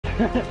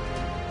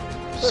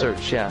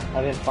Search, yeah.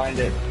 I didn't find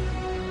it.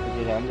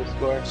 Is it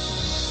underscore?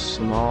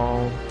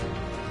 Small.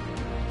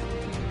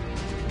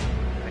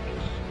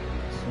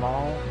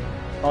 Small?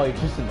 Oh, you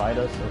just invite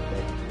us?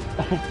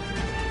 Okay.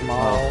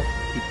 Small.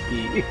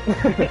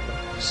 PP.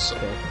 So,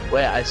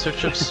 wait, I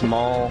searched up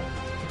small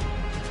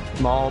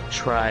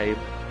tribe.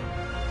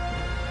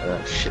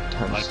 Shit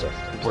ton of stuff.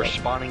 We're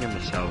spawning in the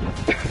south.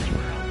 That's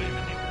where Alabama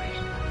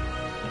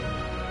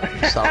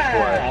South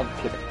what? I'm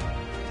kidding.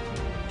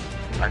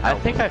 I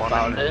think I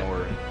found it.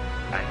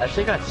 I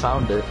think I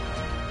found it.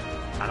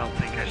 I don't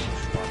think I should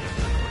spawn in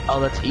the north. Oh,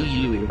 that's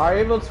EU. Are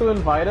you able to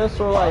invite us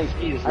or like?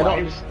 Jesus, I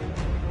don't. lives.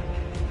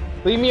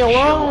 Leave me Chill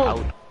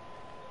alone!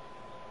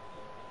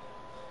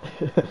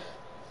 out.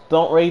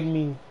 Don't raid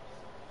me.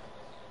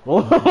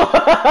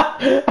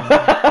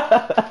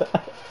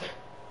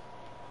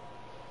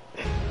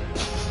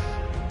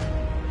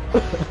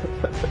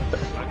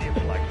 I'd be a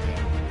black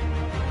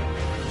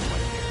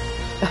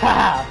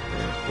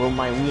Well,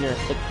 my wiener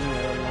sticking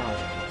right now.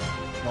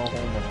 No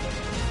homo.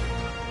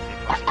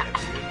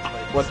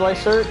 What do I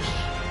search?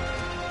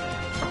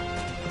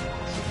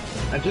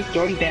 I just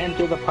joined Dan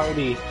to the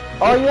party.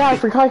 Oh yeah, I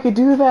forgot I could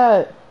do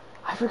that.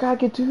 I forgot I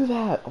could do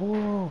that.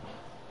 Oh.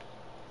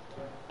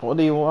 What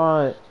do you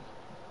want?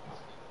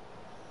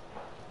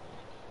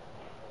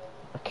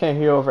 I can't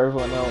hear over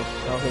everyone else.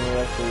 I don't think we're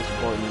actually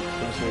supporting you.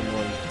 It's so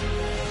annoying.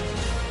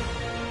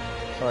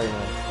 Sorry,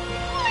 man.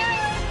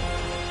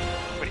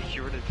 Nobody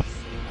here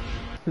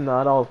to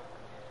Not all.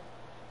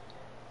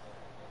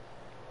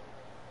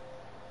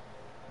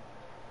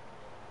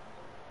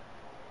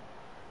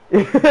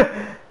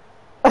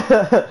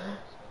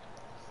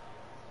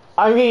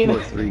 I mean,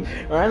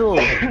 Randall,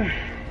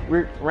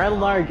 Randall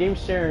and I are game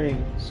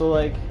sharing, so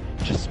like,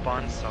 just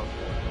spawn south.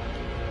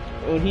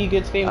 when he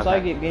gets games, I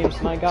get games,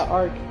 and I got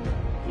Arc,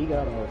 he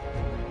got Arc.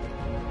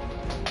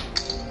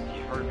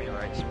 You heard me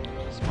right.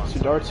 Spawn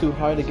Sudar too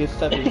high to get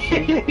stepping.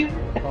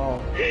 Oh,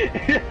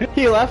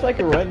 he laughed like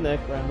a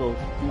redneck, Randall.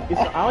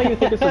 I don't even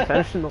think it's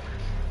intentional.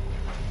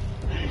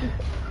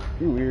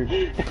 You're weird.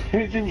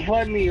 It's just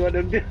funny what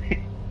I'm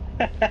doing.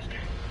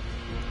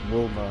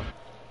 Wilma.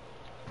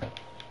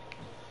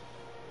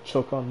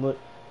 Choke on lip.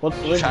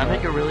 What's Should I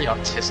make a really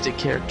autistic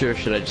character, or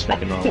should I just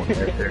make a normal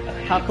character?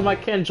 How come I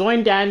can't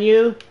join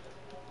Daniel?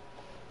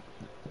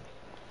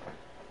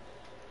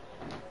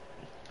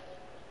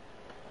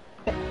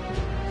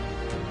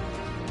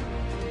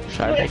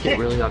 Should I make it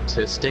really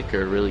autistic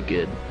or really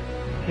good?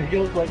 It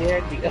feels like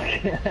Andy.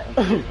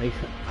 Oh my God.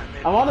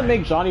 I want to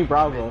make Johnny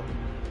Bravo.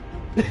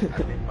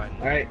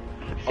 Alright.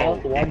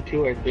 South 1,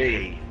 2, or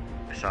 3.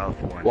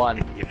 South 1. One.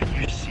 If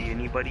you see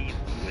anybody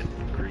with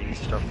green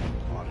stuff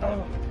on them,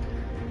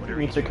 whatever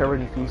Means they're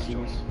covered in feces.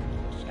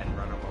 and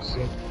run them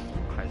away.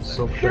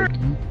 So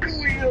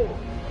Wheel!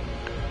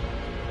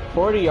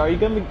 40, are you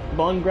gonna be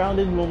bone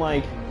grounded when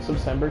like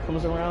September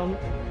comes around?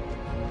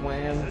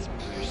 When? This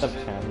boosted.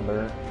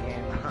 September.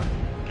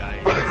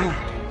 Guys.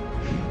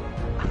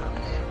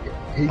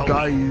 Hey Oh,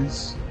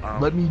 guys,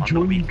 let me on the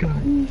join you guys.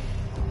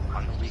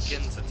 On the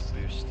weekends, it's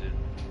boosted.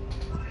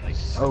 Like,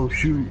 Oh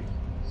shoot.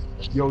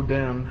 Yo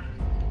Dan,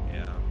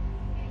 yeah.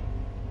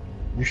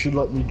 you should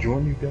let me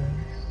join you guys.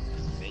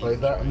 Maybe By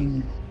that I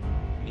mean,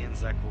 me and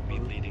Zach will be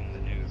leading the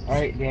news.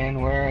 Alright, Dan,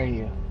 where are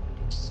you?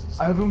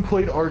 I haven't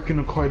played Ark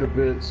in quite a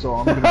bit, so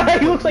I'm gonna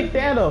He looks like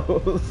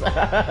Thanos.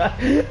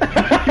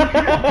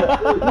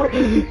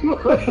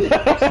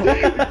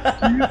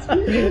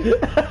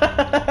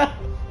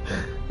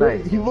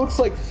 Wait, he looks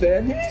like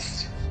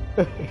Thanos?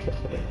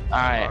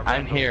 Alright,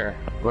 I'm here.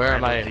 Where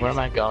am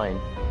I going?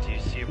 Do you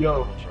see a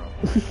Yo.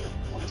 purple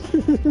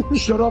drop?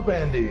 Shut up,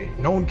 Andy.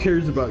 No one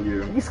cares about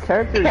you. These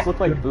characters look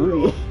like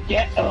booty.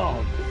 Get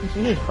oh.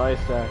 You need price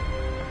that.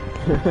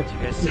 Do you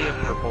guys see a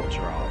purple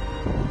drop?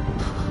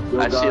 Yo,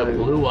 I see a guys,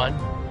 blue one.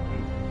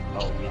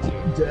 Oh, me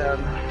too. Dan,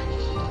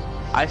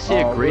 I see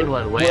a green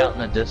where- one way where- out in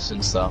the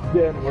distance, though.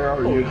 Dan, where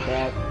are you?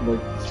 crap. Like,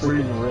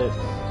 Freaking rip.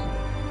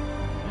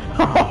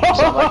 So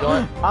am I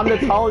going? I'm the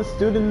tallest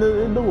dude in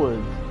the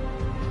woods.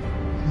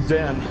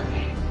 Dan,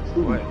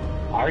 What?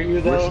 Are you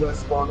where should though? I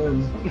spawn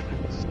in?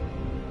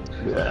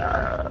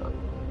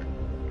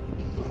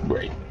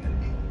 Wait.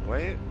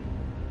 Wait.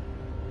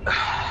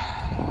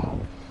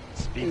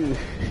 Speak.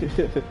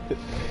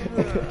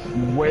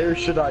 Where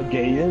should I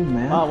gay in,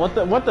 man?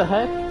 What the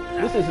heck?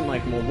 This isn't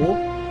like mobile.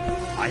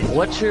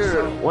 What's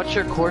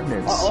your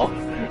coordinates? Uh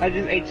oh. I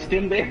just ate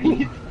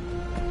stimberries.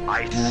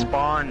 I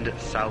spawned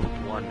south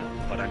 1,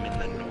 but I'm in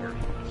the north,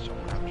 so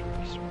we'll have to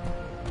restart.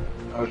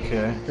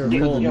 Okay. You're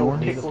Near cool. the Yo,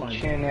 north. Pickle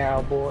chin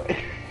now, boy.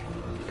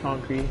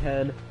 Concrete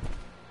head.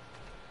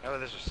 Oh,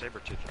 there's a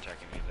saber-tooth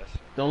attacking me. That's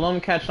Don't let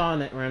him catch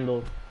on it,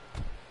 Randall.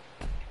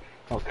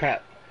 Oh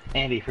crap.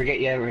 Andy, forget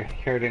you ever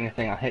heard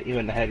anything. I'll hit you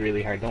in the head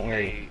really hard. Don't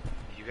worry. Hey,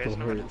 you guys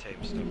know how to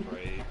tame stuff,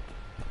 right?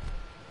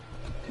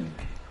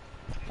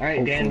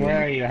 Alright, Dan,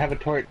 where are you? I have a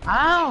torch.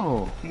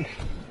 Ow!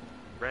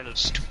 Brandon,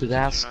 Stupid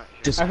ass.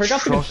 I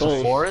forgot the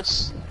controls.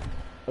 Forest?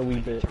 A wee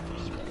bit.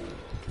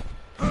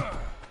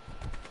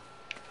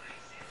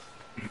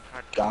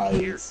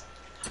 Guys,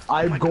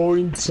 I'm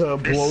going to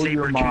blow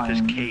your Saber-tooth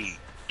is mind. gay.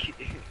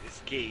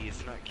 It's gay.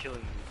 It's not killing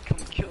me. Come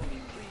kill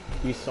me,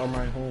 please. These are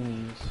my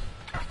homies.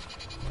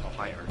 Oh,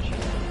 hi, Archie.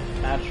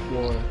 Patch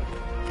floor.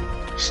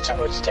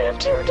 Stone stamp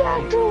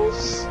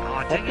pterodactyls.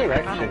 Oh, dang it.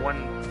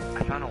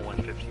 I found a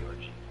 150,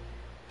 Archie.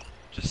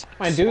 Just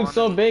My dude's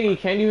so spawn- big he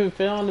can't even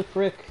fit on the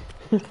frick.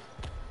 You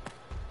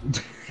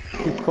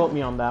quote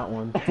me on that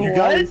one. You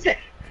guys,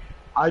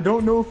 I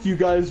don't know if you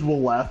guys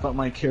will laugh at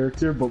my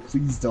character, but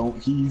please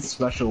don't. He's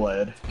special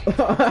ed.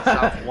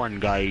 South 1,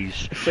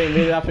 guys. Say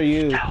made it after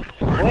you.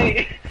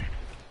 Wait!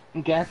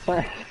 Guess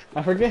what?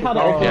 I forget how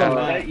to open yeah. the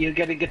map. You're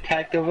getting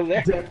attacked over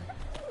there.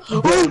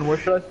 Devin, where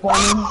should I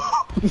spawn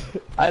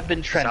I've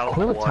been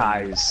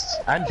tranquilized.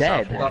 I'm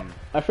dead.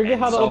 I forget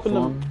how to South open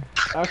one. the.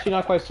 I'm actually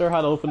not quite sure how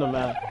to open the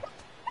map.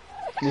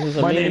 This is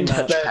a My mini name's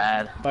map.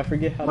 Touchpad. But I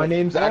forget how My to.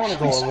 name's I don't wanna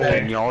actually go over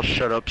Spec. And y'all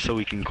shut up so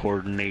we can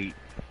coordinate.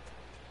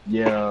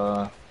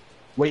 Yeah.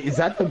 Wait, is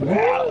that the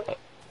moon?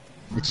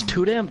 It's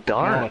too damn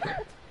dark.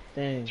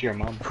 Dang. It's your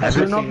mom. Turn up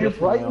Everything your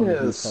is my own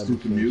brightness, side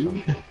stupid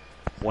location. noob.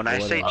 When I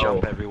say Oh.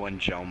 jump, everyone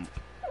jump.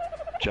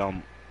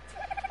 Jump.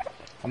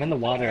 I'm in the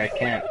water, I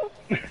can't.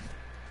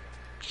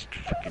 Just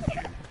fucking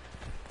jump.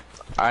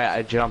 Alright,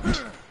 I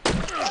jumped.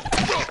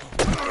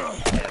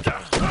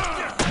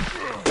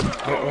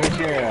 Where's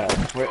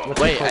your,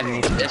 what's Wait, your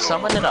coordinate? is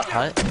someone in a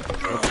hut?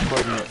 What's the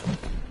coordinate?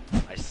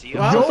 I see you.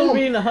 Why would someone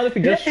be in the hut if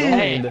you just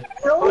joined?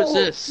 Who is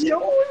this? Yo,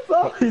 what's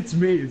up? It's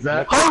me, is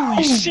that?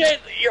 Holy shit!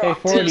 You're Hey,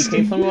 40, can you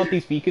autistic. tell me what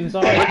these beacons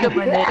are? Look at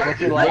my name. What's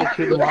your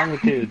latitude and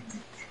longitude?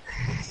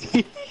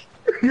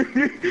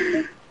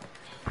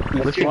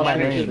 Look at my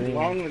name.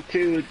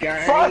 Longitude,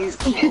 guys.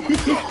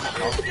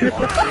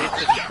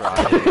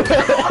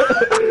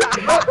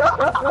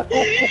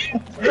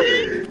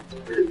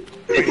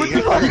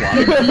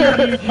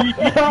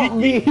 Help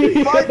me!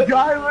 My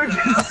guy looks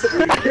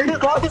hey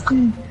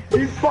Bosky!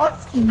 Hey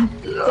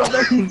Bosky! So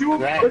that he's doing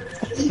Right.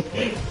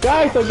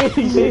 Guys, I'm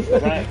getting chased.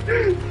 Right.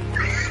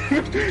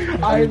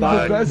 I'm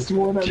the best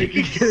one at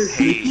making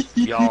Hey,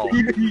 y'all.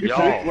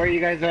 Where are you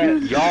guys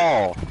at?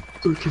 Y'all.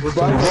 We're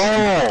by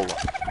Roll.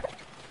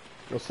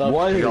 What's up?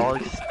 What? Y'all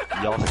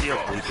see a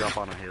blue jump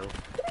on a hill?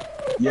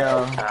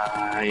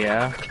 Yeah.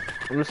 Yeah.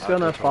 I'm just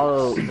gonna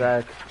follow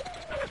Zach.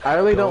 I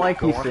really don't like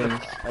go these on the-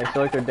 things. I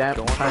feel like they're damn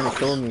go on trying the- to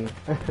kill me.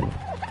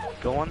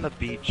 Go on the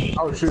beach.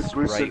 Oh shoot, It's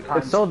Bruce right.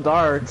 It's so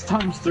dark. It's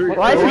times 3.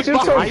 Why is it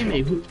so Behind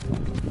me.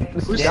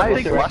 This Who's guy that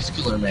is big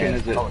muscular man?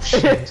 Is it? Oh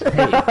shit.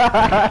 Hey.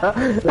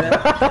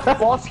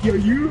 Bosky,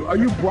 are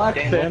you Black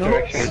Dan, what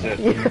direction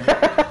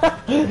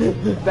Thanos? is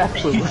it?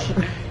 That's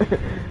what.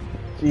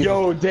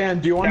 Yo, Dan,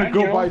 do you want to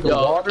go by the Yo,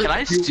 water? can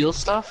I steal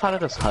stuff out of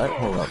this hut?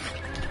 Hold up.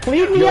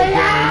 Leave me Yo, alone!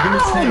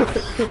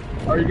 Dan,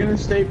 are you gonna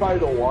stay by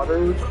the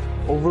water?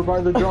 Over by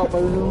the drop, by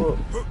the hill?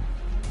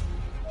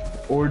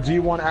 Or do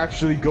you want to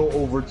actually go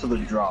over to the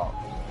drop?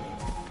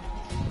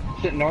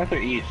 Is it north or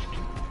east?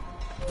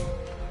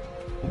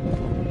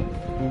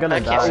 I'm gonna I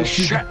die. can't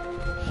see shit.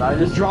 I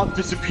The just drop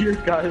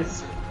disappeared,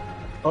 guys.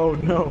 Oh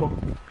no.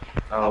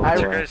 Oh,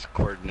 what's your guys'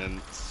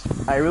 coordinates?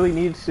 I really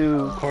need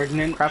to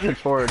Coordinate? craft a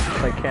sword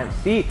because I can't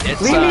see.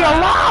 It's, Leave me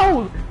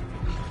alone!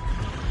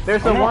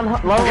 There's a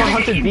level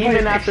 100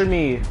 demon after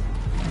me.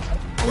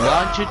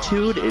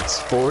 Longitude, it's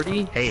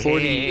 40, Hey,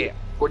 40, hey.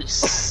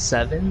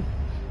 47,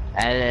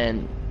 and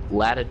then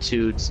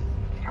latitude's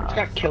I just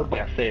got killed by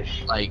a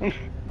fish. like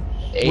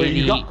Wait,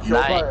 you got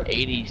killed by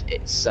 89,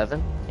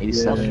 87,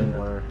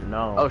 87.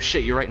 No. Oh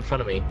shit, you're right in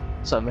front of me.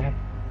 What's up, man?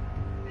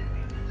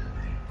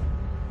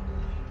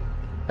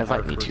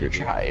 Invite me to your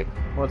tribe.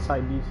 What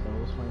side B so?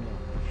 Let's find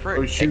out. Frick.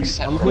 Oh shoot.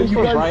 Except I'm for- looking You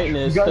for guys-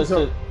 brightness you guys because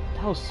are-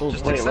 that was so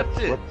Just bright. accept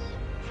it. what's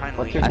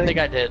Finally. your I think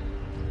I did.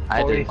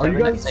 I did. Are you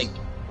guys- I think.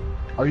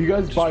 Are you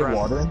guys by run.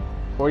 water?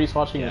 40's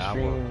watching the Yeah,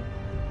 stream.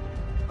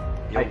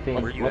 Yo, I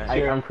think. where you at?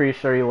 I'm pretty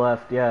sure he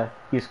left. Yeah,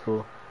 he's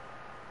cool.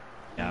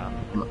 Yeah.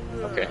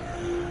 Okay.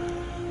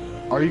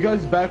 Are you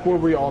guys back where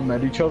we all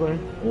met each other?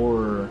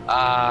 Or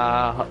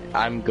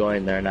I'm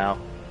going there now.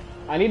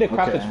 I need to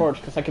craft Okay. a torch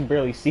because I can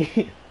barely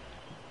see.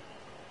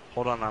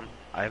 Hold on,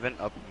 I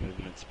haven't up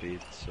movement speed,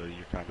 so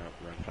you kind of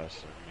run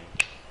faster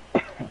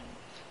than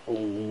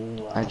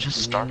me. I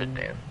just started,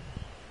 Dan.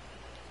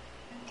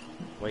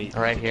 Wait,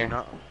 Right did here. You,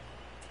 not,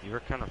 you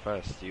were kind of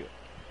fast. You.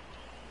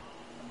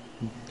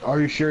 are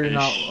you sure you're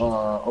not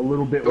a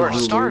little bit You're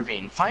overweight?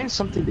 starving. Find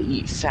something to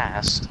eat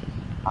fast.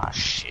 Ah,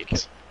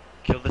 shit.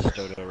 Kill this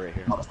dodo right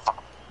here.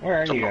 Where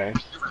are you guys?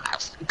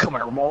 Come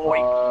here, boy. I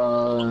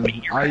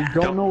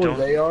don't know where Don't-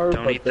 they are,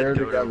 don't but eat the they're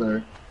dodo.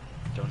 together.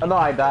 Don't Oh, no, eat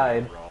I the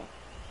died. raw.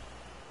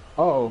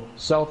 Oh,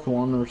 South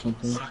 1 or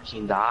something.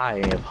 Fucking die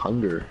of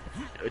hunger.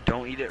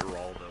 Don't eat it raw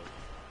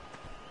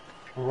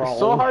though. It's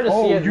so hard to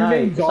Oh, see at your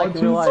night, name's just like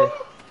in real life.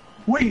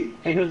 Wait,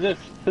 Hey, who's this?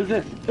 Who's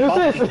this? Who's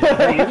this?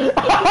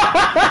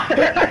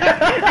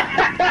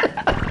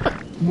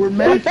 we're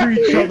meant for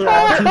each other,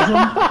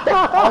 autism.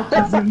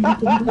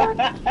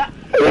 Autism.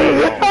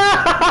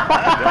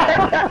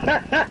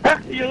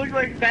 You look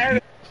like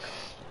that.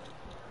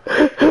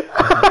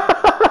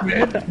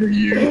 Meant for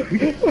you.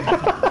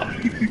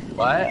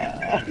 What?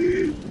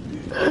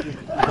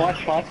 Watch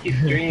Foskey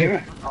stream.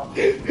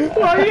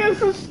 Why do you have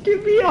so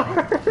skinny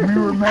arms? We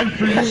were meant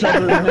for each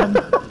other, man. We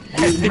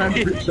were meant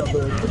for each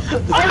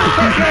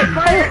other.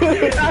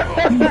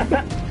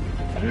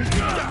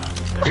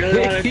 You really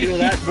wanna do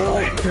that,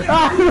 boy?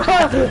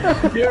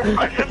 You're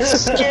fucking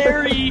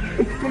scary!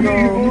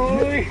 No,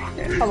 boy. I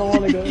don't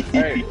wanna go.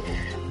 Alright,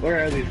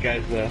 where are these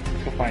guys though?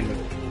 Let's go find them.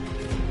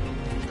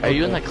 Are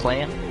you in the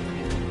clan?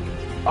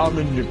 I'm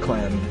in your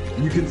clan.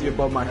 You can see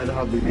above my head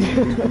how they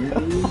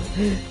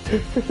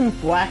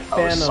Black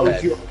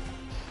Thanos.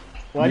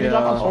 Why'd you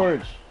drop on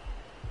storage?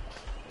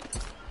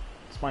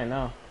 It's mine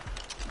now.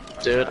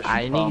 Dude,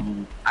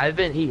 I've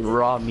been eating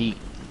raw meat,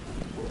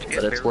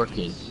 but it's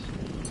working.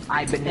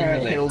 I've been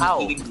in the hills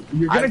eating.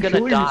 You're I'm gonna gonna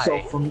kill die.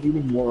 yourself from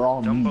eating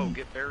raw Dumbo, meat.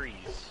 get berries.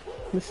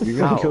 This is You're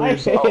gonna kill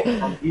yourself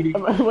from eating.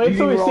 Wait till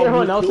we eating see raw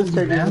everyone meat else's kills you,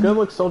 characters. It's man. gonna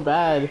look so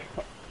bad.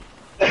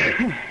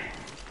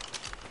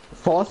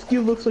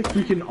 Foskey looks like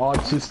freaking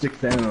autistic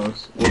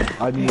Thanos.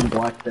 I mean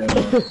Black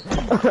Thanos.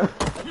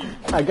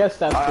 I guess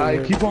that's I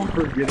the keep on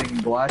forgetting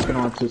black and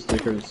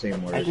autistic are the same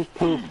I word. just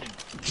pooped.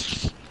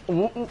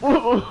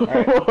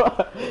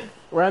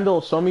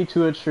 Randall, show me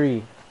to a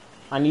tree.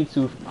 I need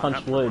to I'm punch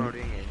not wood.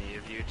 promoting any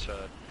of you to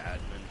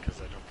admin because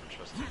I don't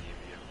trust any of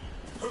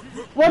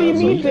you. What do you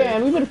That's mean, okay.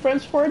 Dan? We've been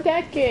friends for a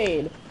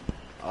decade.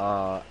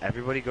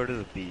 Everybody go to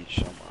the beach.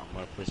 I'm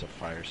gonna place a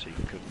fire so you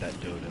can cook that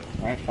dodo.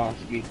 Alright,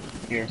 Foskey.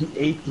 Here. He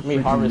ate the Let me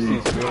harvest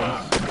freaking these meat.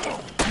 girls.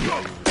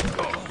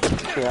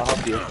 Here, I'll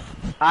help you.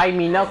 I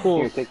mean Here,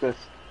 Knuckles. take this.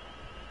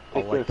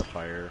 I'll Take light the this.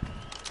 fire.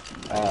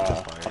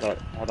 How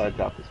do I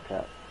drop this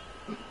crap?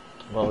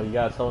 Well, you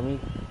gotta tell me.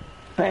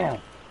 Bam!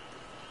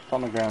 It's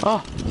on the ground. Oh,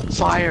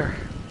 fire!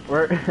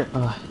 Where?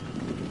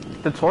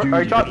 The torch?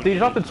 Did you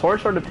drop the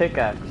torch or the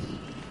pickaxe?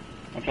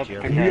 I dropped the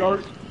We pickaxe. We are,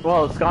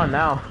 Well, it's gone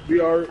now.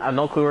 we are, I have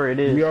no clue where it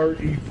is. we are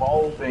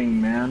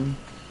evolving, man.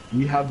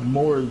 We have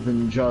more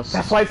than just.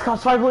 That's why it's called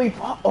Survival Elite.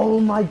 Oh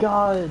my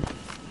god.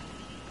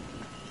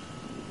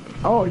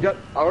 Oh, I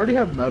already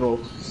have metal.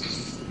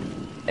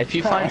 If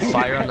you find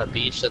fire on the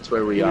beach, that's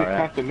where we You are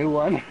craft at. a new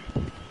one.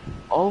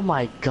 Oh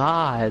my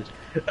god.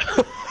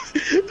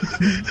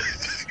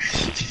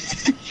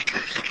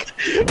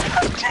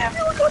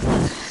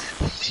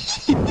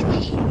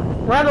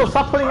 Randall,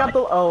 stop putting out the.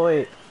 Oh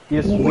wait.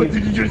 You just What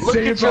did you just Look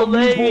say at your about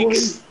me, boy?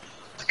 legs!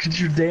 Look at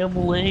your damn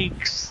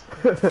legs!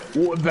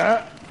 What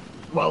that?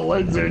 My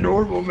legs are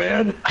normal,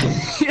 man.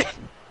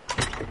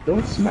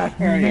 Don't smack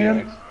me, There you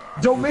man. go.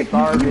 Don't make me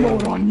Starving.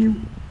 emote on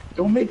you.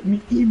 Don't make me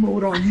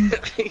emote on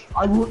you.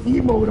 I will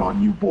emote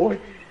on you, boy.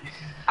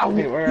 I will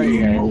Hey, where are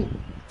you guys? emote.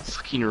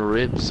 Fucking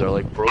ribs are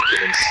like broken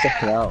and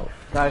sticking out.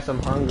 Guys,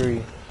 I'm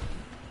hungry.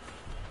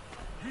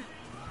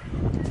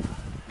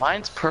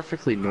 Mine's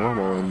perfectly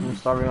normal I'm and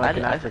starving like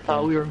an I African.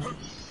 thought we were...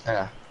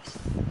 Yeah.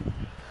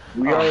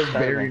 We Oh, are a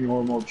sorry, very man.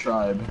 normal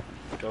tribe.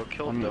 Go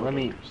kill Let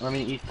me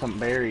eat some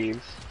berries.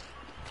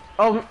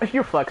 Oh,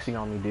 you're flexing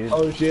on me, dude.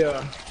 Oh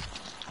yeah.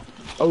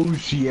 Oh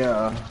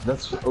yeah.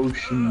 That's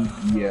ocean.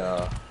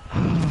 Yeah.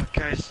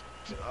 Guys,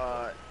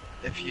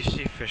 if you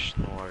see fish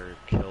in the water,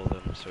 kill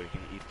them so you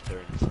can eat their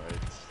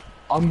insides.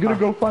 I'm gonna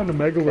go find a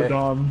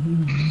megalodon.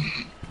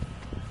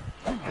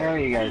 Where are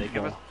you guys? They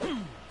give us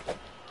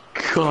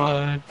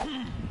God.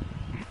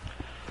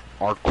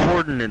 Our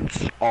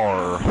coordinates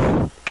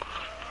are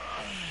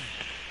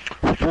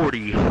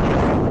 40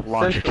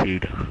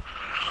 longitude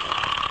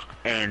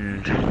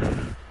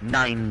and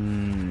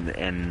 9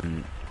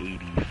 and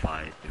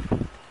 85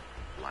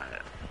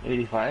 lat.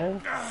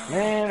 85?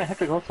 Man, I have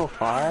to go so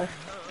far.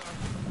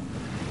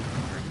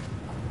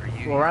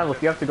 Well, Randall,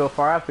 if you have to go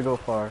far, I have to go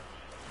far.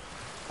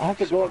 I have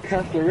to go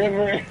across the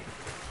river.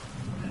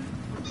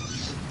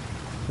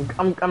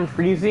 I'm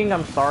freezing,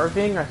 I'm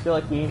starving, I feel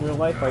like we need real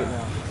life right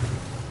now.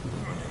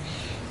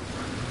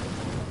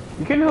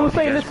 You can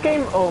hallucinate in this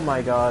game? Oh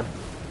my god.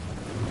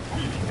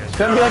 It's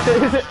gonna be like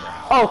this.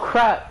 Oh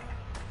crap.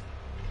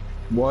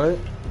 What?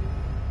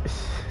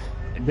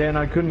 Dan,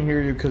 I couldn't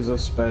hear you because the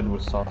sped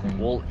was talking.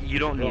 Well, you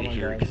don't need to my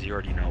hear it God. because you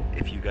already know.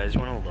 If you guys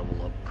want to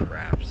level up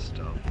craft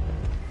stuff,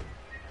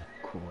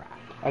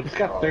 I just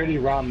got 30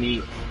 raw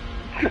meat.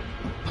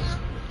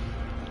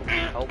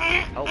 help,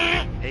 help.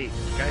 Hey,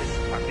 guys,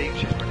 I'm being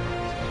chased by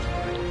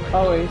zombies.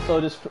 Oh wait,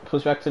 so just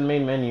push back to the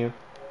main menu.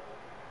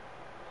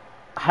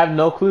 I have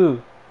no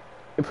clue.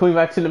 You're putting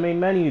back to the main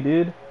menu,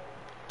 dude.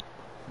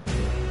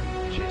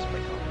 Chased by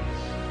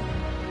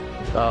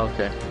zombies. Oh,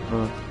 okay.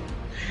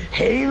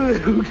 Hey,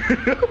 Luke!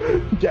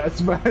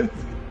 Gas mask.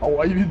 I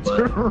want you to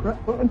turn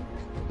around.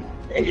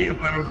 Hey,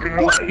 little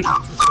girl.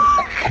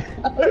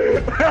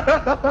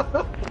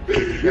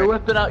 You're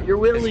whipping out your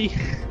willy.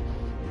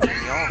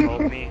 Can y'all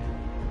help me?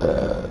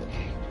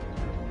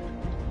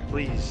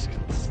 Please.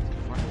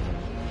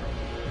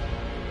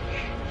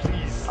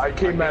 Please. I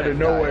came I'm out of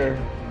gonna die. nowhere.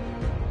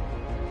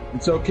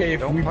 It's okay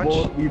if Don't we punch.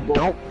 both.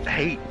 Don't.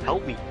 Hey,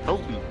 help me.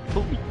 Help me.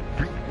 Help me.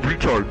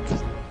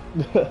 Retards.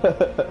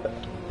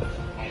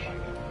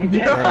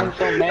 I'm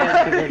so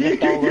mad because they're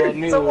just all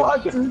little It's so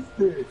noobs.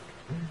 autistic.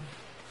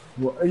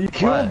 Well, you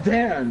killed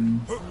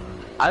Dan.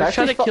 I was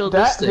trying to kill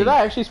this thing. Did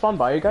that actually spawn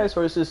by you guys,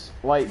 or is this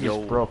light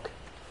just broke?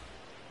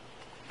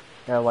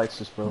 Yeah, light's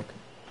just broke.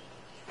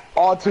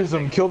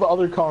 Autism, kill the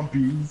other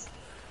compies.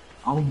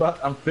 I'm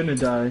finna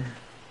die.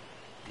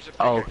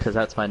 Oh, because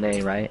that's my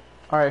name, right?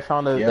 Alright,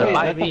 found a...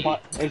 Yeah.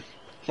 Is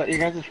that your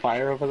guys'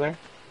 fire over there?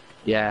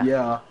 Yeah.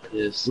 Yeah. It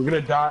is. We're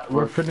gonna die.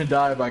 We're finna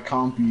die by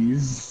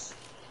compies.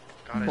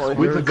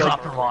 We've been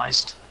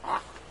compromised.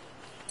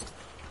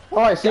 Oh,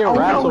 I see a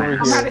rat over here.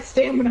 I'm out of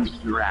stamina.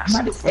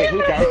 Wait,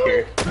 who died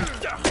here?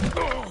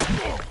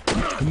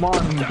 Come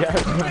on,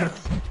 gas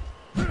mask.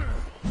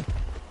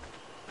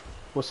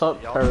 What's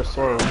up,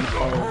 Parasaur?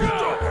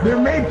 They're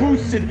mate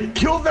boosted.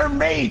 Kill their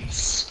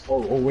mates. Oh,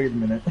 wait a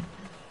minute.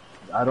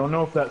 I don't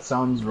know if that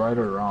sounds right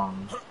or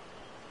wrong.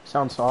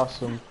 Sounds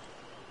awesome.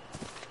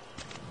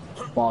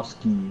 Boss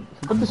key.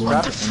 Put this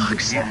rat.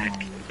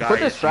 Put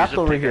this rat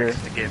over here.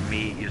 To get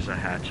meat, use a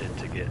hatchet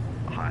to get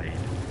hide.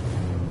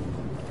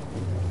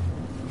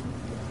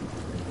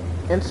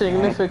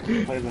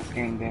 Insignificant. Play this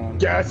game down.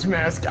 Gas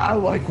mask. I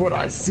like what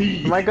I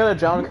see. Am I gonna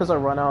drown because I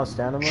run out of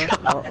stamina?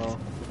 Uh-oh.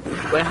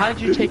 Wait, how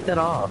did you take that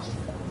off?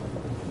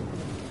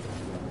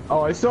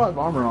 Oh, I still have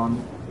armor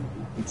on.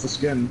 It's a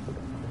skin.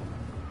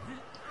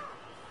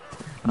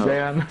 Oh.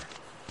 Dan,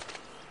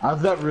 I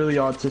have that really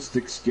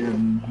autistic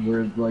skin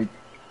where like.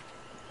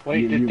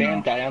 Wait, did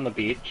Dan die on the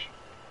beach?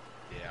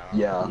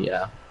 Yeah.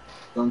 Yeah,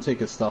 Don't take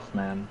his stuff,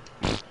 man.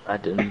 I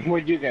didn't.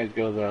 Where'd you guys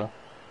go though?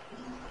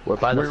 We're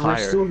by the We're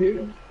fire. still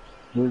here.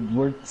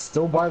 We're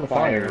still by the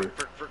fire.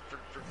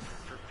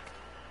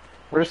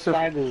 Which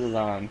side is it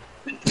on?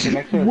 Is it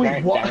next to the Wait,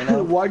 giant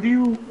why?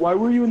 dino? Why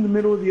were you in the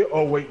middle of the?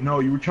 Oh wait, no,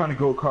 you were trying to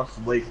go across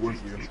the lake, weren't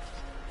you?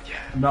 Yeah.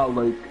 Not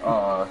like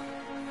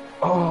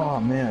Oh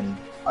man,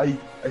 I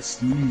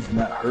sneezed and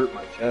that hurt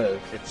my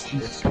chest.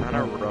 It's kind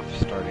of rough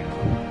starting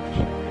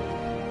off.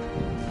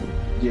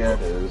 Yeah,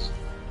 it is.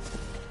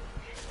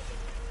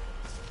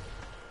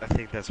 I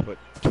think that's what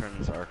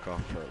turns Ark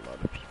off for a lot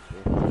of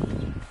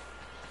people.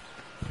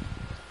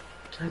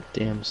 God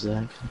damn,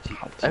 Zach. Do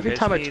Every you guys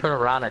time I need- turn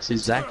around, I see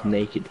Zach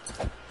naked.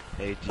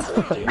 Hey,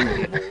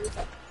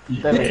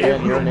 Then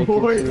again, you're naked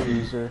boy. too,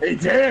 loser. Hey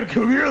Dan,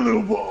 come here,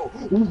 little boy.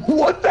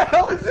 What the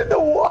hell is in the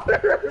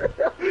water?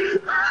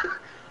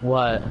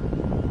 What?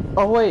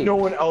 Oh wait. No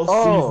one else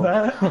Oh. sees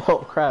that. Oh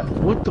crap.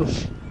 What the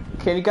f-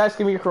 Can you guys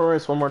give me your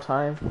coordinates one more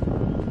time?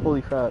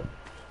 Holy crap.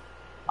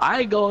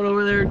 I ain't going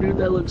over there, dude.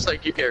 That looks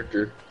like your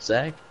character,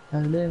 Zach. I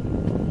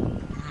know.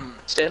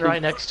 Stand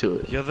right next to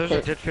it. Yo, there's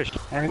a dead fish.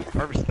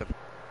 Harvest them.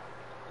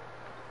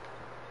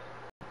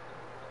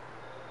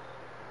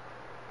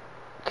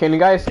 Can you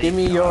guys give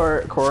me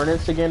your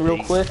coordinates again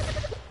real quick?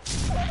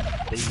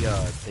 They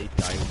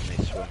die when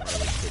they swim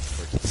really quick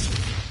towards the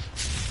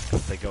sea.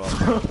 'Cause they go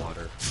out in the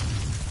water.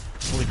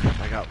 Holy crap,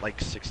 I got like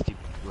 60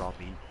 raw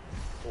meat.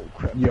 Oh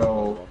crap.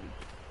 Yo. Raw meat.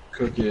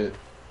 Cook it.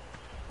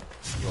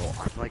 Yo,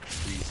 I'm like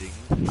freezing.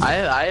 I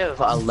have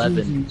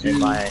 11 in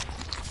my.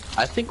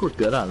 I think we're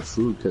good on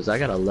food because I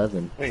got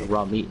 11 Wait.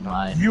 raw meat in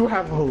mine. You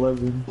have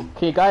 11.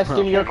 Can you guys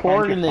give me your Can't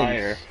find your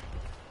coordinates?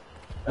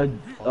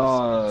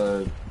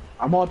 fire.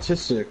 I'm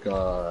autistic.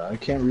 I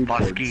can't read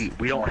codes. Bosky,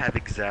 we don't have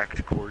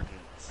exact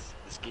coordinates.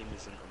 This game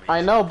isn't amazing.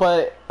 I know,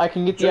 but I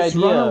can get the Just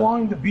run idea.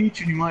 along the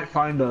beach and you might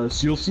find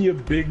us. You'll see a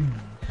big,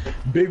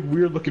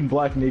 weird-looking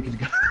black naked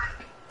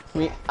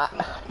guy.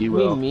 You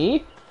will.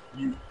 Me?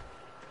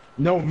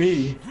 No,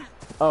 me.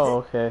 Oh,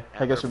 okay.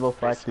 I guess we're both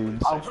black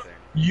dudes.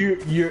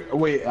 You.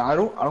 Wait. I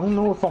don't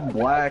know if I'm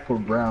black or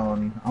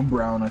brown. I'm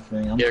brown, I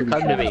think. I'm Here, pretty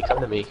come sure. to me. Come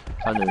to me.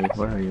 Come to me.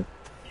 Where are you?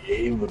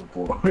 Yeah, little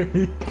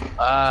boy.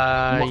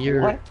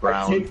 You're What?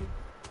 brown.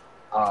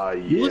 Yeah.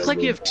 You look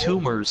like you have little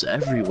tumors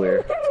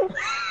everywhere. boy.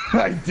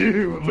 I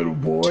do, little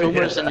boy.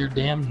 Tumors in your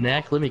damn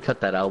neck. Let me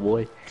cut that out,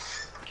 boy.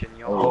 Can Oh,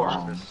 y'all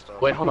harvest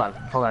stuff? Wait, hold on.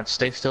 Hold on.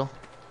 Stay still.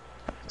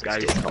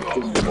 Guys, Stay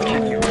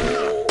still.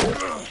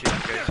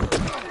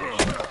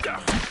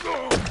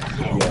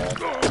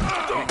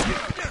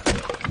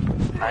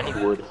 I need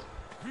wood.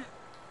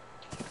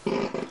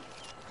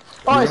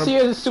 Oh, I see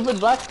you as a stupid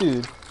black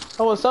dude.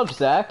 Oh, what's up,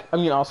 Zach? I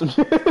mean, awesome.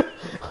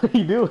 What are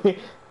you doing?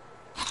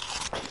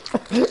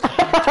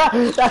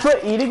 That's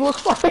what eating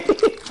looks like?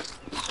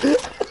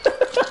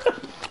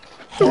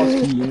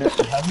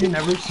 Have you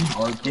never seen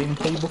art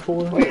gameplay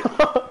before? Wait,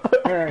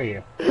 where are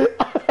you?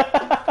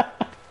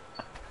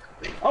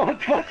 Oh,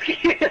 it's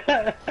Bosky!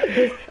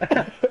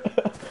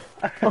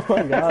 Oh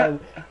my god.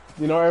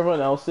 You know where everyone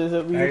else is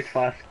at Alright, least?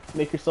 Fosk.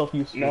 Make yourself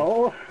useful.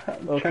 No,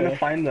 I'm trying to Okay.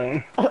 find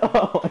them.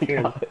 Oh my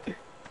Here. god.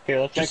 Here,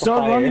 let's Just make a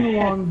start fire. running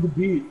along the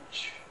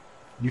beach.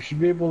 You should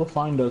be able to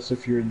find us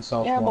if you're in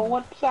South Yeah, but London.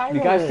 what side You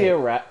of guys it? see a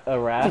raft?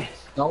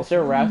 Is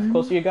there a raft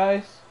close to you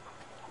guys?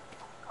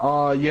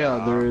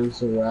 Yeah, there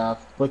is a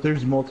raft, but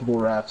there's multiple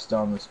rafts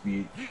down this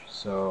beach,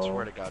 so...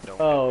 Swear to God,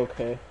 don't. Oh,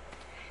 okay.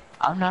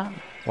 I'm not.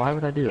 Why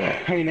would I do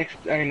that? Are you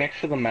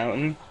next to the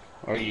mountain,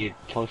 or are you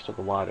close to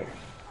the water?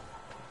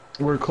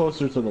 We're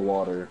closer to the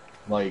water,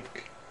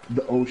 like,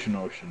 the ocean.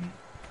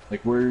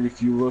 Like, where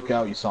if you look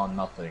out, you saw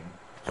nothing.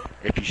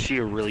 If you see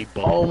a really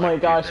bald Oh my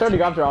black god, I dude, swear to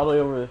that's God, they're all the way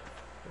over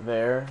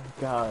there.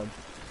 God.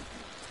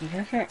 You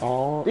guys are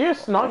all... You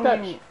just knocked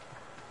that...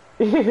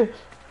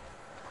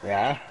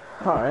 Yeah?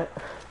 Alright.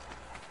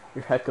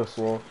 You're hecka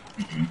swole.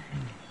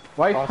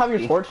 Why do you have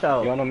your torch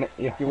out?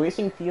 You're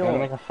wasting You fuel. wanna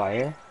make a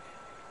fire?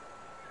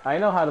 I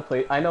know how to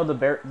play. I know the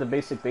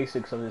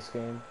basics of this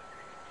game.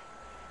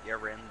 Yeah,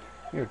 Ren.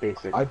 You're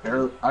basic. I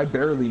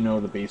barely know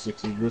the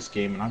basics of this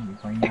game, and I've been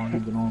playing longer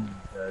than all of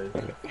you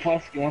guys.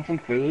 Plus, you want some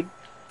food?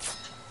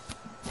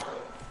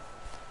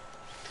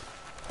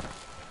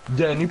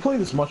 Dan, you play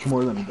this much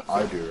more than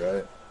I do,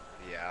 right?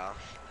 Yeah.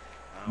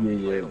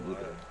 Yeah.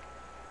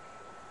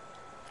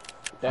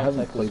 That's haven't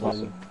like played this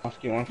this one. Plus,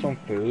 you want some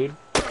food?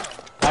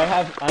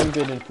 I'm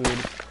good in food.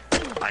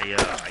 I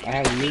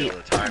have used to meat. all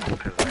the time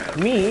because I have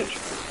Meat?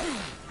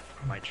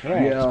 my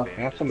tribe Yeah.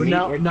 Have some But meat.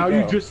 now Where'd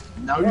you go? just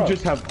Bro.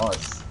 have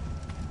us.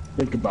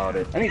 Think about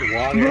it. I need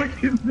water.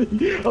 Look at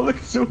me. I look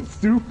so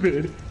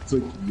stupid. It's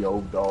like,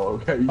 yo,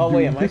 dog. How you Oh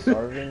wait, doing? am I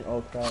starving?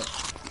 Oh crap.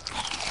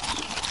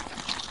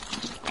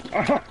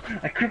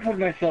 I crippled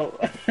myself.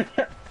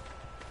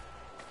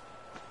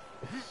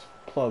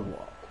 Plug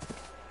walk.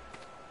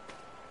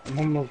 I'm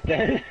almost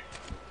dead.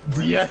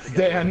 Yes,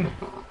 Dan.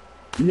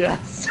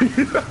 Yes.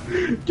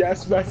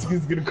 Gas mask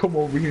is gonna come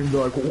over here and be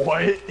like,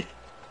 what?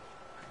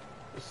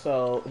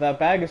 So that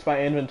bag is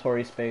my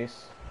inventory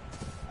space.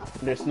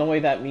 There's no way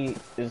that meat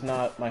is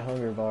not my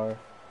hunger bar.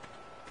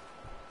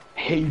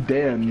 Hey,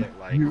 Dan. get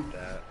like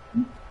that.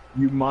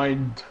 You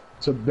mind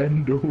to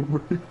bend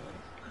over?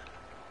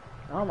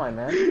 Oh my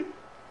man.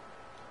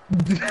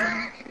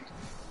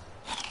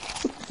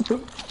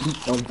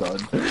 I'm done.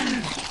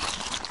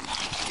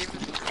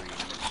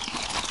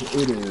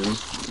 It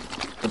is.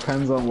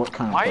 Depends on what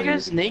kind Why are of you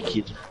guys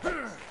naked?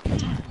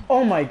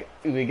 Oh my.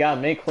 We gotta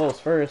make clothes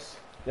first.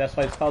 That's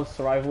why it's called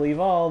Survival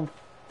Evolved.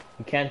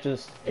 You can't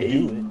just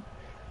do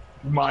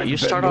Mind You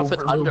start bend off with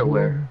over a little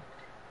underwear.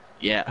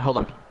 Yeah, hold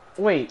on. it.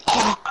 Wait.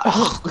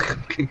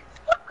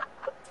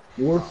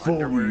 We're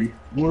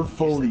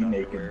fully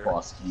naked, underwear.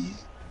 Bosky.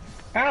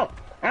 Ow!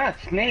 Ah,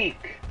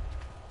 snake!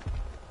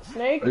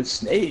 Snake? A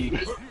snake?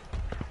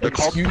 They're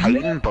called Excuse me?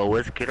 Titan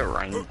boas. Get it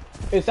right.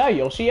 Is that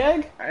Yoshi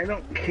egg? I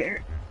don't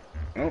care.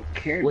 I don't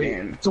care, Wait,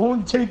 Dan.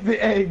 don't take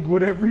the egg,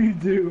 whatever you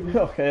do.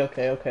 Okay.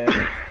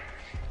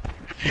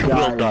 You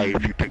will die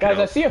if you pick Guys, it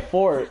I up. see a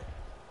fort.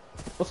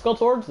 Let's go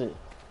towards it.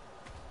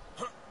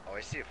 Oh, I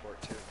see a fort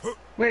too.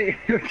 Wait,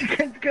 where'd you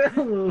guys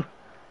go?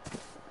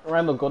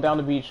 Randall, go down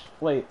the beach.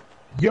 Wait.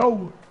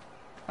 Yo!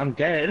 I'm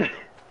dead.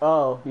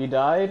 Oh, you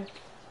died?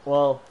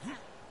 Well,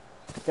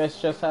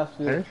 guys just have I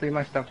to... didn't see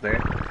my stuff there.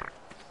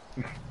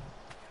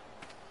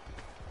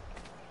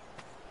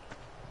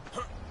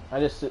 I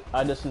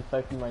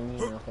disinfected my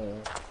knee. Okay.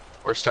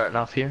 We're starting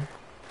off here.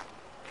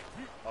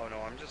 Oh no,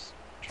 I'm just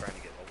trying to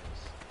get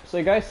levels. So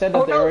you guys said that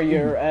Oh, the no. area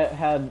you're at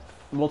had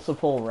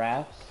multiple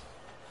rafts?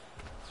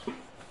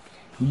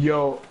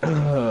 Yo,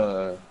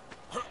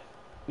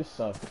 This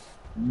sucks.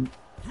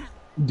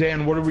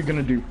 Dan, what are we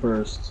gonna do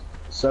first?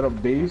 Set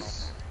up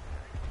base?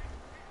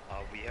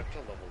 We have to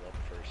level up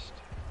first.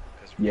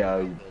 Because Yeah.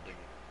 building.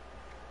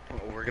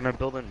 Oh, we're gonna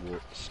build in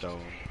wood,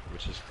 stone,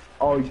 which is.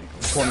 Oh, gonna take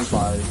a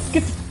 25.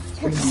 Get It's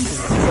gonna be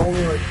it's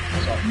only like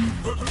something.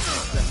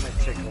 That might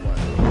take a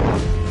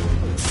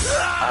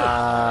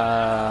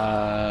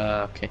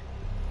while. Okay.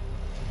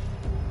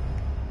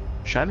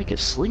 Should I make a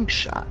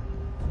slingshot?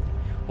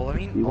 Well, I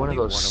mean, You one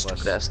only of those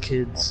stupid ass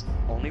kids.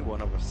 Only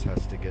one of us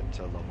has to get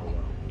to level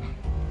up.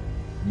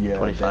 Yeah,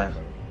 25.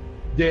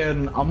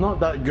 Dan, I'm not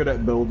that good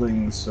at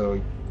building, so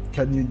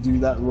can you do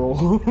that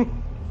roll?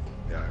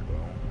 Yeah, I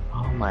will.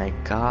 Oh my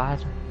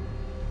god.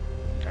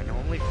 I can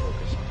only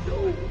focus on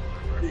building.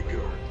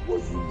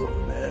 What you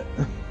looking at?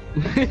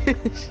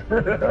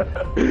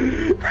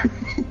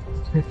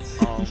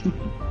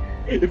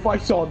 If I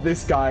saw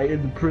this guy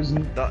in the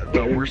prison,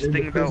 The worst in the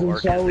thing about prison Ark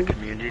is cell, the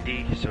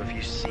community, so if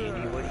you see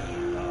anybody,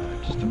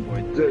 just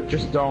avoid them.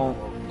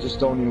 just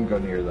don't even go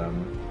near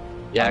them.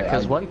 Yeah,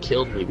 because I- one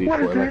killed me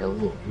before, like a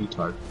little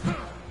retard.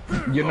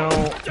 You know,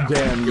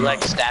 Dan. He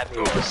like stabbed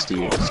me with a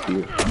spear.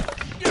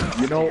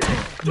 You know,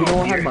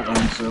 I had my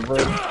own server.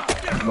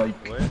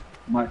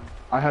 Like,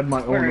 I had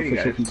my Where own are you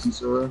official guys? PC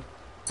server.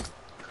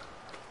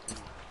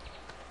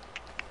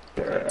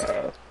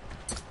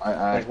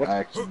 I Like, what-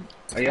 actually.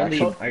 Are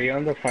you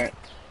on the front?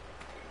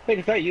 Wait,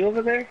 is that you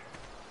over there?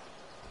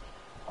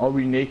 Are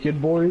we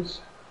naked,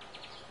 boys?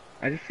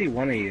 I just see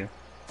one of you.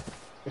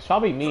 It's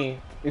probably me.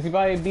 Is he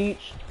by a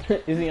beach?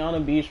 Is he on a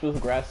beach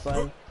with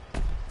grassland?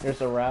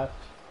 There's a raft.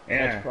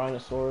 Yeah. That's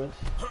Brontosaurus.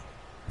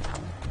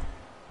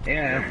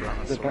 Yeah.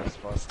 Brontosaurus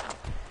bust.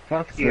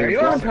 Fosky, are you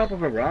on top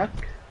of a rock?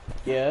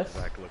 Yes.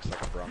 Zach looks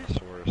like a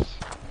Brontosaurus.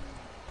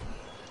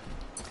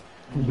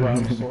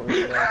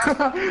 Brontosaurus.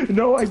 Yeah.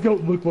 No, I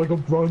don't look like a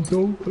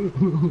Bronto.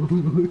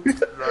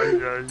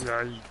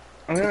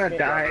 I'm gonna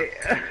die.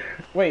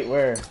 Wait,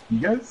 where? You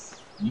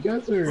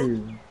guys are.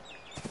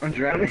 I'm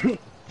drowning.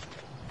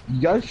 You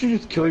guys should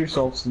just kill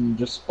yourselves and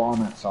just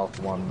spawn at South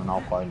 1 and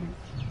I'll find you.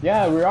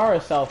 Yeah, we are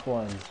a South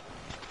one.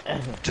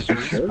 Just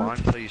respawn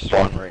until you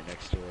spawn right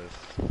next to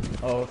us.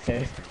 Oh,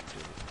 okay.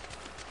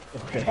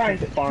 Fine,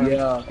 farm.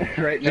 Yeah.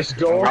 Right Just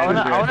next go to I over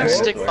wanna, farm. I wanna there.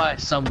 stick by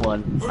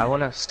someone. I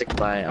wanna stick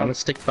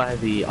by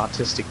the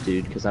autistic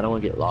dude because I don't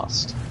wanna get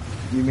lost.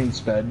 You mean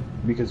sped?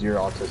 Because you're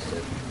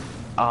autistic.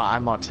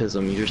 I'm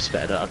autism. You're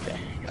sped. Okay,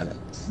 got it.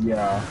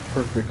 Yeah,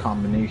 perfect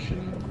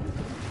combination.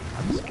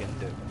 I'm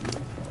skinned it.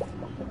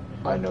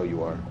 I know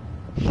you are.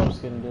 I'm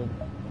just kidding, dude.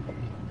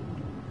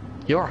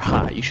 You're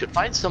hot. You should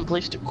find some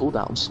place to cool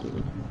down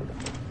soon.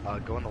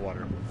 Go in the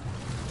water.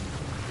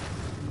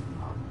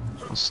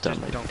 I'll start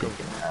my Don't go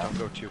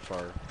too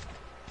far.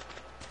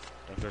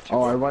 Don't go too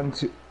Oh, far. I went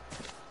to.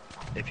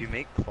 If you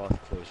make cloth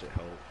clothes, it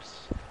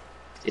helps.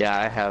 Yeah,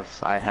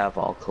 I have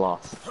all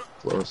cloth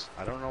clothes.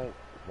 I don't know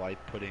why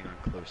putting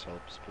on clothes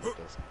helps, but it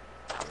doesn't.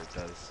 Or it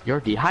does. You're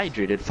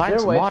dehydrated. Find there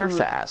a some way water to-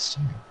 fast.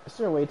 Is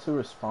there a way to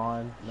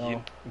respawn? No,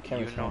 You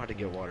can't You respawn. know how to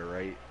get water,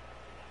 right?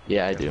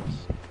 Yeah, I do.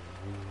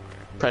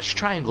 Press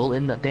triangle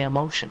in the damn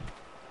ocean.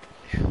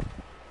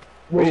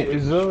 Wait,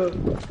 is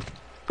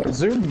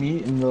there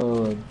meat in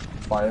the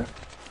fire?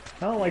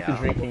 I don't like the Yeah,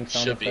 drinking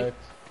sound should be.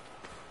 effects.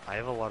 I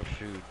have a lot of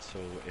food, so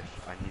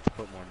if I need to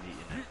put more meat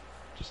in it,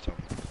 just tell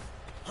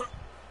me.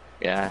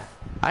 Yeah,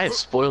 I have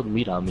spoiled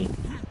meat on me.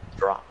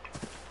 Drop.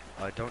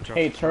 Don't jump.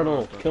 Hey, no, turtle,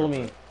 don't kill jump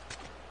me. it.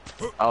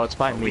 Oh, it's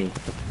by me.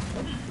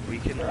 We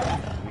can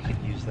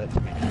use that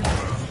to make.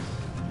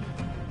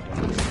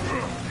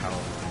 Cow.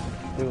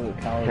 Dude,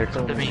 coward, Here,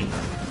 kill To me. me.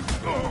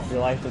 Your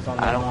life is on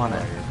the I don't line.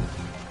 want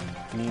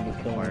to. You need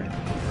to kill me.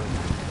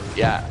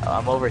 Yeah,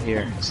 I'm over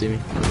here. See me?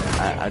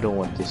 I don't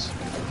want this.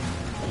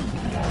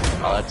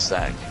 Oh, that's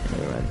Zach.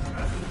 Never mind.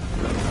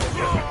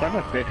 I'm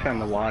a fish on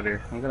the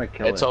water. I'm gonna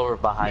kill It's it. over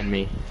behind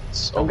me.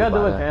 It's I'm over gonna do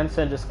by with that.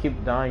 Hansa and just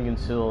keep dying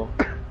until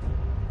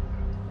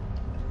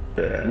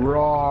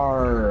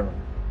Roar!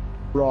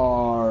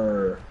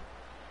 Roar!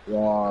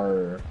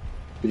 Roar!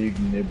 Big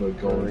nibba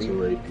going to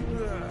rape you.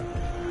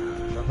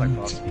 Sounds like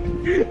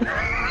Boston.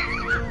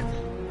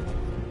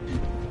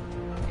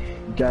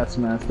 Gas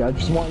mask, I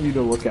just want you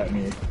to look at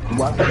me.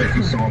 Laugh at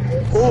you saw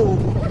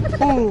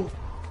me.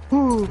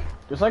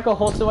 there's like a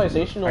whole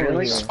civilization over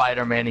Really? here.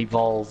 Spider-Man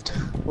evolved.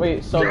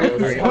 Wait, so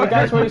have you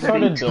guys already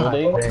started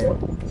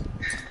building?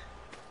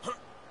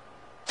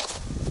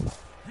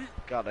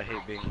 God, I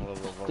hate being a little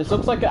level. This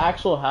looks like an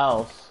actual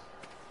house.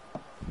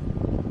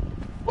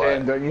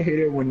 And don't you hate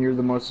it when you're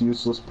the most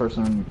useless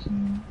person on your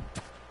team?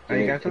 Are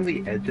you guys on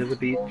the edge of the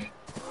beach?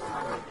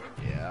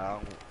 Yeah,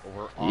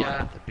 we're on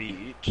Yeah. the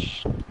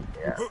beach.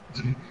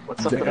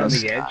 What's up Damn. with On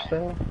us? the edge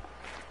though?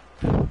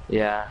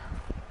 Yeah.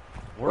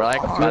 We're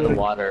like by the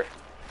water.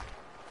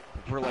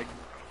 We're like,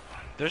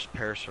 there's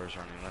parasaurs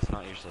running. That's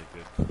not usually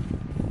good.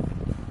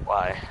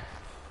 Why?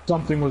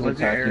 Something was What's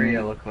your attacking area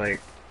me. look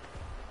like?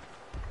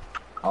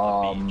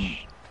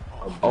 Beach.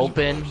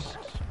 Open.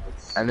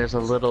 And there's a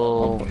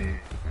little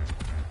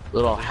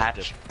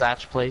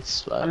thatch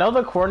place. I know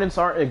the coordinates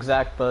aren't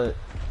exact, but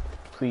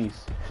please.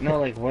 No,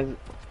 like what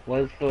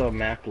does the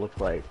map look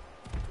like?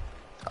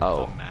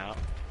 Oh. The map.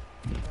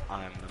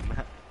 I'm the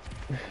map.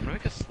 I'm gonna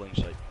make a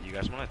slingshot. You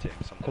guys want to take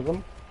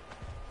something?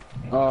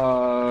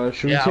 Cause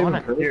Should we Yeah, I save wanna-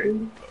 a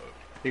person?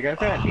 you guys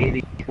are at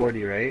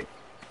 80-40, right?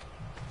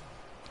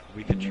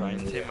 We could try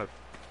and tame a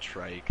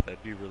trike.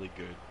 That'd be really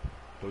good.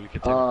 But we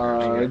could tame a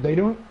parasaur. They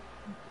don't.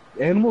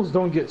 Animals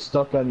don't get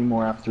stuck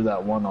anymore after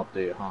that one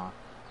update, huh?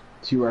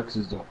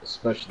 T-Rexes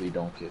especially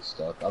don't get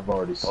stuck. I've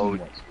already seen Oh,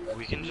 what T-Rexes.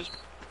 we can just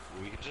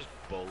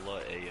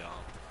bola a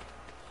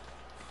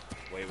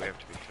Wait, we have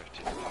to be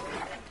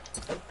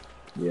 15.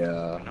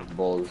 Yeah, No.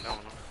 bulls. No.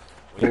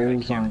 We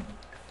Bulls can't.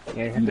 aren't.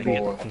 Yeah, you have to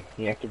Ebola.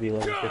 you have to be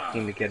level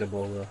 15 to get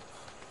Ebola.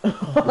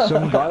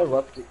 Some guy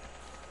left.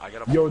 I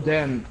got a. Yo,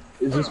 Dan,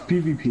 is this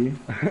PvP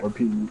or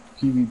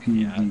PvP?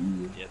 Yeah.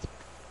 DE? Yeah,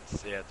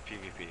 it's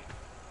PvP.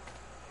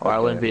 Or I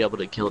wouldn't Okay. be able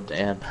to kill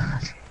Dan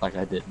like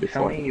I did Tell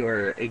before. me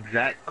your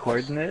exact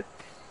coordinates.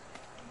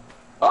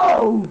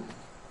 Oh!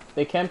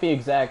 They can't be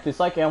exact. It's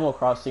like Animal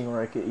Crossing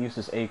where it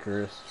uses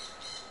acres.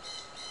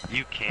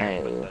 You can,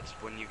 Hey. but that's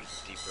when you get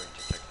deeper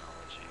into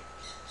technology.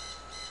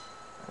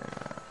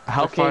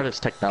 How Okay, far does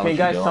technology Can you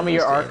guys go tell on me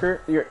your this game?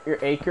 acre? Your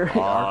acre? Oh,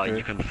 Archer.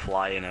 you can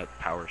fly in a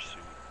power suit.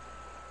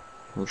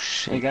 Oh You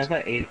shit. guys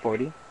at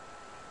 840?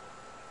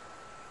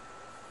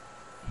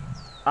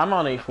 I'm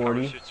on Power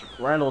 840. suits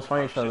are- Randall's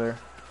find each power other.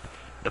 suits-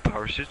 The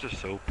power suits are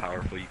so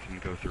powerful you can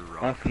go through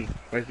rock. Awesome.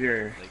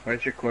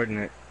 Where's your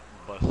coordinate?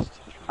 Bust.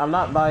 through- I'm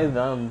not by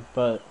them,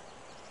 but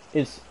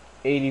it's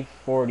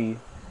 80-40.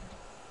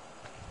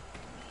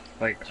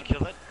 Like, Did you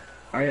kill it?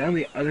 are you on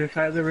the other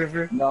side of the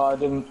river? No, I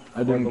didn't.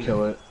 I didn't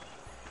kill it.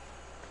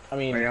 I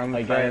mean, Are you on the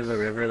I side guess. of the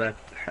river that's...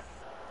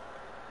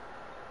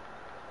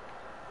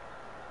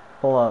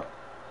 Hold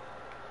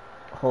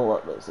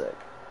up a sec.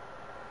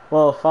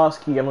 Well,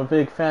 Fosky, I'm a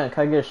big fan.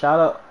 Can I get a shout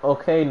out?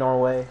 Okay,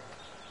 Norway.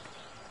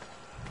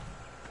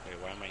 Wait,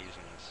 why am I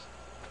using this?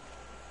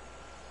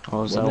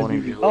 Oh, is When that did one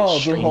of you- your Oh, little the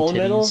string hole in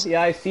the middle? titties?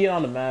 Yeah, I see it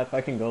on the map.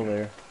 I can go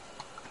there.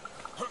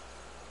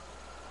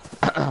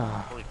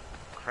 Holy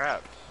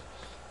crap.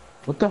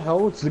 What the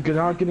hell? It's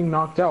not getting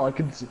knocked out. I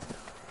could see.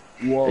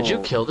 Whoa. Did you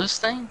kill this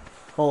thing?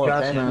 Hold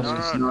up, Gas man.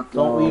 mask is not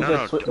Don't leave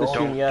no, the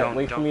stream yet. don't-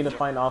 Wait for me to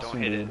find don't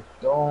awesome hit dude. it.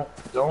 Don't.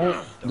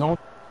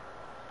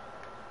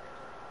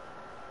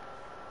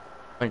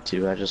 Going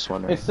to, I just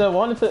wonder. It's the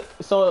one with the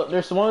so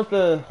there's the one with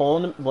the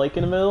hole in the lake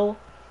in the middle,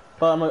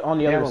 but I'm on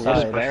the Yeah, other well, what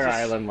does side. their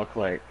island look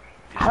like?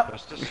 You're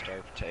supposed to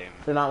starve tame.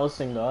 They're not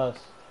listening to us.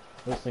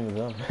 They're listening to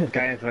them.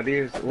 Guys, what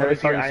They're does your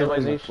starting island look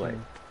like?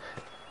 civilization.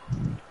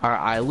 Our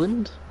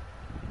island?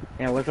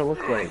 Yeah, what does it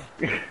look like?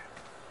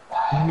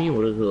 What do you mean,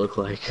 what does it look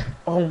like?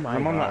 Oh my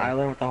I'm on the god.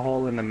 island with a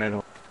hole in the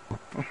middle.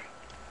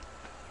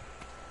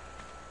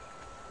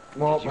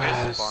 Well, Did you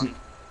guys spawn?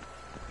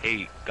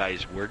 Hey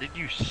guys, where did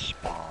you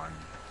spawn?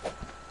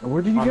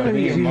 where did you On the guys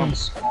beach. even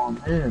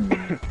spawn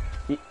in?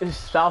 It's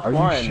South Are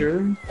one, you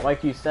sure?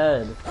 like you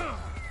said.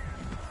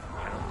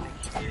 I don't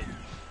think you did.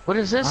 What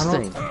is this I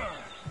don't- thing?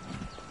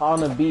 On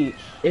the beach.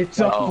 It's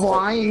a Oh.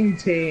 flying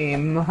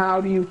team.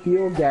 How do you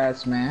feel,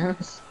 gas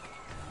mask?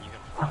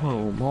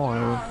 Oh boy.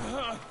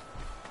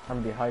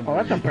 I'm dehydrated. Oh,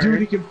 that's a Dude,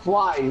 bird. it can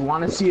fly. You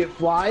want to see it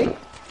fly?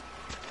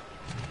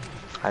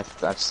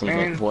 I've seen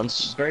Man. it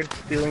once. Bird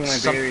stealing my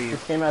Some- berries.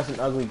 This game has an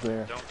ugly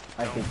glare. Don't,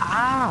 I think.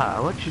 Ah,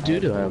 what'd you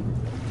do to him?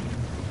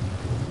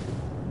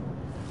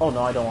 Oh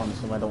no, I don't want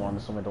this one. I don't want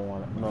this one. I don't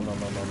want it. No, no,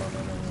 no, no, no,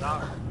 no,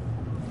 no.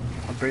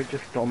 A bird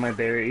just stole my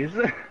berries.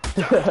 no.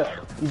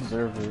 You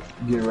deserve it.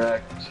 Get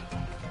wrecked.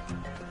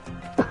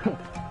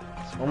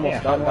 Almost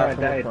Yeah, got how back I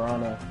from the died.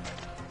 piranha.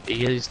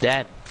 He's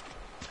dead.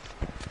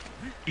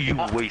 You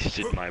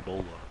wasted my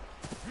bola.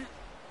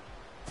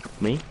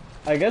 Me?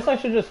 I guess I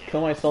should just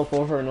kill myself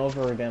over and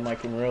over again,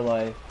 like in real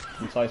life,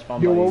 until I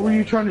spawn. Yo, by what were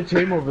you guys. trying to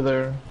tame over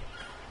there?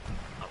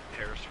 A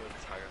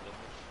Parasword's higher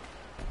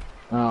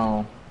level.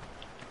 Oh.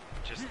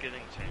 Just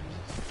getting tamed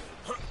is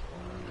good. So,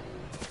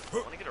 I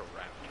want to get a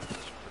raptor. This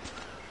is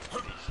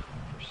pretty decent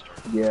for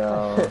starting.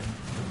 Yeah.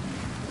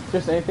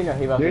 Just anything I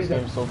hate about this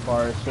There's game so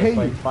far is just Hey,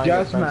 like finding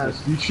gas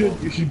friends mask. is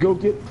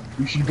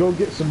You should go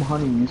get some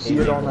honey. You see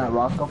it on that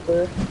rock up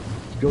there?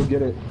 Go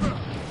get it.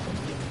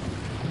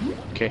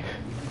 Okay.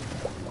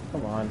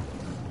 Come on.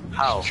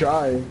 How?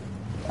 Try.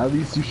 At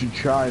least you should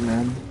try,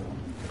 man.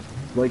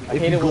 Like I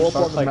if hate you it when go it up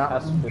on starts, the like, mountain,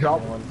 pacifist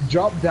drop ones.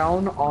 drop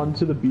down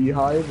onto the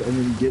beehive and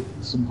then get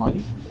some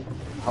honey.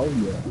 Hell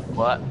yeah.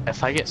 What?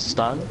 If I get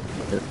stung?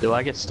 Do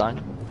I get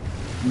stung?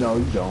 No,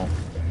 you don't.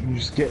 You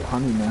just get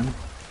honey, man.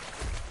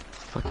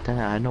 Fuck that,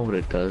 I know what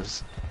it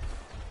does.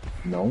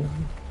 No,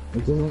 it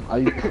doesn't.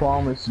 I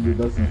promise you, it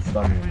doesn't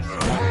stun you. You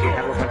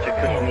have a bunch of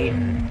cooked meat.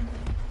 And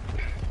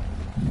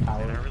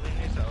I really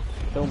hate that.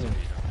 Kill me.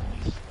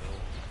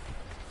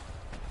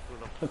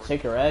 I'll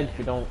take your egg if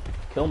you don't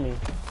kill me.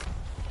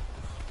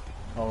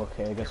 Oh,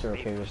 okay. I guess they're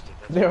okay with.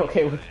 They're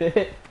okay with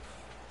it.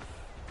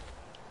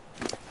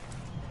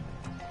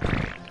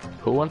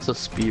 Who wants a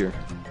spear?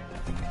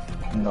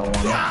 No one.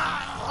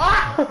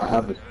 I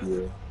have a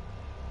spear.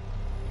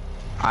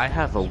 I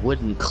have a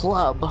wooden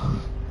club.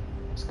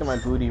 Let's get my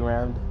booty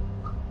rammed.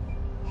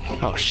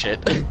 Oh shit.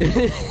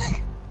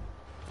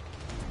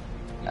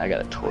 I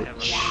got a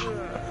torch.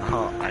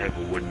 I have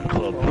a wooden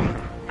club.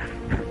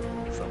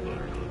 It's not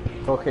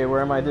literally. Okay,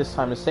 where am I this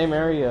time? The same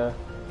area.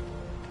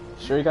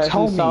 Sure, you guys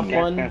Tell do me. South Gas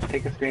one? mask,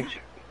 take a screenshot.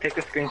 Take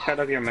a screenshot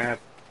of your map.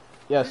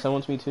 Yeah,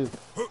 someone's me too.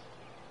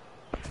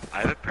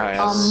 I have a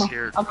Parasaur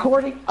here.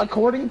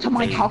 According to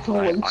my I have a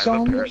calculations,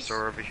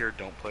 Parasaur over here.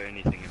 Don't play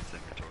anything in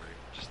inventory.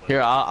 Just let Here,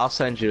 it- I'll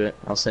send you it.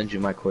 I'll send you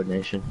my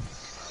coordination.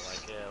 I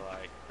like it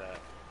like that.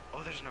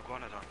 Oh, there's an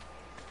iguanodon.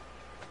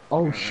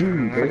 oh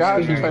shoot, I there's gotta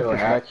things use my that are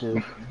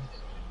perspective.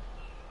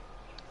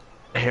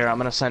 Here, I'm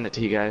gonna send it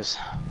to you guys.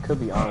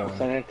 Could be on one.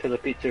 Send it to the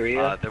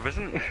pizzeria. There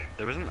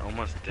was an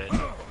almost dead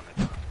iguanodon.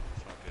 It's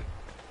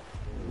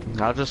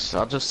not good.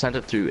 I'll just send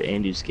it through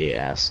Andy's gay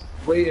ass.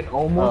 Wait, it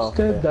almost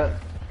Oh, okay. did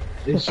that.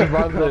 It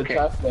survived the Okay.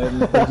 attack then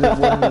because it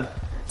wouldn't.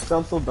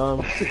 Sounds so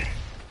dumb.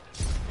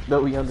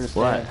 But we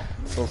understand.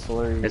 What? So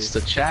hilarious. It's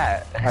the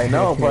chat. I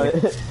know,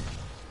 but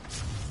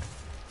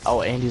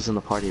Oh, Andy's in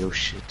the party. Oh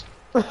shit.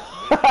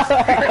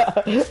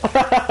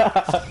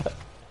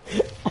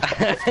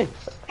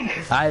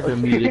 I've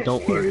been muted.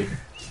 Don't worry.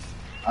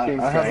 I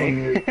have him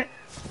muted.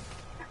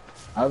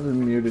 I have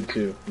him muted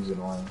too. He's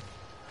annoying.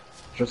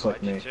 Just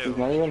like me. He's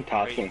not even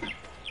talking.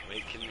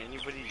 Wait, can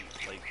anybody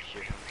like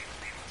hear him?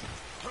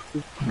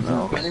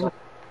 No.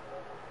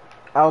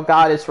 oh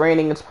god, it's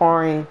raining, it's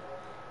pouring.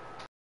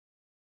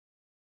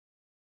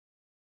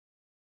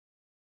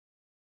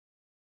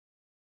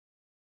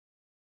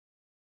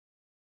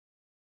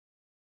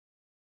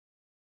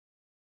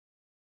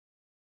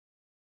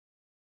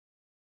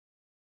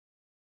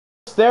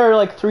 It's there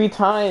like 3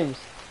 times.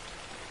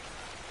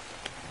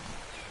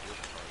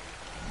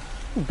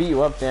 Beat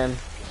you up, Dan.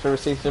 Sure,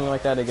 say something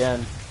like that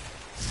again.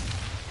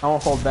 I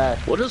won't hold back.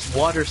 What does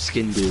water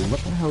skin do? What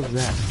the hell is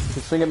that? You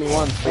can swing at me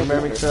once, but you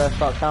better make sure that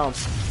shot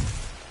counts.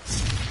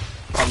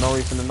 I have no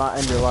reason to not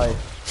end your life.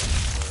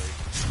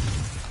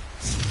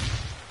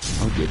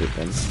 I'll get it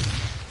then.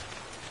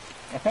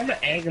 I found an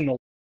egg in the.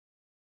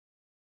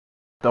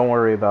 Don't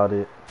worry about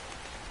it.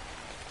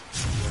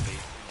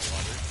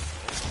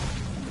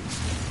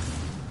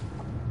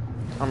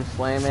 I'm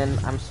slamming,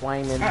 I'm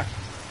swinging.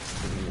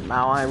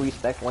 Now I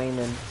respect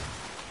Wayman.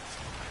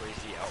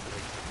 Crazy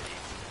outbreaks of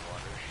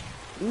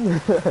AIDS in the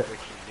water. Breaking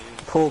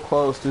news. Pull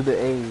close to the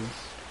A's.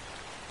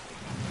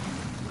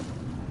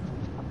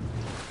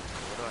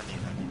 What do I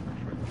need? I need more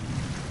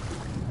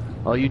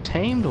fruit. Oh, you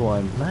tamed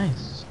one.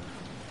 Nice.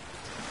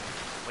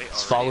 Wait,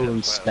 It's already? following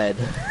That's sped.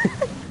 wild. I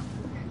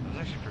was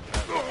actually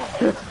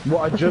prepared. Well,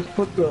 I just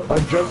put the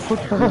food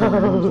in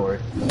inventory.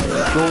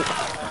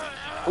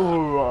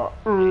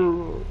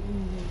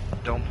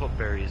 Don't put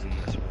berries in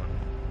this one.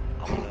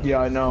 Yeah,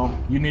 I know.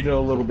 You needed a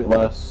little bit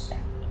less.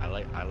 I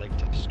like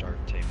to start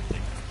taming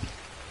things.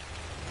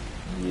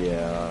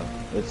 Yeah,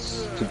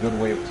 it's a good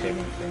way of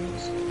taming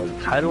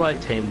things. How do I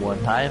tame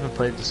one? I haven't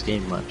played this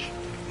game much.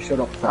 Shut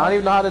up, I don't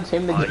even know how to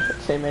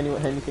tame I-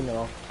 anything at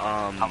all.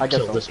 I'll I guess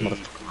kill so. this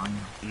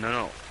motherfucker.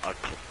 No,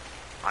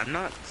 I'm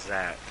not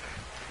Zach.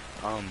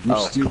 You a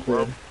stupid.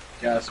 club,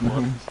 Yes,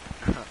 man.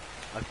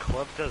 a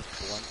club does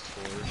blunt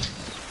force,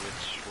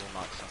 which will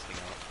knock something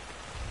out.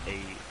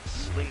 A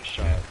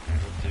slingshot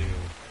will do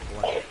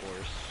blunt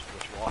force,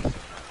 which will also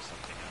knock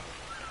something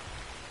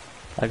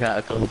out. I got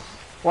a clue.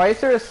 Why is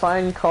there a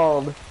sign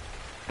called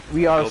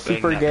 "We are Go bang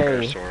super that gay"?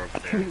 parasaur over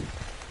there.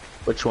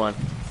 Which one?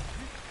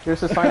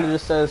 There's a sign that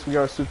just says "We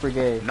are super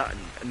gay."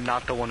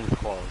 Not the one with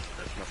claws.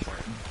 That's much more.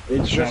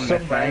 It's just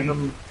some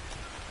random.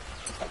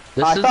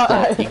 This I is thought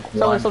the sounded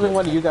iguana. something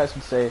one of you guys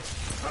would say,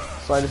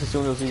 so I just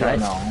assumed it was you I guys.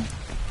 know.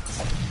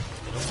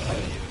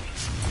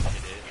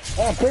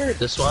 Oh, bird!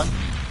 This one?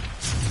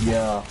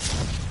 Yeah.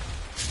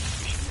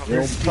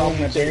 You're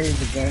probably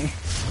berries again.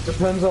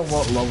 Depends on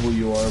what level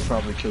you are.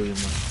 Probably kill you in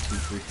like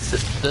 2, 3.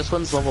 This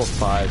one's level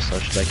 5, so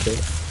should I kill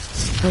it?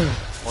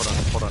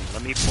 Hold on.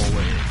 Let me pull it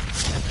and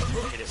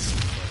then hit it with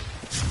the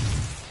bow.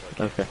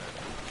 So I Okay.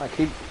 I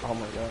keep. Oh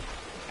my god.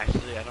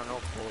 Actually, I don't know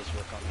if bullets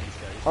work on these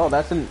guys. Oh,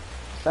 that's an.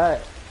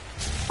 That.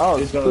 Oh,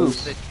 It it's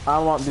does. poop. I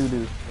don't want doo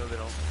doo. No, they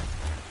don't.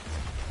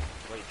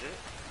 Wait, did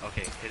it?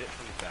 Okay, hit it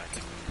from the back.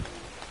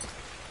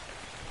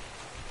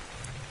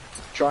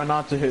 Try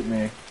not to hit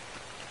me.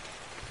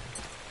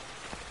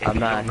 If I'm you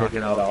not don't knock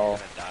hitting it at out, all. You're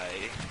gonna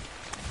die.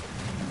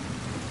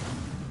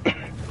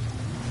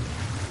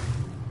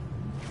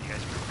 You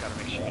guys gotta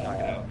make sure you knock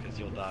it out, because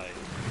you'll die.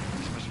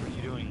 Especially what are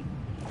you doing?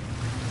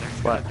 They're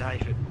What? gonna die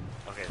if it...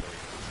 Okay, there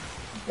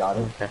we Got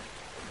it. Okay.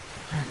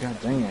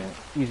 God dang it.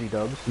 Easy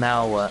dubs.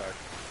 Now go. what?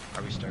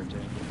 Are we starting?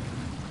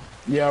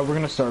 Yeah, we're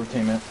gonna start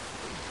taming.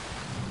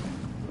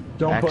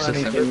 Don't put Access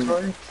anything.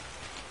 inventory?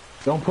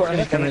 Don't put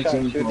anything in Finish off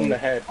shooting the inventory.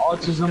 head.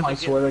 Autism, I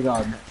swear to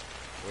God.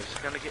 We're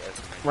just gonna get as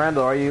many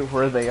Randall, are you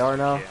where they are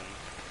now? as we can.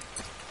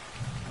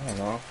 I don't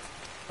know.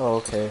 Oh,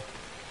 okay.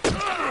 I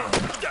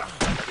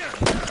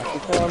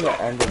think we're on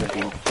the end of the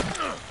beach.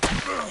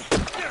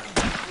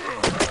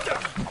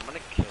 I'm gonna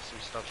kill some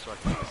stuff so I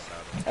can get this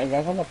out. Are you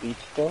guys on the beach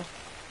still?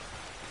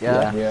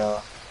 Yeah.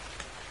 Yeah.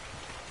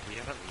 We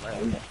haven't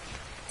left.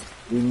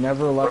 We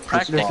never left We're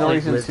this There's no spot.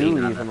 reason to living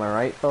on leave, it. am I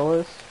right,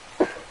 fellas?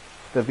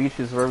 The beach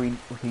is where we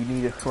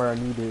needed, where I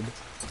needed.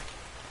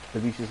 The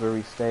beach is where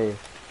we stay.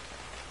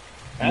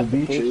 The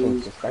beach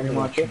Applications, is it's pretty like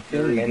much 15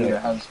 very good. It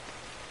minutes. has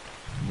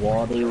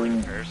water. Killing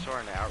a parasaur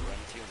and it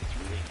outruns you and it's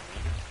really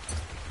annoying.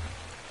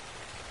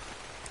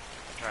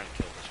 I'm trying to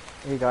kill this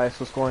one. Hey guys,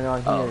 what's going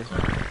on Oh. here?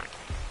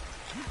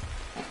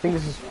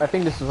 I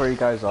think this is where you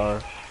guys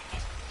are.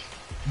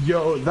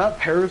 Yo, that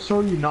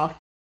parasaur you knocked.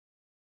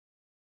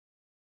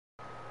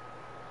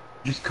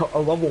 Just a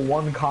level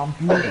 1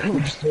 comp would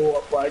just throw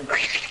up like.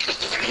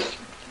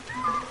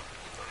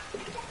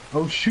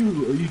 Oh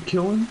shoot, are you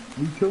killing?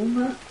 Are you killing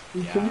that? Are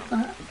you Yeah. killing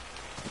that?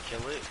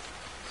 Kill it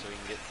so we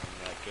can get some of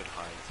that good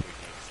hide so we can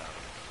get this out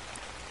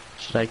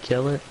of Should I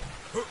kill it? it.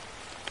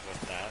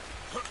 With that.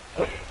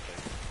 Okay.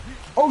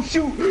 Oh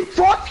shoot!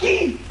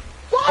 Frosky!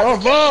 Oh,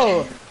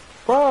 bro!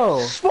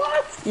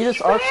 What? You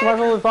just arc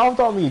survival evolved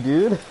on me,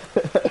 dude.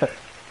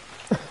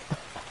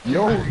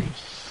 Yo,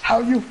 how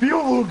you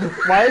feel, Luger?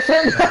 Why is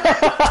there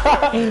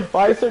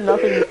why is there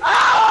nothing?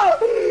 Ah!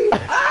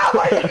 Ah!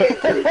 My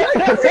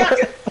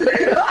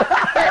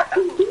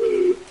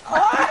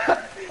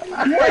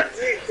what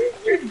do you think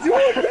you're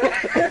doing?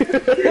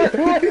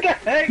 What the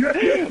heck?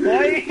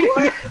 Why?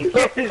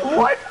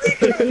 What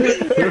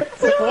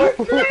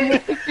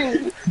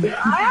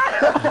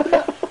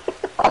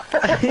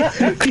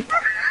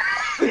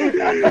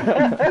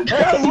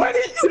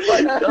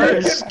Oh,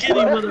 skinny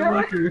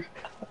motherfucker.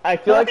 I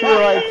feel like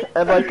we're like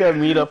at like a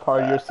meetup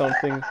party or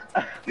something.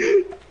 Do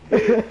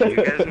you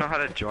guys know how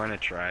to join a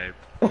tribe?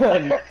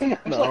 No.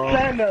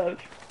 Kind of.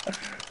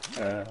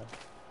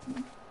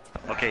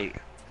 Okay,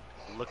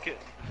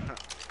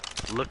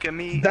 look at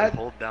me That- and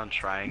hold down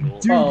triangle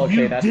Dude, Oh, okay,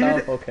 you that's did-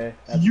 how. Okay.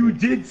 That's You good.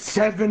 did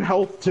 7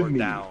 health to or me.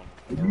 down.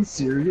 Are you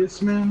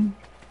serious, man?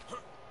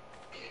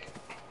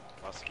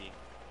 Musky.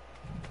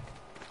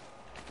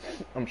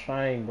 I'm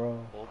trying, bro.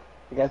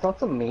 You guys want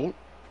some meat?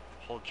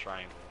 Hold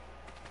triangle.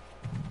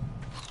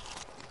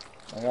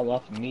 I got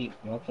lots of meat.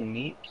 You want some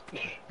meat? You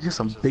got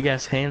some big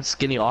ass hands,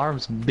 skinny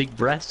arms, big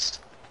breasts.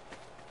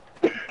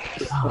 You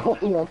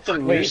want some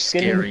You're Wait, meat?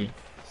 scary.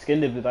 Skin,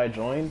 did I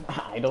join?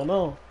 I don't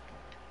know.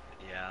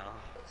 Yeah.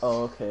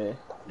 Oh, okay.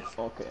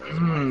 Okay.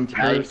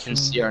 Now you can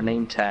see our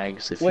name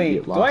tags if you Wait,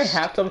 get do I lost.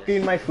 have to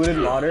upgrade my food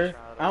and water?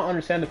 I don't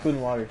understand the food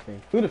and water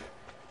thing. Who the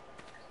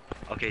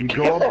Okay, You do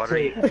go you up water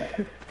to- you?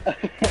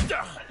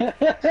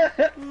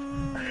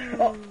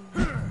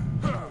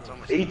 It's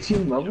almost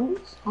 18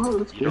 levels? Oh,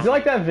 that's You good. Is it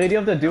like that video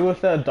of the dude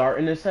with the dart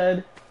in his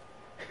head?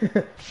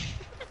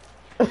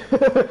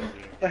 The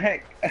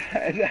heck?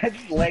 I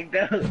just lagged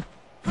out.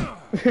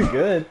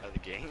 Good. the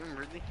game,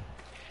 really?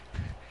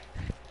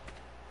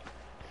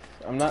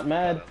 I'm not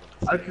mad.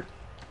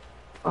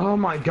 Oh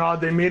my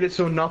god, they made it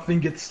so nothing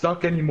gets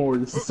stuck anymore.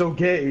 This is so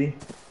gay.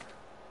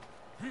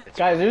 It's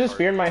Guys, really there's a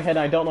spear in hard. my head.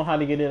 I don't know how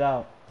to get it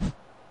out. You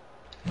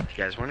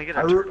guys want to get a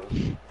I re- turtle?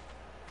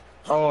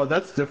 Oh,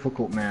 that's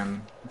difficult,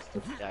 man. That's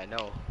difficult. Yeah, I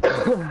know.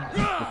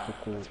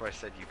 That's why I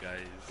said you guys.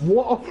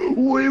 Whoa,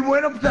 we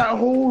went up that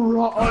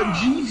whole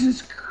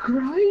Jesus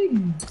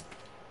Christ.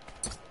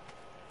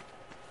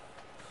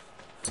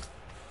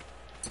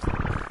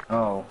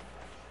 Oh.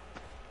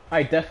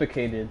 I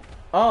defecated.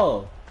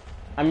 Oh,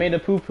 I made a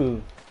poo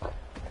poo.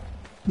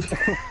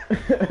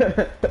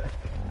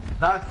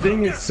 That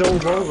thing is so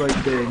low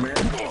right there, man.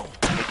 Hey,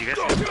 do you guys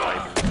have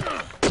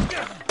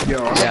fiber? Yo,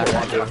 Yeah,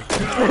 I do.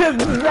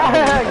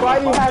 Zach, why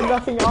do you have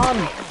nothing on?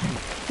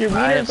 Your I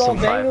meter's have all some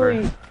fiber.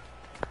 dangly.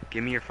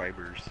 Give me your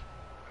fibers.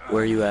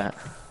 Where are you at?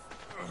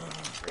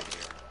 Right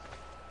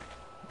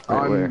here.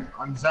 Right where?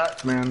 I'm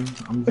Zach, man.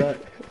 I'm Zach.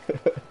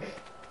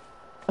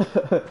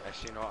 Actually,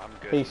 you know what? I'm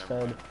good. Face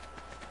Never fed. mind.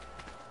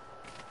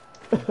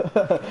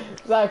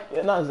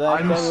 Zach, not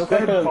Zach. I'm Man,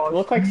 steadfast.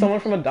 look like someone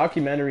from a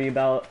documentary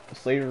about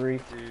slavery.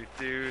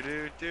 Do,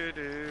 do, do, do,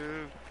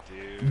 do.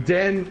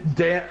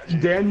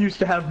 Dan used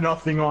to have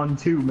nothing on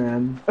too,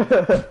 man.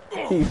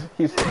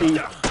 He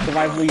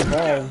survivally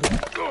evolved.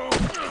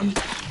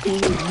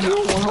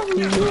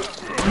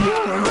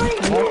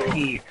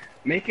 Monkey,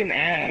 make an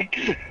axe.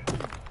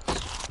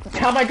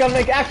 How am I gonna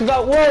make axe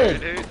without wood?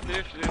 Do,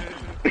 do,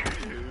 do, do,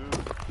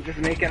 Just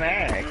make an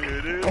axe.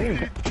 do, do,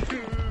 do.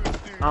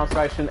 I'm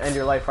sorry, I shouldn't end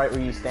your life right where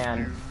you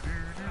stand.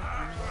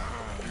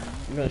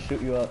 I'm gonna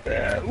shoot you up.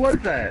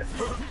 What's that?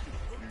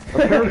 A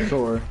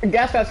parasaur.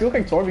 Gas mask, you look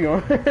like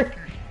Torbjorn.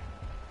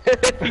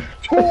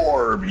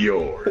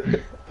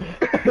 Torbjorn.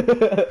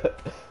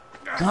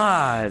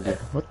 God,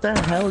 what the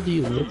hell do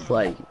you look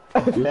like?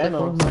 You look like one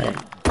of my-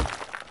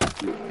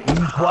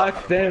 Black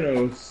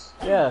Thanos.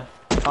 Yeah,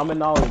 common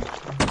knowledge.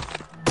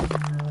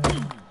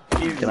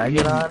 Can I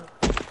get on?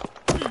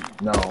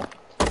 No.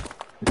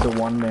 It's a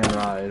one-man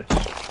ride. You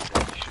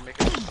should make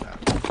a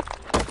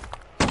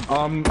saddle.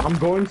 I'm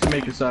going to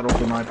make a saddle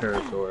for my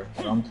parasaur.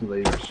 But I'm too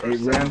lazy. Hey,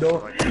 Randall.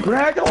 Like-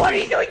 Randall, what are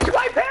you doing to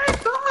my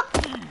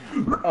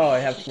parasaur? Oh, I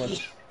have too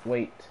much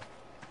weight.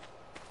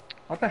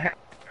 What the heck?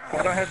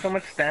 Why do I have so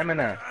much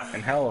stamina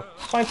and health?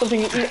 Find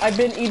something to eat. I've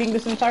been eating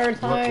this entire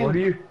time.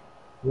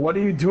 What are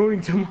you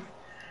doing to my...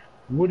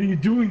 What are you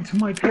doing to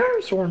my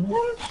parasaur, man?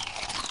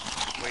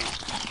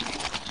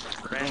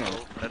 Wait.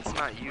 Randall, that's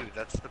not you.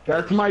 That's the.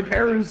 That's my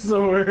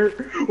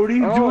parasaur. What are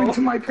you doing to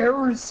my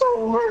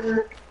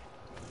parasaur?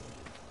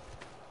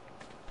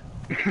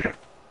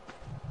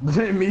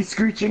 Me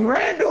screeching,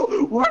 Randall,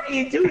 what are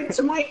you doing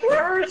to my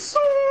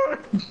parasaur?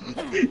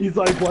 He's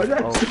like, why did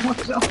I have so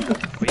much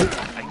health? Wait,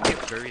 I can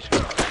get berries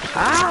from.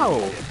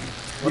 Ow!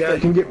 Yeah, I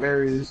can get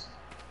berries.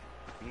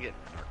 You can get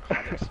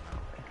narcotics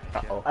now.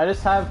 Uh-oh. I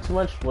just have too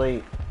much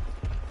weight.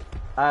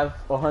 I have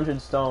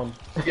 100 stone.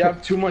 You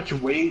have too much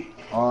weight.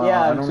 Yeah,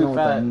 I I'm don't too know what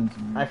that fat. means,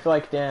 man. I feel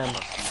like damn.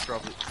 You should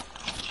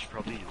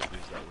probably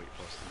lose that weight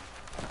plus.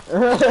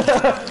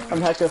 I'm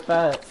hecka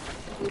fat.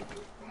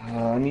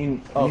 I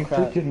mean, Oh, you crap.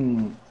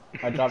 freaking.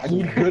 I dropped I some.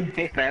 need good.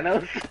 Hey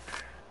Thanos.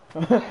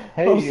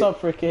 Hey, What's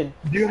up, freaking?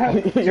 do you have,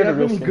 do you You're have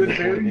the any real good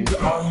thing. berries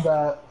on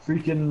that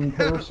freaking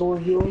parasaur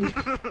of yours?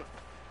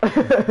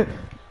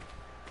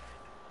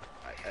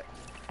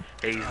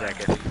 Hey Zach,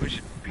 I think we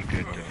should be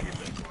good to feed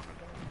this one.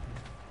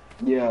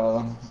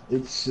 Yeah,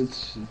 it's.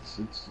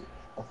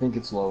 I think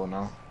it's low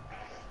enough.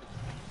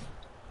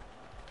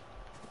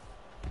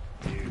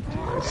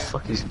 Where the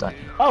fuck is that?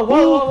 Oh,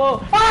 whoa, whoa,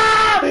 whoa!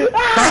 Ah! Oh,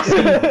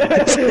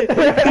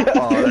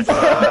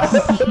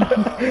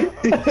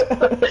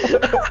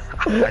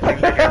 I think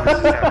the guy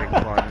was just having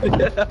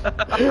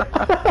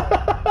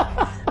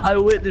fun. I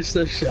witnessed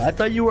this shit. I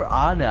thought you were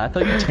on it. I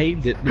thought you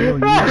tamed it. No, you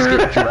just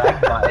get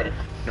dragged by it.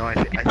 No, I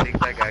think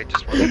that guy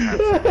just wants to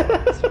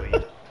have some fun.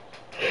 Sweet.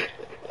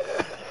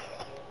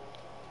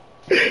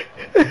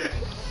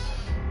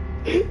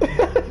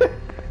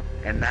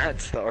 And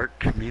that's the art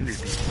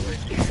community.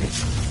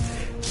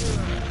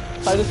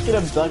 I just get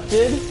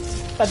abducted?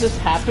 That just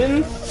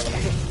happens?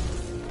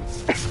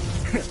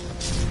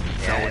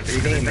 No, what they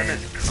could have done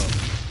is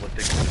what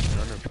they could have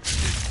done is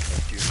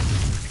kept you in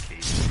the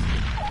cage.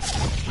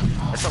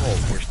 That's a lot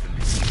worse than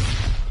me.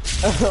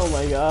 Oh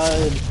my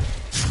god.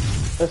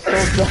 That's so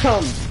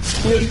dumb.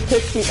 He just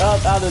picked me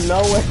up out of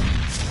nowhere.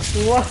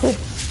 What?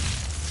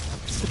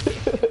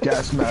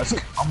 Gas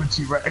mask. I'm a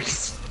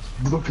T-Rex.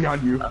 Look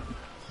behind you.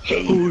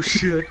 Oh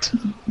shit.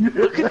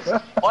 Look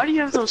at, why do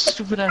you have those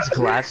stupid ass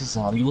glasses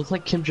on? You look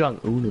like Kim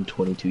Jong-un in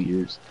 22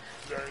 years.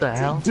 the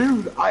hell?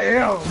 Dude, I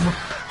am.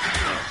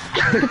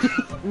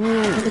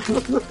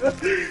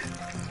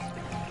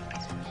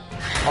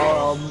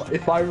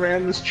 If I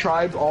ran this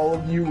tribe, all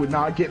of you would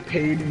not get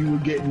paid, you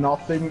would get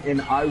nothing,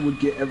 and I would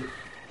get every...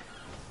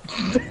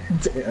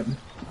 Damn.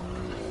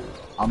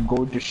 I'm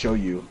going to show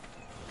you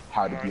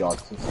how to be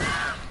autistic.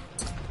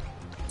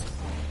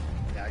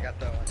 Yeah, I got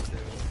that one too.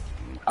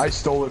 I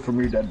stole it from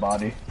your dead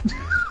body.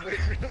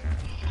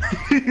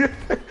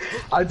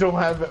 I don't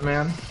have it,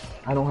 man.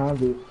 I don't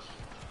have it.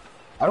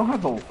 I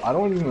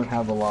don't even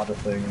have a lot of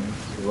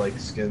things, like,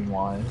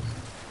 skin-wise.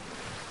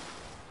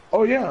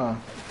 Oh, yeah.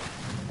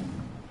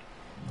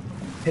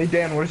 Hey,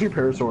 Dan, where's your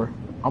parasaur?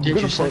 Did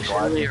you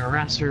sexually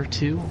harass her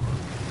too?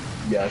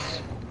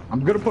 Yes. I'm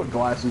gonna put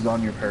glasses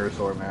on your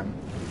parasaur, man.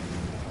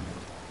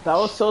 That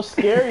was so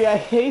scary. I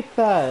hate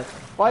that.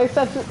 Why is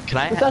that?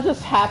 Does that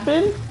just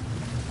happen?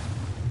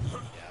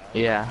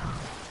 Yeah.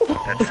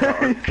 That's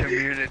our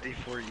community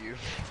for you.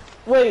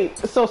 Wait,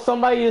 so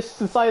somebody just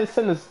decided to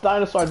send this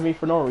dinosaur to me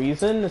for no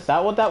reason? Is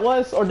that what that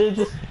was? Or did it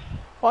just...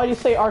 Why did you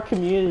say our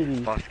community?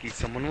 Bosky,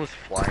 someone was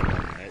flying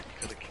on that. You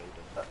could have killed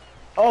him.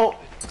 Oh.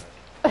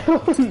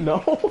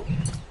 No.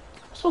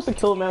 I'm supposed to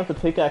kill a man with a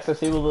pickaxe. I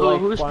was able to, like...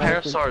 Whose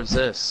parasaur is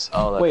this?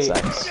 Oh, that's Wait,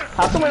 sex.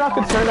 how come we're not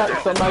concerned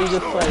that somebody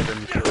just, like...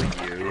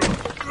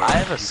 I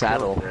have a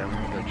saddle.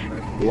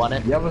 You want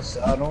it? You have a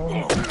saddle?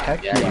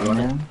 Heck Yeah, yeah, you want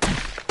man.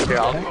 Here,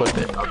 I'll equip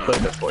it. I'll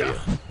equip it for you.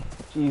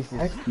 Jesus.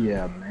 Heck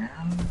yeah, man.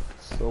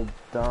 So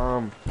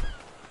dumb.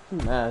 I'm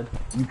mad.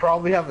 You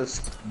probably have a...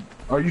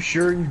 Are you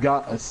sure you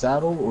got a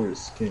saddle or a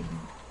skin?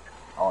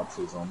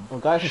 Autism. Well,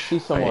 guys, should see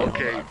someone.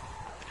 Okay,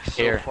 so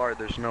Here. far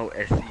there's no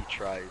SE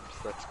tribes.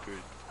 That's good.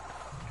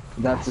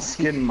 That's a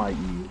skin, my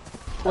E.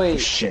 Wait,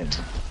 Shit.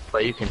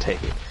 But you can take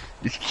it.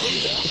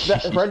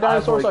 red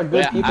dinosaurs are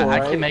good Yeah, people, I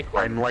right? can make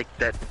one. I'm like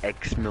that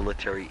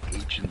ex-military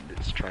agent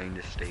that's trying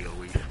to stay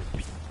away from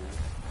people.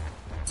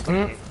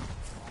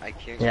 I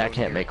can't. Yeah, I go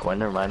can't near- make one.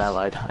 Never mind, I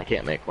lied. I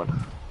can't make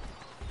one.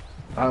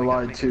 I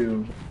lied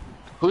too.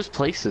 Whose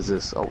place is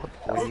this? Oh,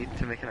 We need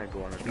to make an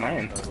iguana.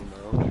 Mine. I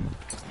don't know.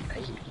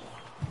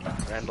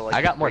 Randall,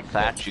 I got more think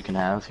thatch you can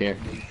have here.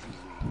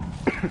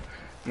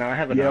 No, I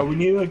have Yeah, enough.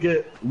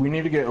 we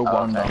need to get a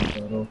one down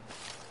saddle.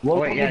 What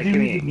Wait, yeah, do you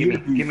need to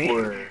give me.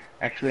 for it?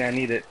 Actually, I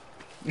need it.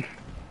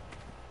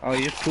 Oh,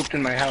 you just pooped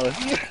in my house.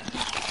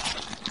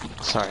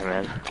 Sorry,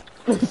 man.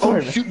 Oh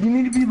shoot, you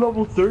need to be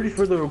level 30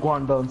 for the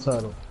Guangdong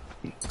saddle.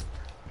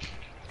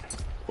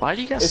 Why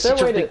do you guys Is there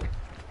such a a way big... to...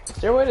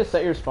 Is there a way to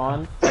set your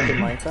spawn, like in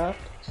Minecraft?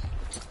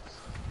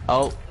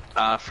 Oh,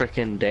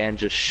 frickin' Dan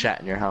just shat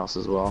in your house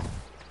as well.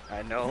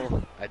 I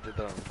know. I did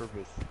that on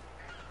purpose.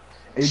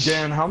 Hey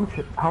Dan, how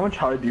much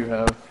hide do you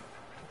have?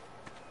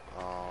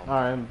 Alright,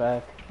 I'm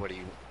back. What do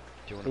you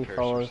want? Hey, A fellas.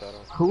 parasaur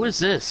saddle? Who is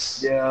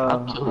this? Yeah,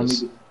 I'll kill I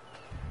this. need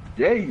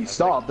to... Hey,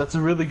 stop! That's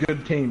a really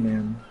good team,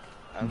 man.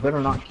 You better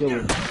not kill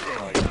it.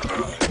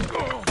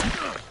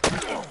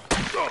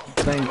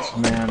 Thanks,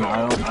 man.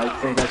 I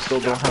think I still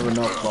don't have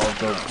enough balls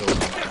to kill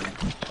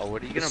something. Oh,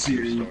 what are you gonna See.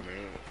 pierce on it?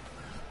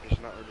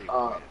 There's not really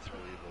a way, it's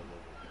really low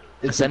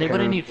level. Does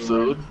anybody need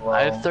food? Well,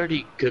 I have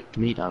 30 cooked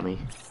meat on me.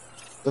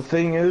 The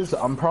thing is,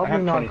 I'm I probably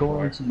have not 24.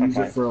 going to use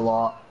Okay. it for a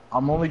lot.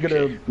 I'm only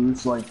gonna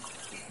boost like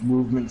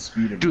movement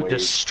speed and Dude, weight.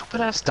 this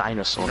stupid ass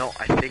dinosaur. No,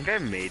 I think I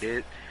made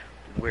it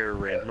where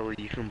randomly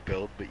you can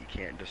build, but you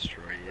can't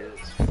destroy it.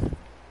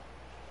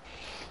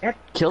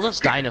 Kill this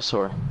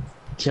dinosaur.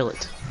 Kill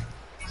it.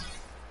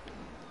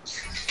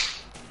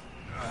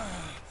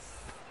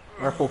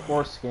 Rifle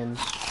foreskin.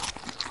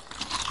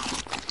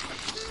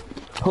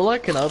 Pull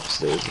like an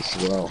upstairs as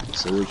well,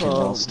 so we can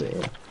all stay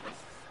in.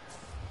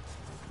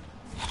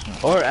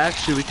 Or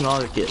actually, we can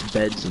all get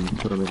beds and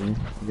put them in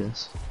here, I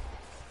guess.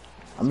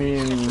 I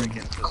mean,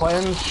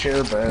 clans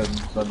share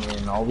beds. I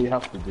mean, all we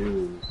have to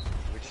do is...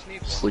 We just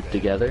need one Sleep bed.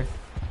 together.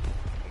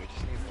 We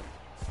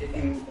just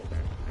need one.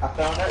 I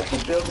found out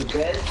to build a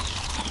bed.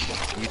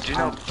 You do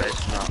know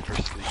bed's not for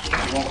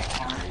sleeping.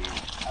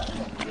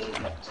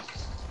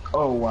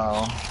 Oh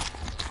wow.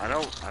 I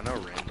know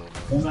Randall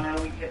knows. Remember how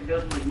we kept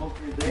building like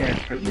multiple Yeah, beds?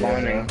 it's for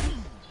spawning.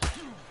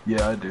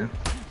 Yeah, I do.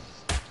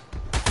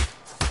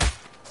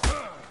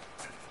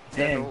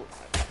 Damn.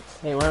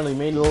 Hey, we only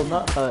made a little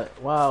nut hut.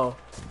 Wow.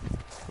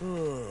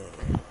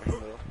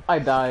 Randall, I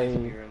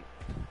died. you're in-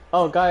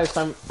 Oh, guys,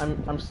 I'm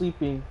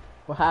sleeping.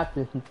 What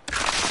happened?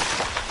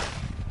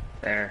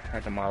 There, I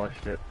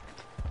demolished it.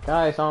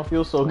 Guys, I don't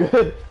feel so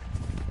good.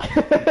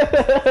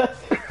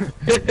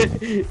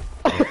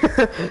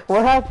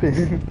 What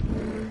happened?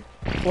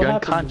 What You're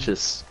happened?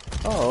 unconscious.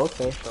 Oh,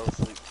 okay. fell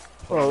asleep.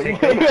 Oh, wait,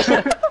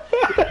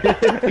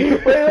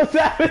 what's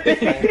happening?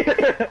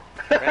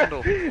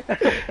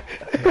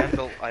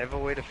 Randall, I have a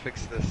way to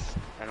fix this.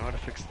 I know how to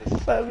fix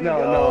this. Let me No,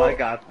 go. no, I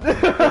got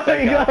this. Let I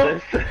me got go.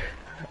 this.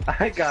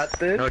 I got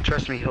this. No,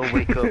 trust me, he'll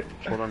wake up.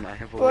 Hold on, I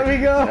have a Let way.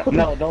 me go.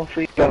 No, don't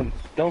feed him.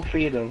 Don't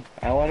feed him.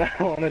 I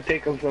wanna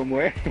take him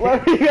somewhere.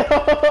 Let me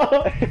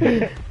go.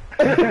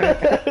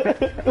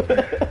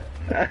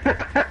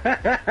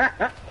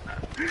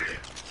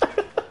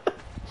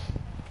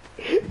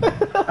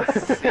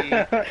 See,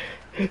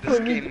 This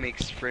game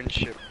makes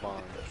friendship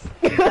bonds.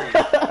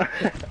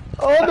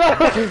 Oh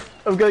no!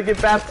 I'm gonna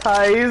get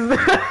baptized.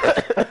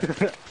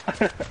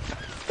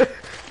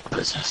 What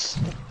is this?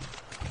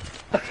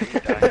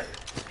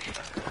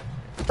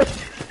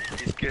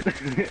 He's good.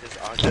 His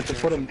oxygen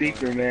Just put him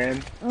deeper,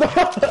 man.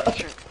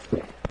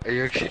 Are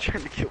you actually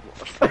trying to get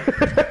lost?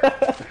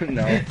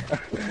 No.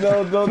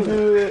 No, don't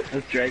do it.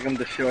 Let's drag him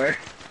to shore.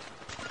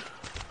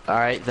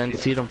 Alright, then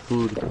feed him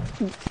food.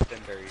 Then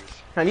berries.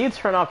 I need to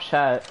turn off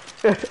chat.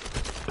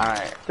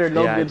 Alright. They're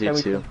no yeah, good I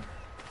do too.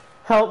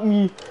 Help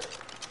me.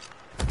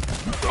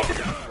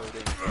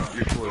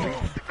 You're floating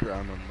off the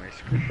ground on my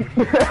screen.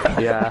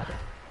 Yeah.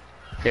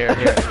 Here,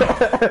 here.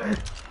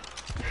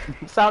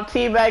 Stop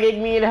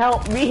teabagging me and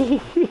help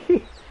me.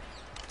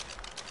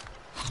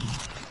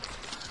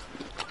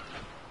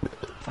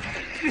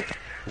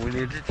 We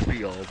need it to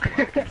be all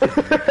black and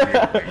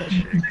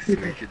chicks.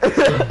 Make it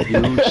just...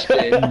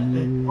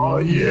 Houston. Oh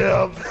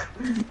yeah.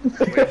 Wait,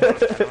 I know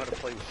how to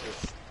play with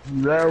this.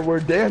 There we're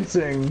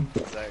dancing.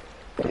 Zach,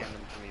 hand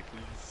them to me,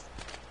 please.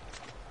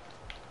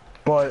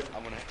 But I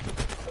wanna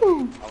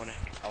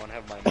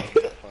have my main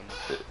have fun.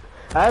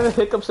 I have the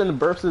hiccups and the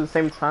burps at the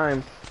same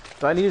time.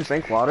 Do I need to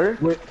drink water?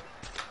 wait.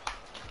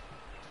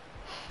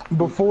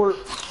 Before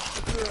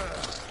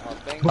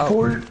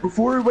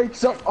before he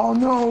wakes up, oh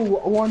no,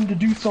 I wanted to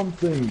do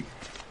something.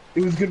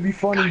 It was gonna be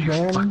funny,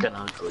 man. Fucking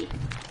ugly.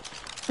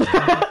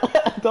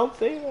 Don't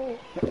say that.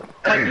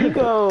 My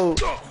ego.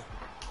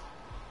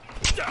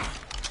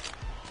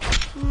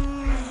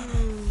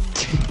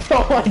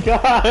 Oh my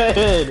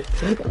god.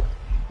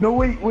 No,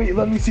 wait,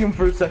 let me see him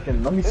for a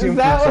second. Let me see Is him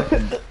for a that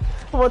second.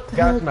 what the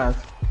Gas heck?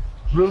 mask.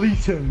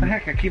 Release him.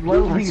 Heck, I keep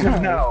Release leveling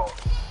him now. now.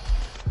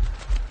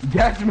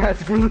 Gas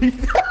mask, release.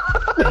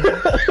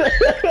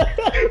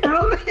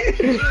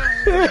 Release.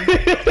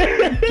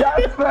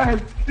 Gas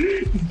mask.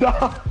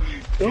 Stop.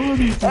 Don't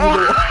release me.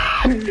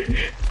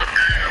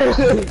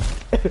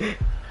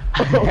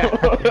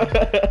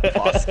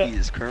 Bosky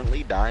is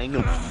currently dying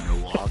of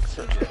no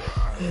oxygen.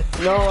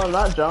 No, I'm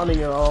not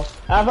drowning at all.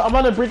 I'm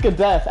on the brink of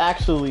death,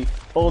 actually.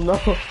 Oh no.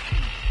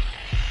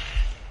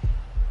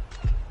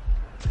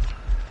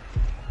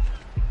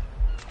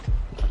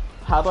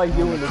 How do I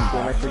deal with this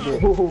game? I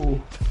forget.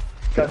 Oh.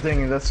 God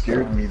dang it, that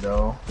scared me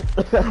though.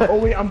 Oh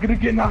wait, I'm gonna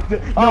get knocked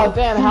out. Oh No,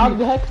 Dan, how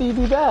the heck do you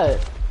do that?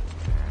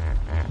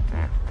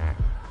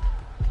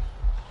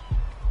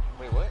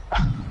 Wait, what?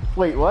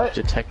 Wait, what?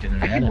 Detected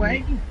an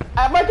enemy.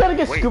 Am I gonna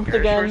get Wait, scooped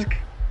again?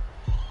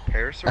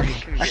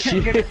 Parasaurs can I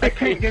get...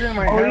 can't get in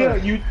my Oh yeah,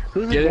 house. you.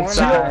 Who's Get born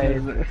inside.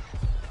 alive?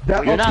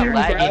 That You're up not here is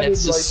lagging, added,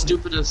 it's the like-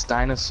 stupidest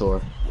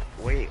dinosaur.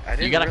 Wait, I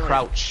didn't You gotta realize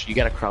crouch. You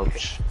gotta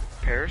crouch.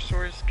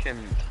 Parasaurs can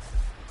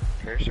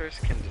detect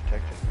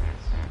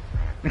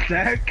enemies.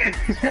 Zach?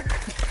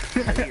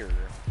 Here.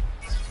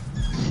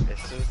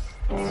 This is...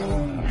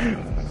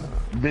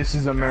 This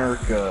is I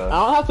America.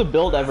 don't have to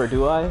build ever,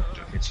 do I?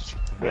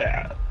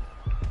 Yeah.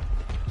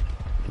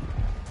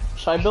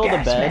 Should I build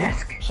a bed?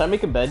 Should I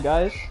make a bed,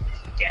 guys?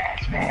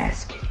 Gas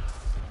mask.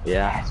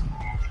 Yeah.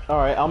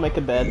 Alright, I'll make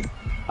a bed.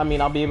 I mean,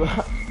 I'll be able.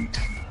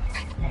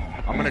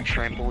 I'm gonna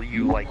trample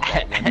you like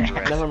that one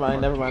Jurassic Never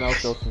mind, Park. I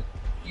was joking.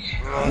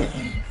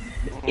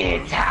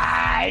 It's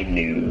high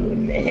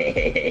noon.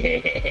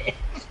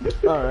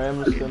 Alright,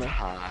 I'm just gonna.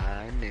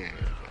 High noon.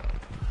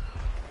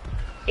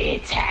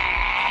 It's high.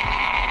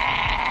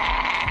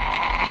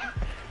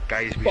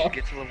 Guys, we should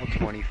get to level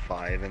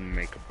 25 and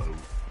make a boat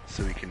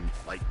so we can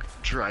like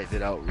drive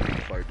it out really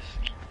far to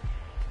sea.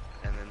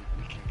 And then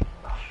we can.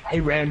 Hey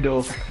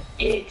Randall.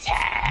 It's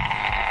high.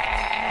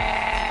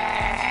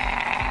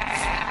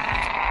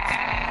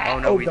 Oh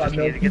no, Oh, we God, just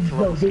no. need to get to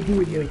No, level. they're doing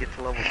We need to it. get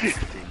to level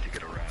 16 to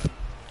get a rat.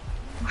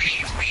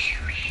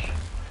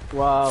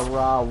 Rah,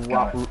 rah,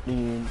 rah,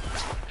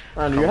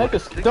 Randy, your heck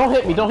is. Don't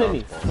hit me, don't hit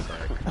me.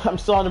 I'm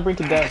still on the brink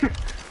of death.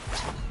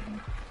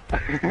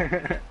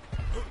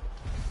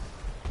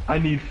 I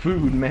need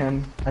food,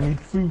 man. I need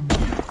food.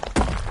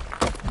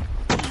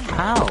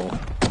 How?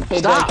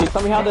 Hey, Dan, can you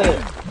tell me how to.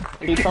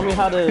 Can you tell me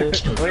how to.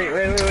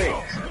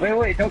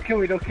 Wait, don't kill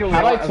me, don't kill me.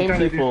 How do I I'm tame trying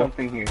to do people?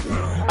 something here.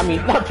 I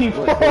mean, not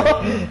people.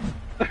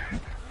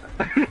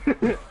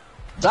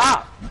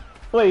 Stop!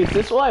 Wait, is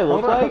this what I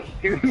look Hold on,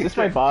 like? give me Is this a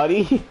my sec.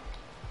 body?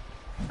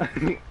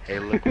 Hey,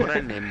 look what I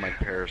named my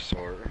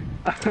parasaur.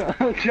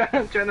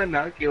 I'm trying to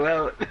knock you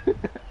out.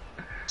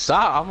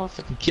 Stop! I'm gonna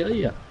fucking kill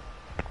you.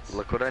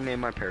 Look what I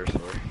named my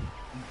parasaur.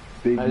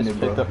 Big I just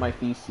picked nibba. up my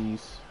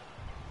feces.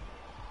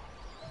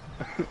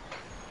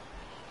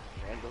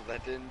 Randall,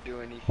 that didn't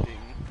do anything.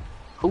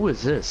 Who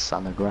is this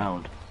on the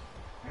ground?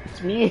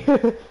 It's me.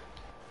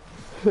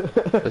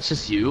 That's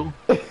just you?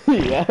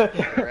 Yeah.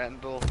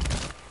 Randall,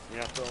 you're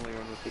not the only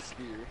one with the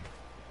spear.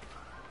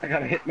 I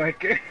got a hit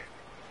marker.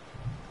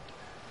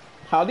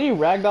 How do you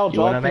ragdoll You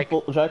wanna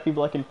drag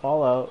people like in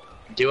Fallout?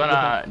 Do you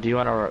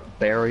wanna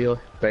bury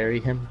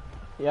him?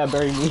 Yeah,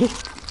 bury me.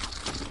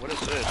 What is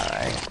this?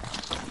 Alright.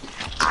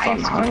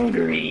 I'm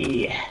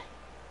hungry.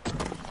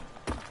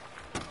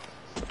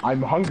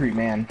 I'm hungry,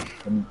 man.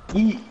 Let me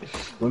eat.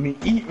 Let me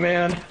eat,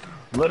 man.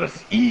 Let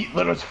us eat.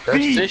 Let us There's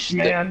feast, fish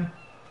man.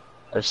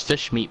 There's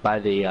fish meat by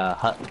the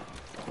hut.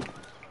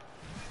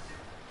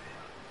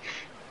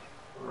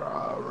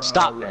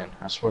 Stop, man.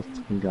 I swear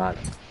to God.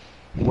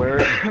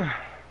 Where?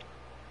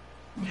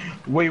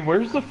 Wait,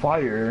 where's the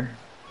fire?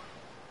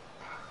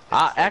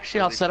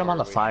 Actually, I'll really set him far on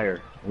the away.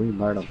 fire. We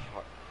burn him.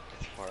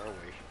 It's far away.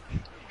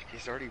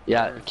 He's already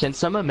Yeah, burned. can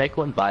someone make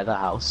one by the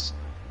house?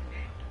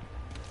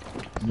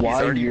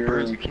 Why already you're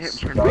burned, you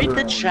can't burn Read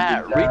the stuttering,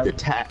 chat. Dad? Read the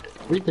chat.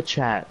 Read the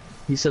chat.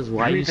 He says,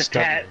 "Why Read you the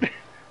stuttering?" chat.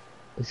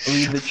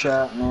 Read the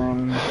chat,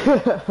 man.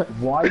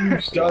 Why you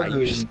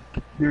stuttering?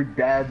 Your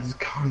dad's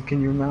conk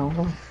in your mouth.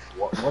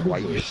 What Why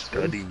is you this?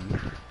 studying?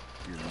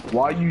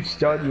 Why you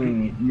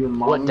studying? Your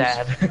mom's... What,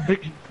 Dad?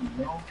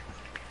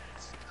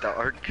 The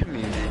art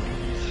community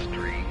is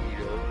straight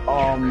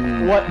up.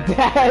 What,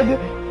 Dad?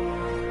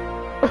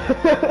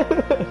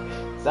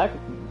 Zach,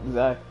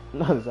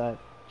 not Zach.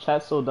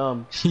 Chat's so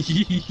dumb. Look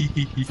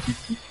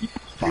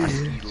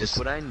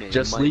what I named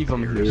just my leave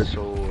him here.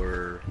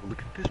 dinosaur. Look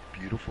at this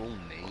beautiful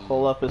name.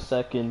 Hold up a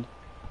second.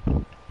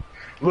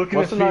 Look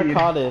What's at a the feed.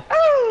 narcotic?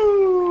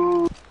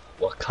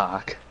 What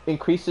cock?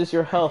 Increases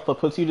your health but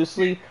puts you to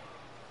sleep.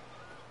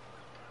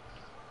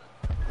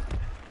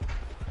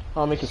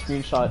 I'll make a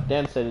screenshot.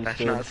 Dan said it's That's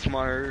good. not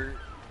smart.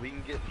 We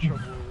can get in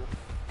trouble.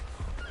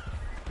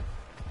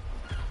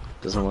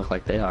 Doesn't look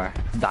like they are.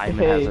 Diamond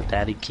Hey. has a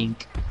daddy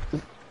kink.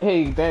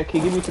 Hey, Dan, can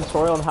you give me a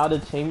tutorial on how to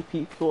tame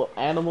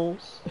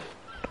animals?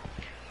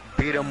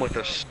 Beat them with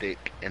a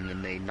stick, and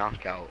then they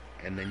knock out,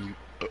 and then you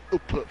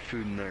put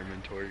food in their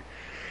inventory,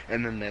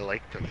 and then they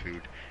like the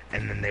food,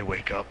 and then they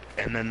wake up,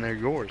 and then they're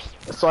yours.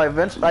 So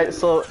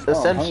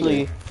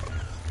essentially,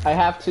 I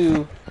have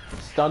to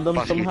stun them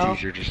Plus, it's somehow.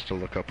 easier just to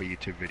look up a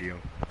YouTube video.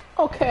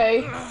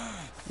 Okay.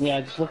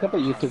 Yeah, just look up a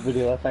YouTube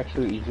video. That's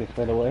actually easiest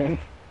way to learn.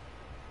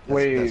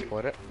 Wait.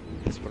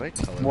 That's what I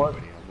tell What?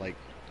 everybody. I'm like,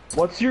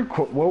 What's your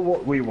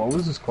wait, what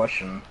was this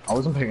question? I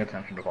wasn't paying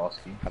attention to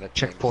Bosky. how to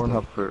Check tame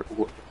Pornhub stuff.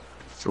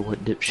 for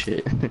what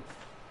dipshit.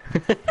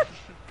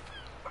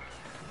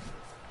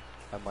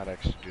 I might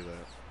actually do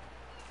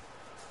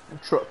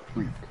that. Truck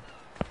freak.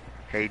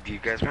 Hey, do you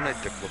guys want a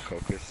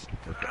Diplodocus?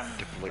 Or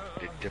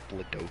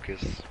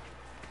Diplodocus?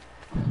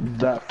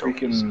 That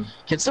freaking...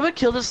 Can someone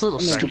kill this little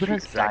Zach, stupid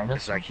ass Zach, dinosaur?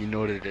 Zach, you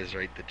know what it is,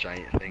 right? The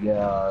giant thing. Yeah,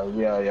 I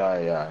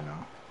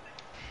know.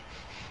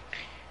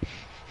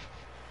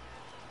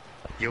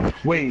 Yo,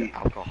 Wait. the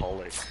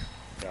alcoholic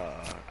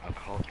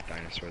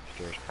dinosaur that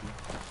throws poop.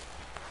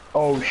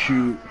 Oh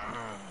shoot.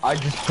 I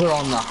just put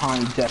on the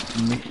high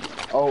definition.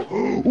 Oh.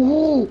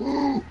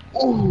 Ooh.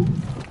 Oh.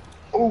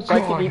 Oh So I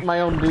god. can eat my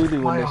own doo-doo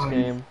in My this eyes.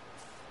 game.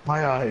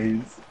 My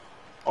eyes.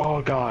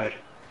 Oh god.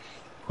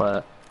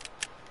 What?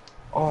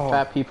 Oh.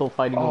 Fat people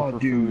fighting Oh over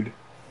dude. food.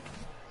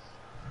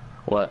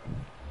 What?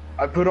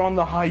 I put on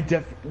the high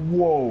def.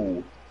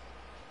 Whoa.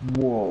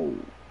 Whoa.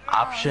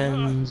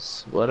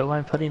 Options? What am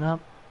I putting up?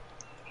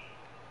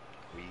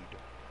 Weed.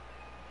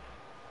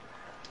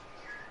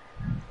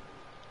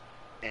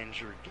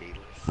 Andrew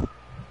Galis.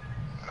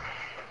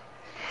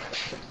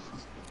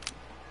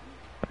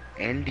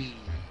 Andy.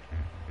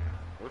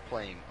 We're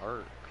playing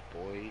Ark,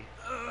 boy.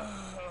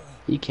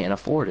 He can't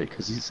afford it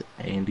because he's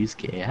Andy's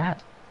gay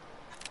hat.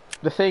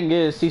 The thing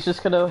is, he's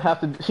just gonna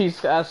have to.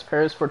 He's asked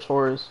parents for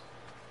chores,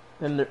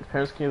 and their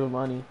parents can give him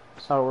money.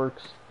 That's how it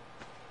works.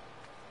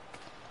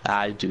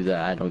 I do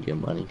that. I don't get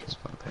money because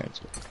my parents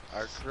do.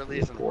 Ark really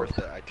isn't worth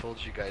it. I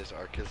told you guys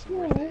Ark isn't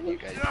worth it. You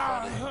guys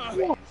bought it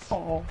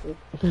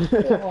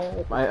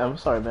anyways. I'm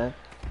sorry, man.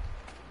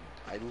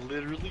 I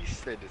literally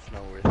said it's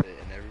not worth it,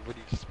 and everybody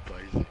just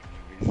buys it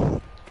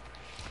anyways.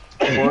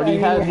 Morty We're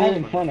has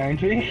having it. fun,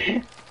 aren't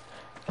we?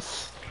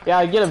 Yeah,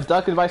 I get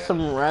abducted by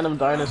some random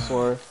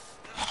dinosaur.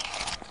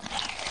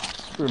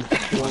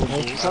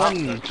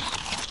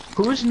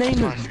 Whose name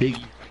is Big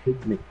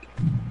Nick?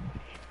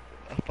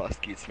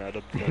 Fosky, it's not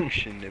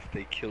abduction if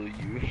they kill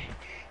you.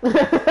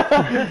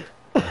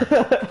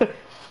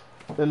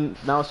 And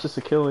now it's just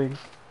a killing.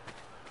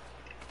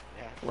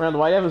 Yeah. Rand,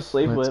 why do you have a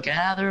slave Let's whip?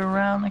 gather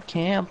around the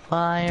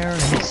campfire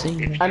and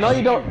sing. I know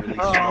you don't. Really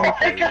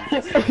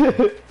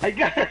I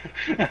got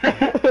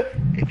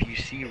if you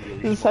see really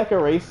This is small hecka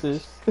birds,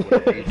 racist.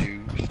 whatever you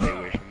do, stay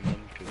away from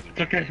them because It's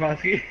okay,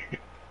 Fosky.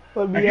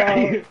 Let I me got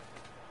out. you.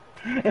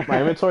 My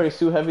inventory is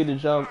too heavy to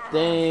jump.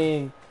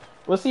 Dang.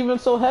 What's even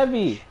so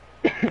heavy?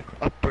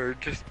 a bird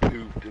just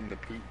pooped and the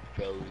poop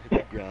fell to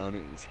the ground.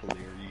 It was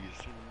hilarious.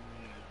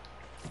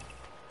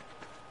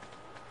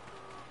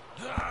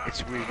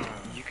 It's weird.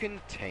 You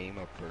can tame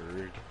a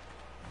bird.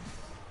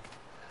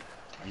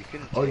 You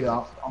can. Oh tame-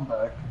 yeah, I'm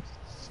back.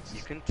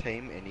 You can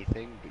tame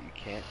anything, but you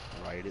can't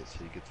ride it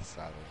till you get the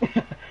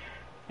saddle.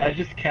 I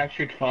just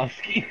captured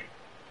Fosky.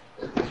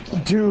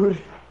 Dude,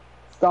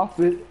 stop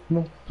it.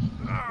 No.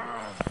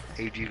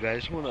 Hey, do you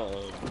guys wanna?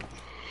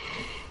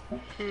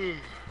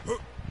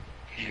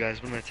 You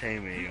guys wanna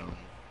tame a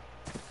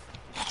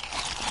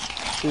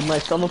Dude, my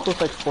stomach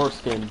looks like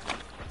foreskin.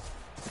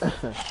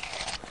 It's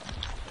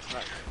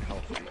not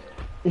healthy.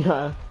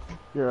 Yeah,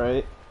 you're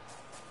right.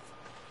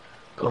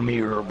 Come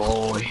here,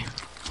 boy.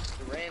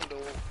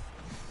 Randall.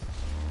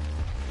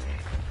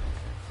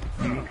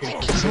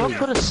 Can someone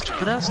put a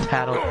stupid ass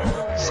saddle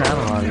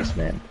on this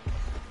man?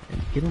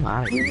 And get him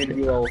out of We here. need to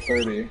be level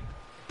 30.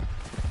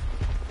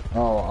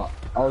 Oh,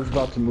 I was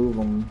about to move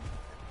him.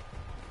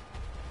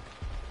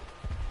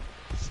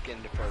 Skin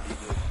to party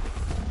with.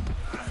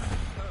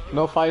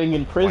 No fighting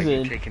in Why you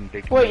prison. taking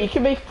Big Wait, Nick? you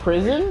can make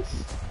prisons?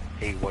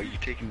 Hey, why you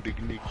taking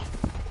Big Nick?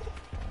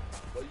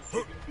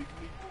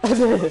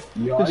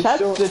 Yo, The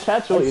chat's really I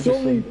still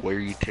interesting. need, Why are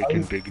you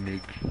taking Big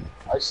Nick?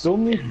 I still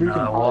need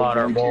freaking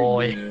Water IV,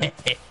 boy. man.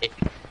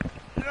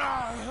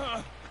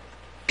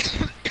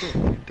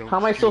 Don't How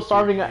am I still steal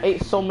starving? Big I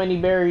Nick. ate so many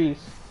berries.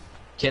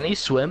 Can he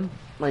swim?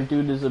 My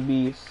dude is a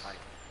beast.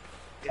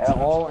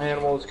 All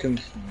animals can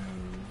swim,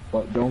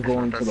 but don't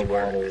go into the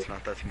water. It's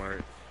not that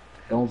smart.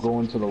 Don't go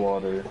into the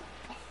water.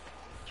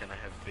 Can I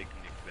have Big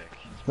Nick back?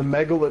 The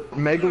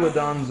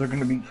megalodons are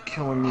gonna be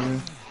killing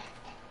you.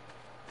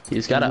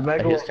 He's got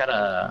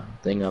a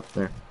thing up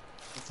there.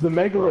 The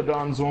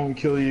megalodons won't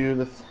kill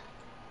you.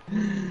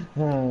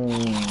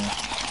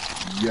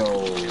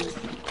 Yo.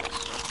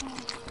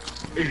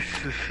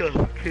 It's the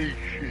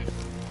suffocation.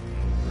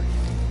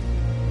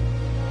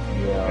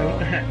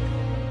 Yeah.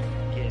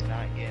 Yeah,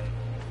 not again.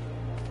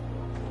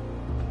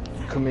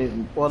 Commit.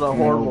 What a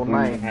horrible No,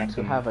 night happened.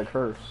 to have a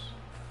curse.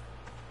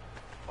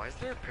 Why is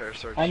there a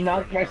parasite? I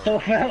knocked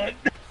myself out.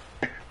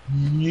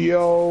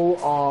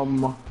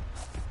 Yo,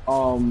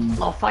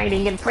 No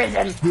fighting in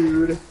prison.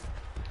 dude.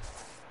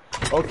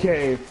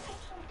 Okay,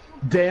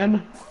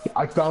 Dan,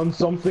 I found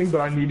something,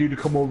 but I need you to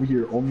come over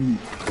here. Only you.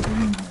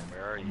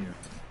 Where are you?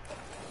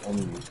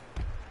 Only you.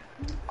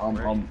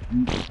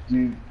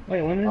 Dude.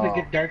 Wait, when did it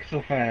get dark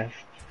so fast?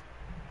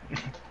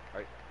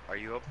 Are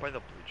you up by the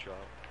blue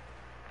shop?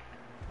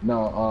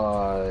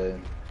 No,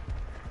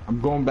 I'm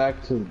going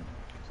back to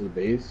the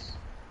base.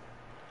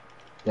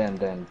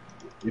 Dan,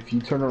 if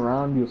you turn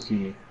around, you'll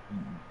see.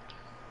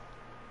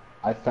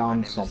 I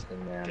found something,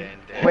 man. Dan.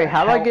 Wait,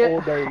 how do I get?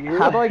 old are you?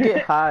 How do I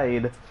get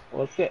hide?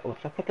 What's up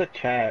with the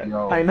chat?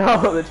 Yo, I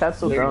know the chat's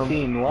so dumb.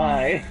 13,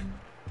 why?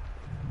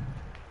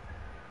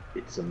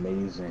 it's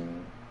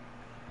amazing.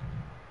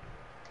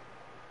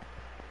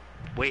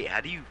 Wait,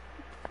 how do you?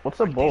 What's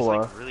Aren't these,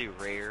 Ebola? like, really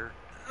rare.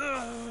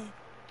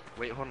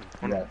 Wait, hold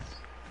on. Yes.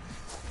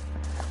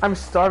 I'm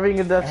starving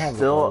to I death have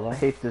still. Ebola. I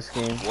hate this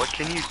game. What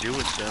can you do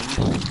with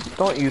them?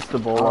 Don't use the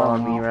Ebola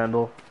on me,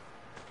 Randall.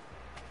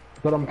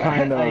 But I'm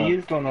kind I of.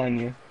 used one on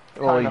you.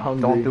 Well, Kinda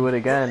hungry. don't do it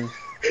again.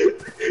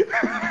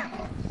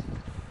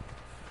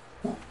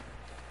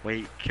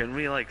 Wait, can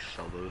we like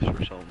sell those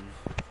for something?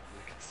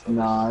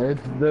 Nah,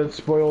 the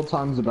spoil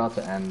time's about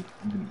to end.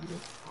 I'm gonna eat it.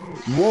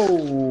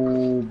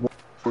 Whoa!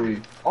 Boy.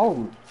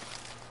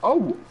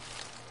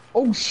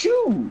 Oh,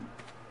 shoot!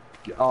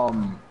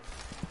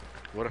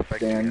 What effect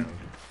do you Dan. have?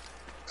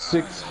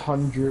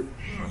 600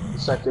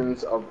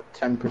 seconds of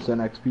 10%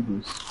 XP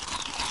boost.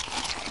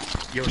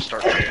 Yo,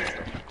 start crafting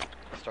stuff.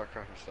 Start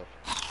crafting stuff.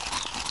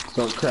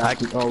 So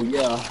crafting. Oh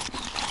yeah.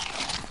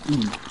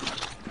 Ooh.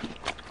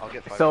 I'll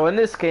get 5. So in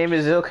this game,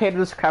 is it okay to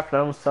just craft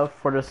random stuff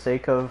for the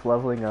sake of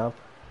leveling up?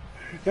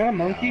 Is that a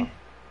monkey?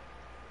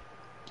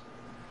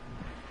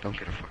 Don't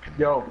get a fucking.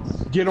 Yo,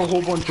 get a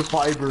whole bunch of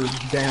fiber,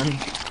 Dan.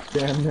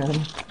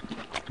 Man.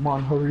 Come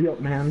on, hurry up,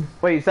 man.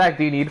 Wait, Zach,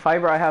 do you need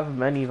fiber? I have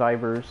many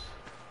fibers.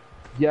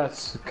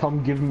 Yes,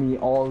 come give me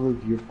all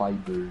of your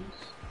fibers.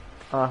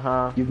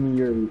 Uh-huh. Give me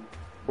your.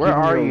 Where give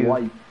me are your you?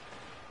 Life.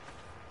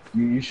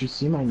 You should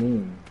see my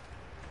name.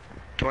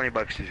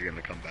 $20 he's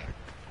gonna come back.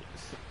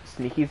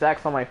 Sneaky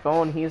Zach's on my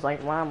phone. He's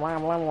like, blah, blah,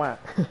 blah, blah.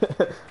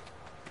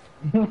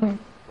 Blah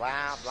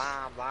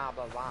blah blah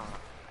blah blah.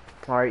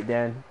 Alright,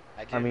 Dan.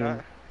 I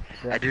mean,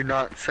 I do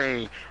not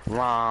say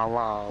la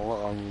la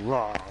la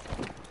la.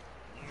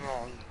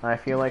 I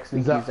feel like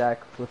Sneaky that-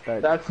 Zach with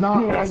that. That's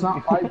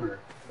not fiber.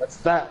 That's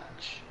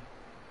thatch.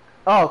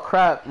 Oh,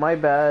 crap. My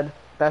bad.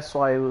 That's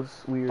why it was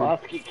weird.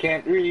 Bosky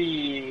can't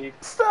read.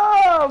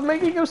 Stop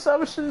making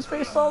assumptions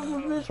based on the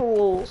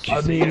visuals. I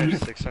mean,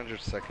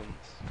 600 seconds.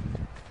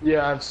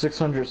 yeah, I have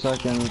 600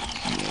 seconds.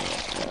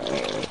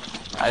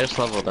 I just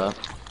leveled up.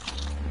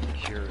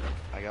 Here,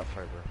 I got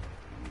fiber.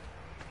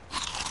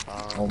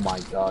 Oh my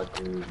god,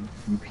 dude.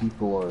 You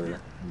people are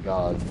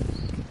gods.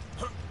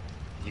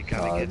 You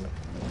gotta God.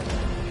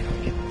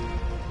 get.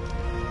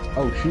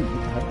 Oh shoot,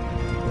 what the heck?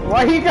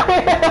 Why are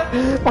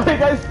you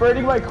guys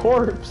burning my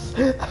corpse?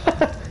 Yeah,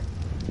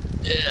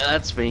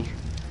 that's me.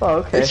 Oh,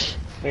 okay.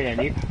 Wait, I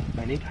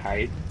need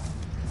hide.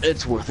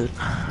 It's worth it.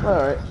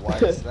 Alright. Why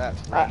is that?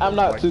 I'm Why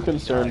not too can't you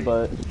concerned,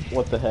 die? but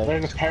what the heck.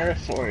 There's a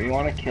parasaur. You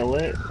want to kill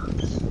it?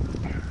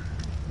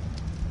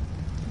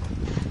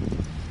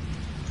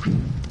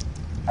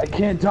 I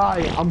can't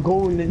die. I'm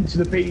going into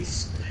the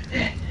base.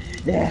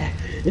 Yeah.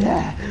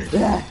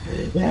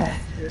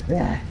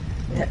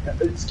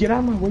 Let's get out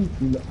of my way.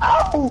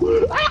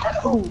 Ow!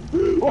 Ow!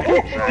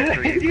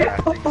 Factory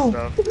crafting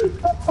stuff.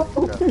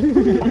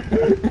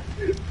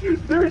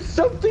 There's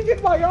something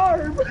in my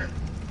arm.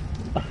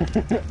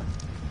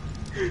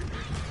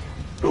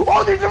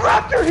 Oh, there's a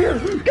raptor here!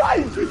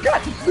 Guys, there's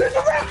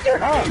a raptor!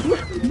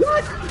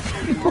 What?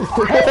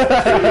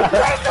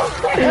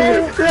 Give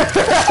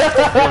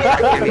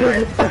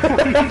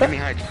me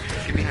height.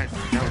 Give me height.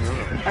 No.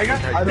 I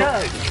got I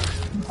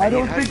don't- I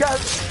don't think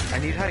I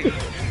need height.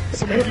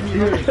 Someone give me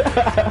height.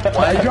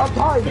 I dropped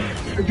high.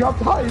 I dropped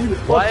high.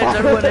 Why is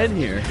everyone in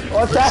here?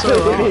 What's What's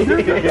so wrong?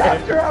 happening? There's a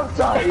raptor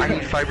outside. I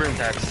need fiber and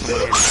thatch.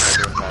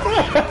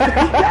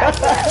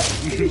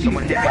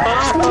 Someone hit me fiber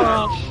and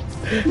thatch.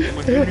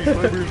 Someone hit me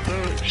fiber and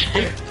thatch.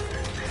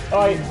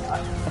 Alright,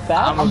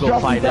 that? I'm gonna go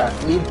find out.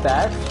 Need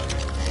that?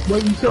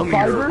 Wait, you said Come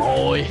here, fiber?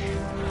 boy.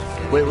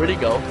 Wait, where'd he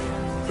go?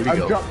 Where'd I he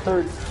go? dropped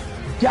third.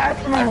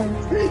 Gas man.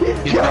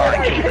 He's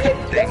gonna kill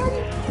this thing.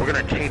 We're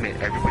gonna tame it.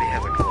 Everybody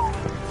has a club.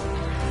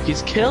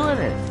 He's killing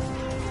it.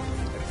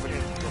 Everybody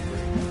has a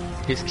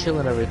club. He's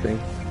killing everything.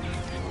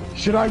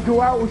 Should I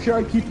go out or should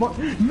I keep on?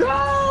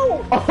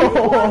 No!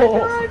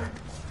 Oh,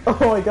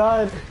 oh my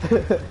god.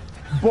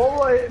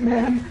 Bullet,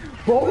 man.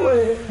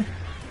 Bullet.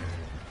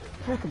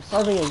 Frick, I'm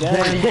starving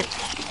again.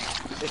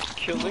 It's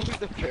killing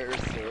the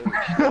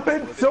parasite.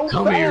 It's so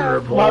Come bad. here,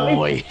 Why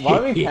boy.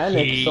 we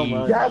panic so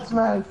much? Gas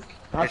mask.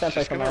 Not It's that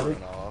just gonna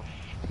psychomatic. run off.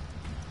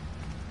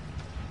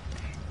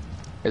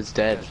 It's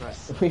dead.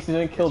 We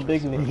didn't kill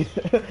Big Nick.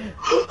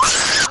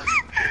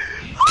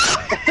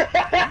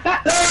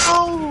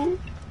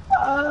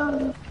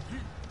 No!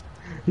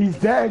 He's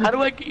dead. How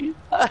do I get...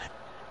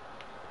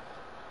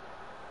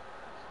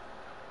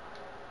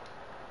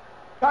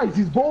 Guys,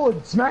 he's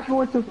bullet. Smack it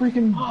with the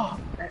freaking.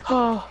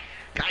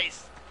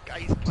 Guys,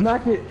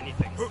 Smack it.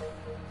 anything.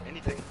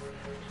 Anything.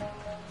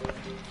 Do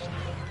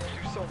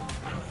something.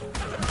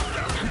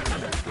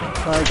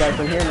 Alright guys,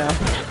 I'm here now.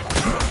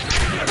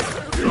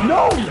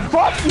 No!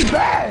 Fuck, he's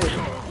bad!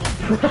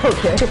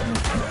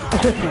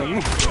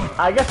 Okay.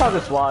 I guess I'll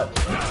just watch.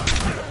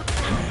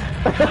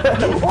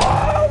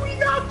 Oh, we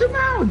knocked him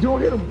out! Don't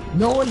hit him.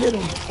 No one hit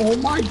him. Oh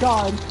my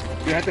god.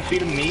 You have to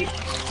feed him meat.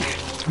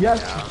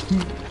 Yes.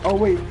 Oh,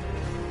 wait.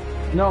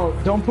 No,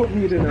 don't put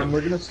meat in him.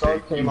 We're gonna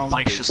start him on.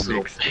 Vicious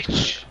little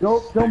bitch.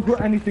 Don't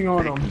put anything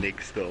on him.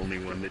 Nick's the only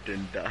one that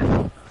didn't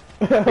die.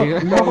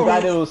 I'm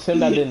glad it was him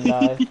that didn't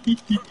die.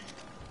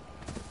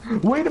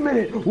 Wait a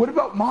minute. What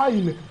about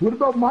mine? What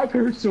about my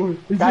parasaur?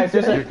 Is Guys,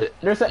 it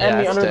there's dead? an Yeah,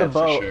 enemy it's under the dead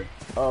for boat. sure.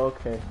 Oh,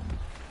 okay.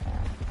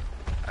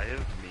 I have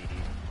meat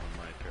on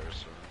my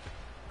parasol.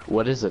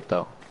 What is it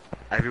though?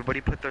 Everybody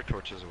put their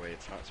torches away.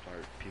 It's not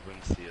smart. People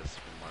can see us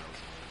from miles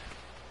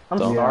I'm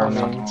Don't starving.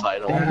 fucking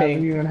title. I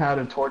haven't even had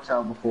a torch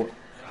out before.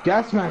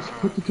 Gas mask,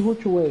 put the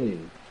torch away.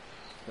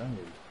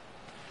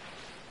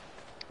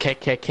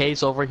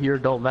 KKK's over here.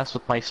 Don't mess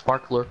with my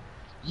sparkler.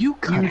 You You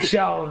cunt.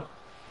 shall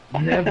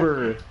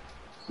never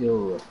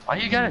kill. Why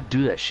you gotta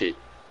do that shit?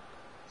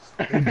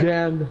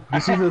 Dan,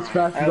 this is as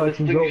fast as I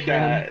can go,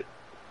 man.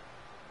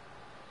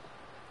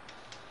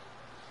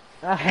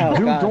 Oh,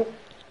 Dude, God. don't.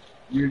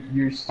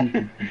 You're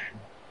stupid.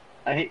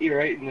 I hit you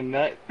right in the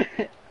nut.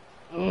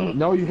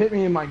 No, you hit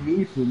me in my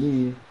knee for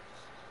me.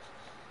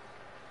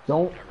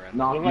 Don't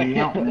knock me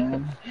out,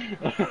 man.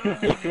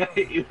 Right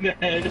in the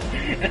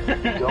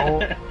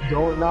head.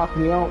 Don't knock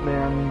me out,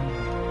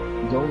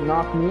 man. Don't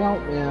knock me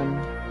out,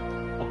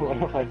 man. What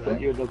if I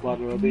put you in the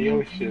bottom of the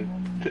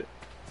ocean?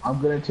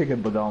 I'm gonna take a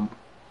dump.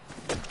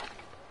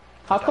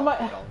 How come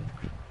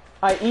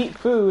I eat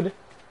food,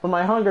 but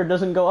my hunger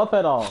doesn't go up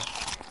at all?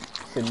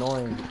 It's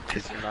annoying.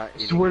 Because you're not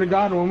eating. Swear to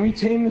God, when we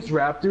tame this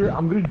raptor,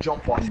 I'm gonna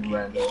jump on you,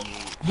 random.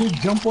 I'm gonna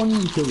jump on you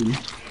and kill you.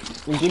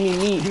 And give me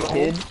meat,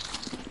 kid.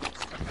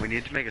 We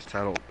need to make a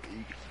saddle.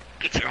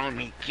 Get your own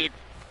meat, kid.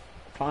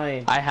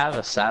 Fine. I have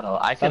a saddle.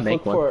 I can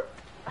make one.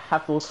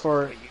 Have to look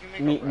for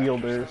meat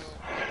wielders.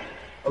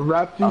 A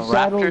raptor A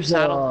raptor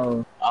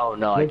saddle? Oh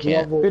no, I Like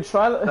can't. level- Dude,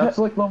 try. That's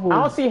like level.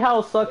 I don't see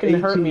how sucking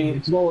can hurt 18. me.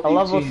 It's level A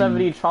level 18.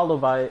 70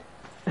 trilobite.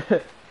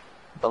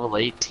 Level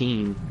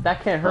 18.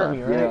 That can't hurt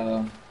me, right?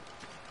 Yeah.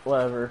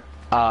 Whatever.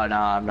 Oh no,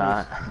 I'm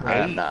not.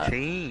 I'm not.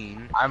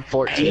 18. I'm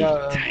 14.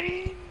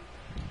 Yeah.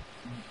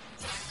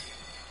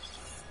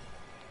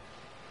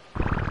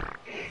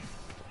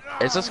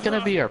 Is this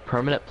gonna be our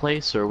permanent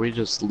place, or are we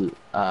just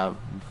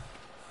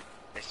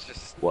It's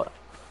just what?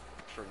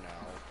 for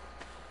now.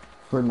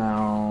 For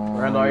now.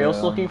 Randall, are you also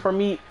yeah. looking for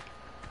meat?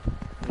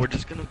 We're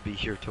just gonna be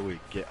here till we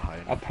get high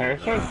A enough.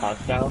 parasol is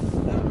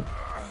hostile.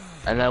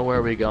 And then where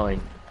are we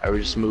going? Are we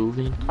just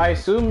moving? I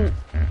assume.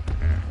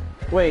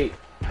 Wait,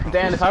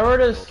 Dan, if I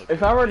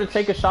were to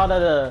take a shot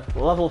at a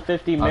level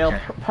 50 male Okay.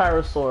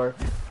 parasaur,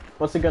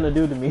 what's it gonna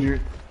do to me?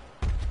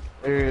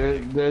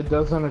 It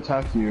doesn't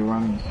attack you,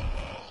 run.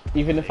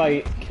 Even if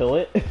I kill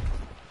it?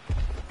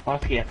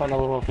 Hosky, I found a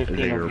level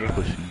 15 over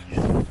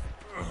here.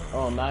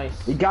 Oh, nice.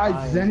 Hey guys,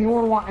 Nice. does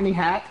anyone want any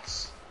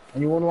hats?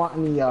 Anyone want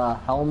any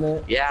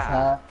helmet? Yeah.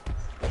 Hat?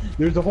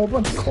 There's a whole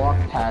bunch of cloth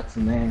hats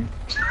in there.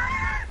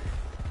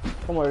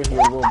 Come over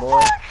here, little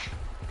boy.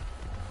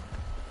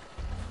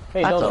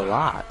 Hey, That's a Dodo.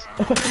 lot.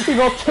 You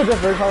go to the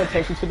bird probably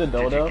takes you to the Did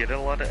dodo. you get a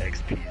lot of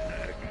XP,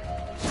 Zach?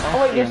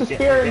 Oh wait, there's a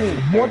spear in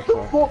me. What the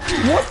fuck? What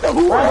the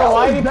who the Randall, hell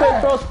why is did you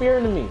that? throw a spear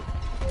into me?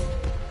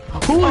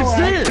 Who is I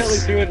accidentally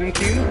this? threw it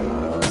into you.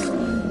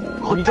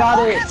 You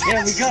got it.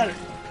 Yeah, we got it.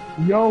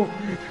 Yo,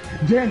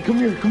 Dan, come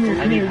here, come here, I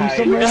come need here. There's hide.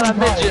 some We got a random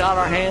midget hide. on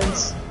our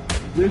hands.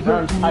 There's a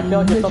I feel like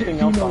there's midget something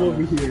else female on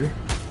over it. here.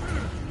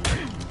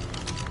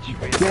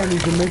 Damn,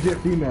 he's a midget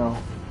female.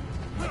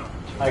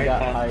 I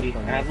got I high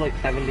from have it. like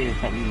 70 and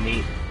something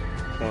meat.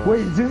 So Wait,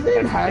 is his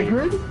name that's safe.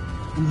 Hagrid? Is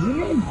his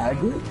name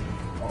Hagrid?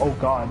 Oh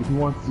god, he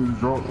wants to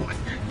draw.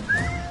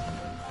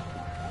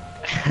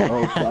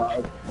 Oh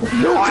god.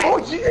 No,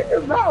 oh, she's in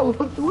his mouth!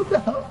 What the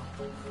hell?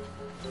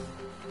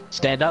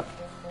 Stand up.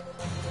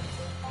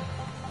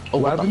 Oh,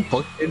 what the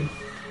fuck?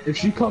 If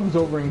she comes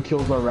over and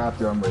kills our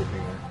raptor, I'm raping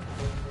her.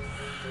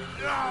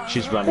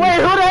 She's running. Wait,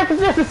 who the heck is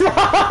this?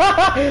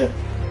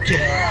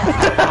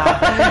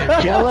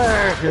 Kill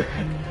her!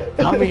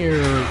 Come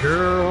here,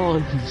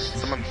 girl.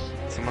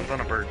 Someone's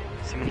on a bird.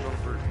 Someone's on a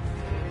bird.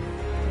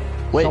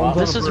 Wait, Someone's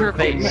this on is a her bird.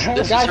 base.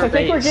 This Guys, is her I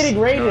think we're base. getting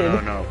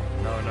raided. No.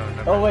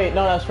 Oh wait,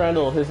 no, that's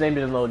Randall. His name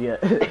didn't load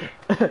yet.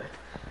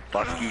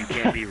 Bosky, you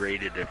can't be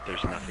raided if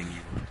there's nothing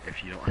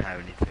if you don't have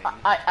anything.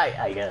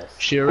 I guess.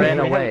 She ran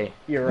We have- away.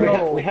 You're right.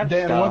 Yo, we have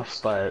Dan, stuff,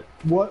 but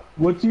What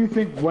do you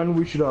think when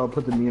we should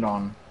put the meat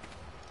on?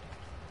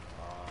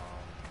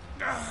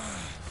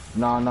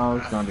 No,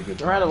 it's not a good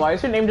time. Randall, why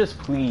is your name just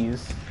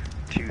please?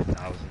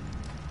 2,000.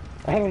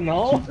 I don't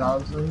know.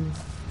 2000?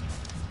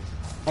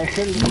 I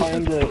couldn't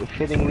find a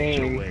fitting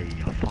name. Away,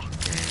 you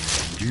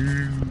fucking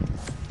dude.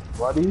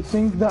 Why do you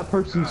think that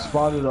person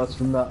spotted us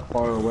from that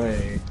far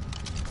away?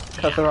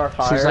 Because of our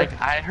fire. She's like,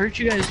 I heard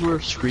you guys were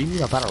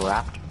screaming about a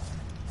raptor.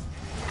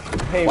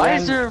 hey, Why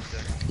is there?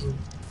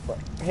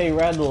 Hey,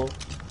 Randall.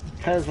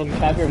 Because I'm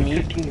Have your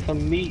meat? cooking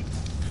some meat.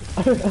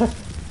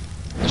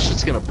 This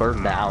shit's gonna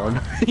burn down.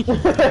 I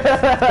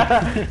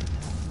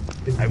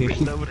wish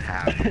that would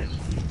happen.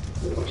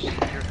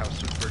 Your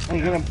house would burn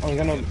down.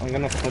 I'm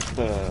gonna put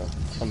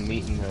some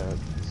meat in the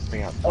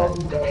thing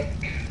outside.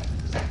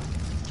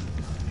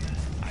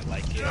 I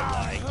like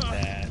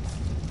that.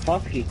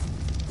 Fosky,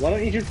 why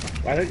don't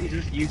you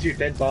just use your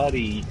dead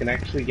body? You can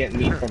actually get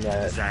meat from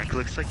that. Zach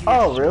looks like he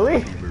Oh, has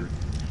really? fever.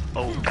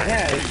 Oh,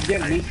 Yeah, you can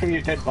get meat from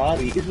your dead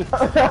body.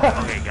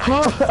 Okay,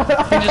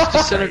 guys. He just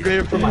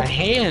disintegrated from my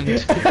hand.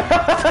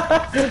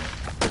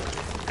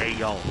 Hey,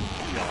 y'all.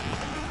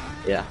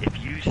 Yeah. If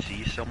you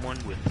see someone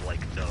with like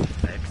the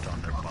effect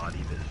on their body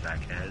that Zach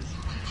has,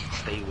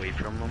 stay away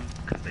from them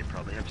because they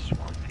probably have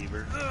swamp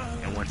fever.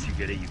 And once you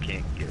get it, you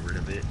can't get rid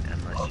of it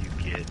unless you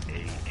get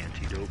a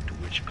antidote,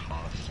 which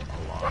costs a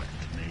lot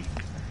to make.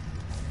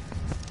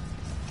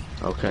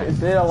 Okay.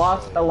 Is it a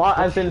lot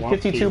as in Swamp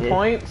 52 fever.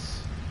 points?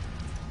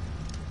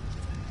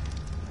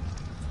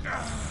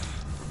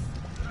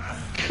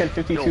 Can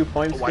 52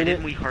 points why get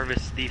didn't it? we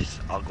harvest this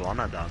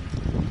iguanodon?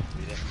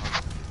 We didn't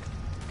harvest.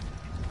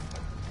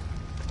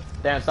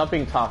 Dan, stop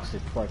being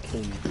toxic before I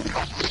kill you.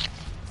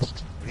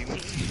 What do you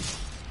mean?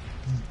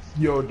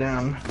 Yo,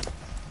 Dan.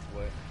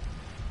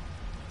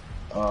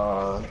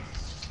 What?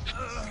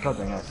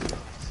 Nothing else.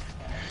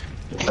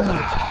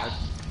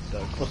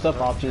 What's up,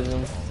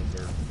 Optimism?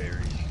 Oliver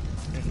berries.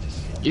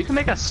 You can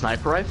make a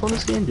sniper rifle in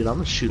this game, dude. I'm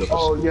gonna shoot up.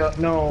 Oh yeah,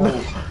 no.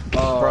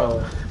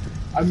 Bro.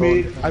 I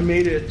made the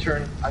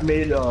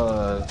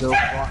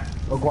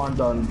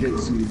Iguanodon get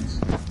seeds.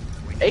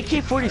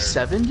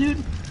 AK-47,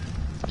 dude.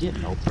 Get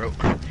no. Bro,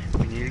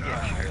 we need to get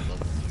higher levels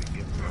so we can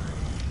get more.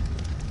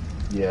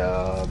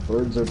 Yeah,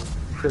 birds are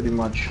pretty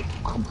much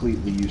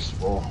completely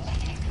useful.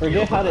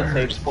 Forget how to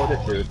take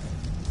fortitude.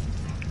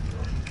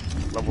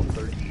 Level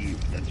 38,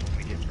 that's when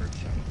we get bird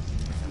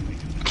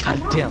sounds. God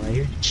damn, I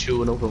hear you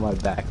chewing over my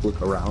back.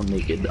 Look around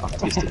naked,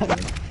 autistic man.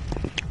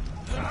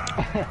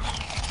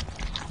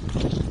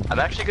 I'm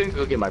actually gonna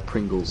go get my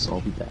Pringles, so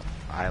I'll be back.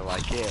 I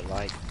like it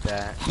like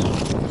that.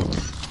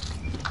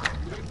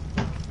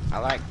 I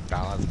like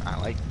dollars, I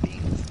like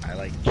beans, I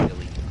like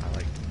chili, I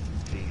like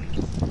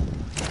beans.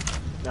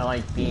 I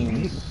like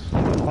beans. I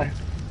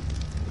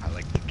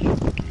like the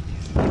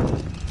cookies.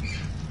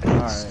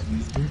 Alright.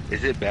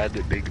 Is it bad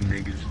that big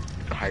niggas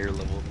higher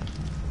level?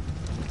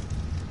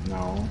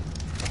 No.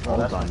 Oh, All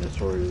that's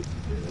dinosaurs is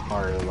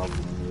higher level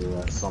than you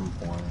at some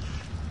point.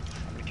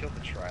 I'm gonna kill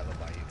the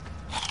trilobite.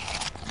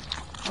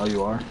 Oh,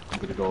 you are? I'm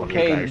gonna go over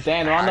Okay, there. guys,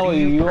 Dan, I how know do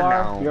who you you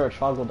are. pronounce- You're a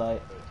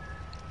troglodyte.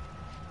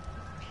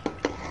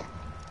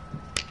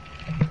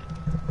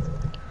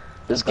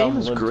 This Dumb game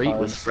is great libtard.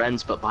 with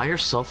friends, but by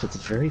yourself, it's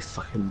very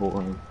fucking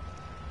boring.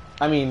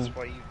 I mean, That's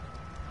why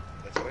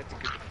it's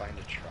good to find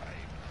a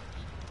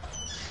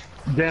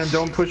tribe. Dan,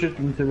 don't push it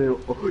into the.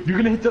 Oh, you're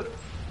gonna hit the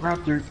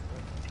raptor.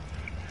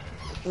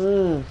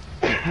 mm.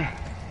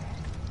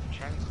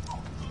 Trying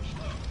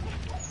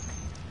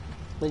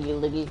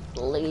Liggy,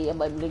 liggy,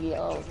 my liggy,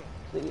 oh.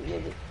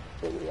 Liggy,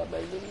 my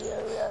liggy,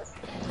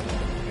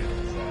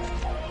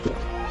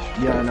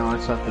 Yeah, I know. I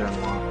sat there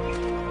and watched.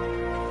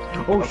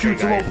 Oh Okay, shoot!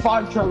 It's a guys. level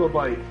 5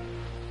 trilobite.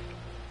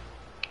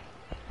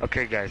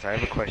 Okay, guys, I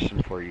have a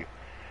question for you.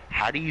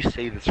 How do you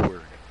say this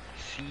word?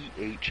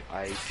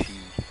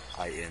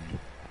 C-H-I-T-I-N.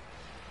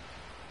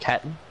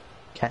 Catin?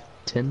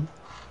 Catin?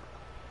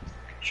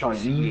 Chitin.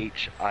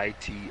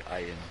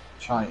 C-H-I-T-I-N.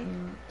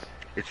 Chitin.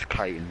 It's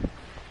chitin.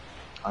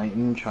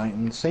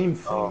 Chitin. Same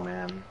thing,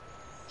 man.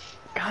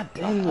 God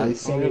dang I it. I'm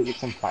think gonna get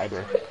some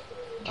fiber.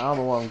 I don't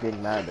know what I'm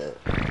getting mad at.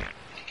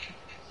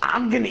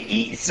 I'm gonna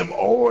eat some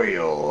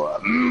oil.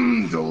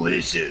 Mmm,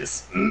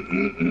 delicious.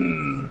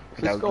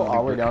 Let's go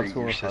all the way down to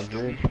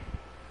 100.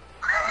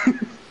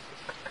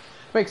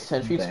 Makes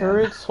sentry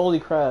turrets? Holy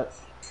crap.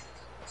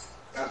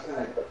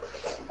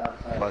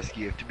 Musk,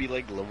 you have to be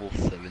like level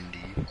 70.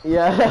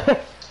 Yeah,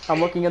 I'm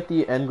looking at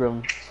the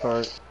engram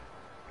chart.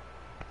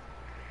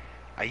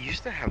 I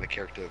used to have a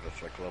character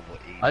that's like level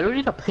 80. I don't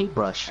need a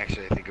paintbrush.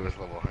 Actually, I think it was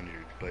level 100,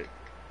 but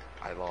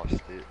I lost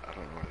it. I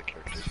don't know where the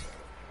character's at.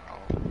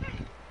 Wow.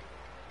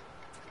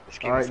 This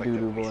game Alright, is like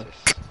doo-doo the boy.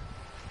 Oasis.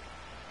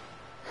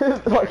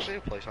 There's Like, actually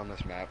a place on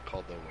this map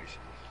called the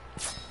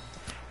Oasis.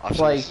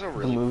 Also, like this is a the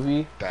really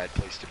movie. bad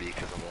place to be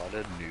because a lot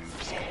of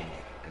noobs come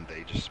and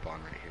they just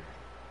spawn right here.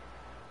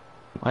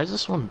 Why is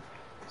this one?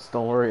 Just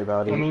don't worry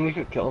about it. I mean, we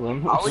could kill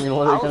them. I mean,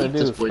 what are they gonna eat do?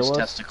 this boy's Kill us?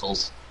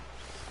 testicles.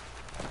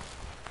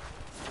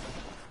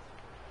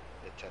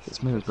 It tests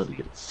This man is about to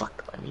get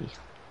fucked by me.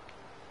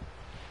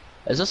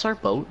 Is this our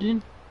boat,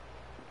 dude?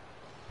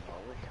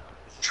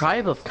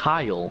 Tribe of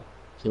Kyle.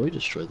 Can we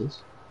destroy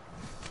this?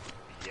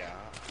 Yeah.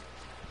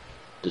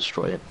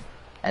 Destroy it.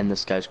 End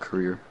this guy's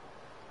career.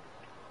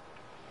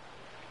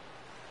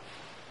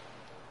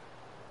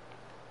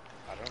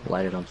 I don't know.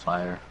 Light it on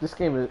fire. This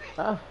game is.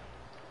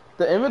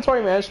 The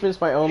inventory management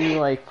is my only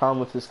like problem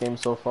with this game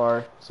so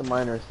far. It's a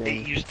minor It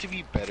thing. used to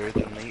be better,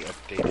 then they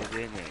updated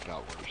it and it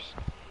got worse.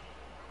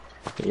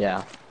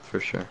 Yeah, for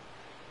sure.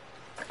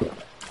 I like the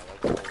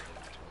old inventory.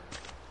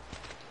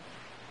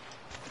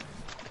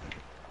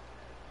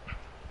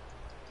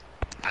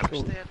 I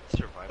wish they had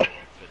survival of the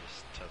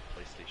fittest to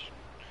PlayStation.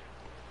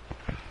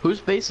 Whose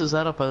base is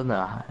that up on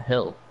the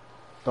hill?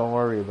 Don't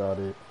worry about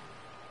it.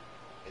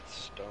 It's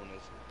stone,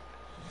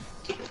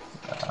 isn't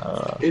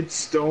it? It's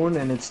stone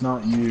and it's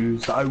not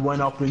used. I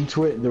went up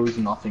into it, there was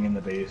nothing in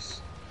the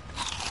base.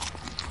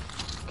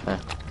 Okay.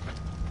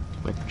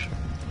 Making sure.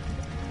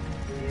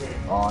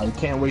 I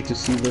can't wait to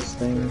see this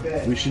thing.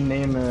 We should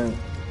name it.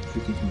 If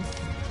we can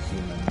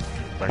zoom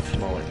Like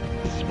small in.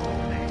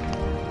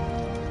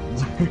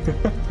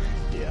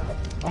 Yeah.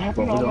 I have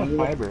all my don't-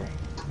 fiber.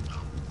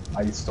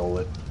 I stole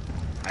it.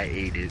 I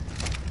ate it.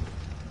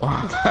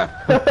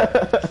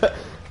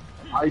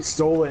 I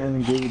stole it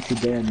and gave it to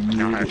Dan. And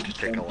Now you I have ate to it.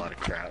 take a lot of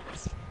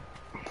craps.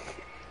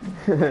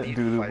 I need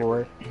Doo-doo fiber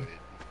boy. and wood.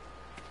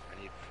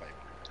 I need fiber.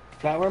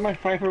 Is that where my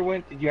fiber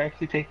went? Did you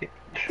actually take it?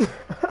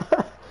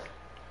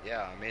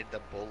 Yeah, I made the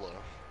bulla.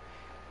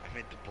 I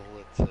made the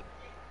bulla to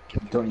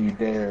get the Don't you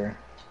dare.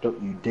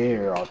 Don't you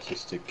dare,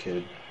 autistic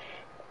kid.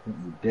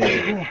 Don't you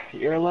dare.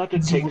 You're allowed to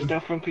take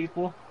stuff from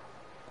people?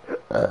 You're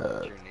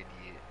an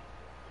idiot.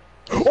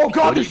 Oh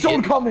god, What there's did you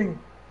someone get? coming!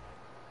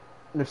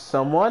 There's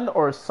someone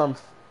or some.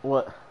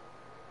 What?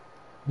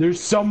 There's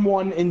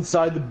someone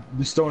inside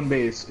the stone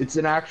base. It's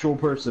an actual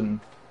person.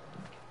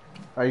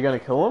 Are you gonna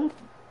kill him?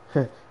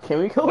 Can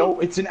we kill No,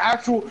 him? it's an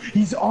actual.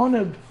 He's on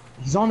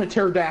a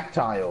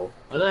pterodactyl.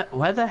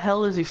 Why the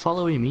hell is he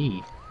following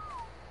me?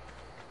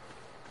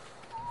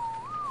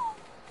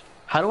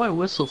 How do I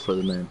whistle for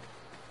the man?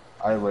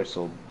 I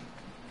whistled.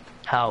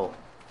 How?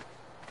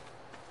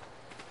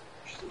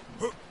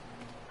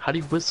 How do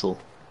you whistle?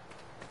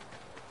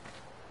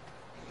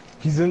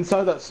 He's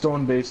inside that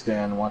stone base,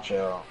 Dan. Watch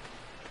out.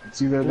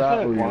 It's either There's that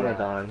an or you're.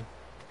 iguanodon.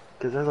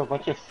 Because there's a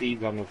bunch of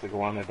seeds on this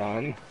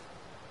iguanodon.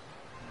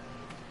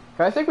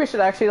 I think we should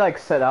actually like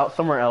set out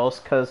somewhere else,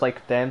 cause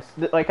like dance,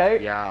 like I.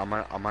 Yeah, I'm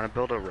gonna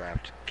build a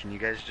raft. Can you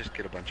guys just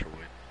get a bunch of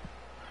wood?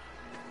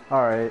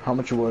 All right. How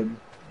much wood?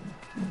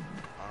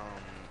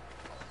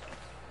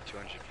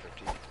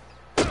 250.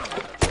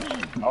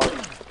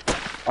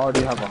 I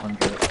already have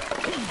 100.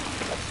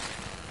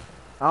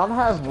 I don't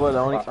have wood.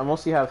 I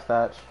mostly have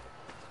thatch.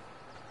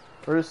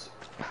 Where's?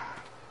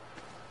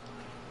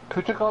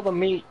 Who took all the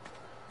meat?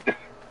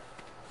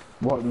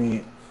 What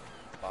meat?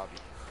 Bobby.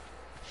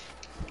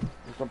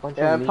 There's a bunch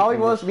Yeah, of it meat probably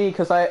in was this. me,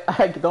 cause I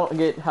don't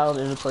get how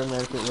the inventory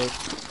management works.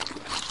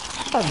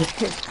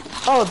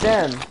 Oh,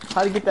 Dan,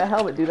 how to get that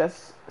helmet, dude?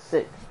 That's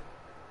sick.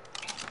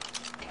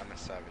 I'm a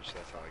savage,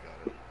 that's how I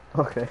got it.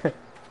 Okay.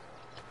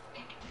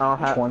 I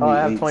have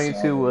 28 22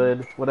 solid.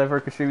 wood. Whatever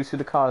contributes to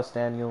the cause,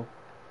 Daniel.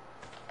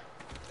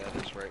 That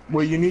is right.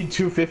 Wait, you need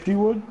 250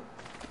 wood?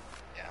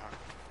 Yeah.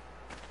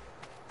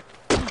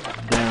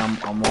 Damn,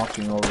 I'm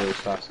walking over as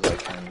fast as I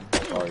can.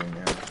 Sorry,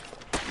 man.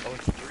 Oh,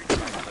 it's 3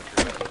 times. I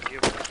forgot to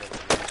give it.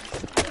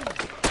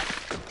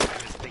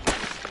 I was thinking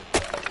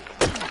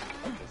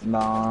this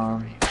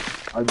Nah,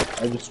 I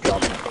just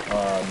dropped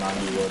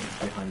 90 wood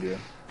behind you.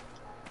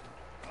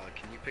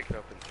 can you pick it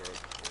up and throw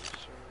it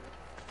closer?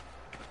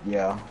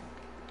 Yeah.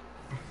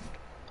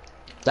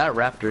 That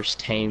raptor's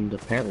tamed.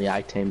 Apparently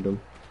I tamed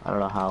him. I don't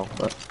know how,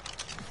 but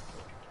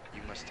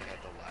You must have had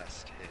the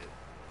last hit.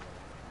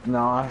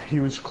 Nah, he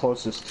was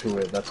closest to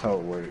it. That's how it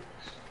works.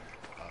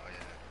 Oh,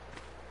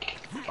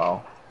 yeah.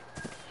 oh.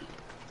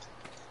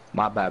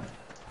 My bad.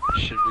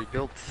 Should we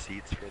build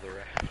seats for the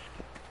raft?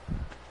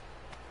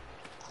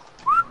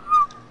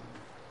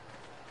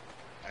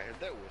 I heard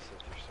that whistle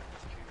for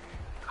someone's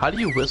TV. How do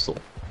you whistle?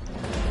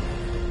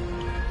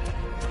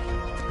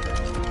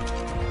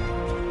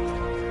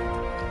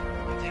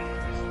 I think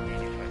it was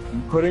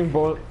putting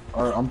both.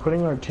 I'm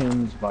putting our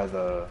tins by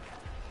the.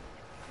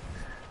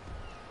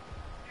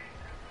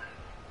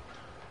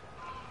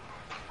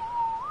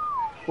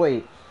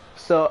 Wait,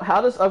 so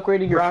how does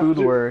upgrading your food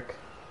Raptor- work?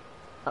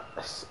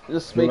 Just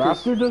The make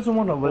us raptor doesn't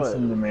want to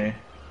listen to me.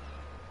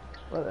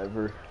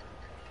 whatever.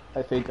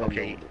 I think I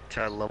Okay, know.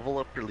 to level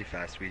up really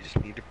fast, we just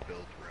need to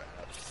build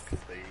rafts, because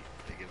they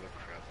give a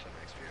crap ton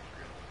of XP,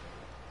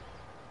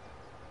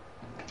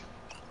 I forget.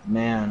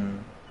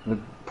 Man, the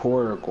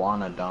poor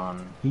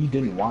iguanodon. He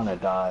didn't want to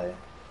die.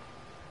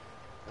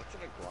 What's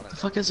an iguana? What the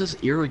fuck is this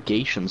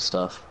irrigation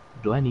stuff?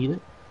 Do I need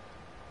it?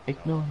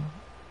 Heck no.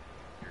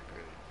 You're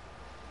good.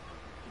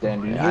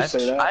 Dan, did you I just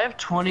have, say that? I have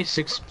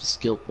 26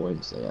 skill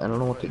points. I don't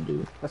know what to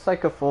do. That's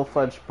like a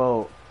full-fledged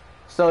boat.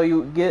 So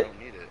you I get don't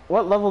need it.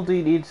 what level do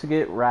you need to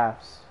get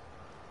rafts?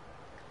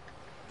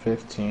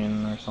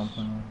 15 or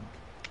something.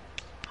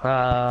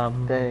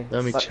 Dang,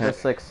 let me check.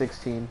 That's like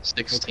 16.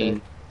 16.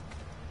 Okay.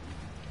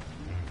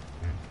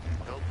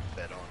 Don't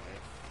bet on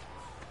it.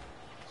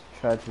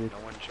 Tragic. No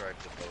one tried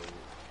the boat.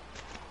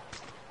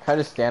 Try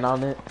to stand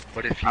on it.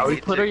 But if you Are we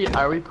need to,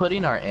 are we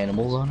putting our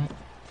animals on it?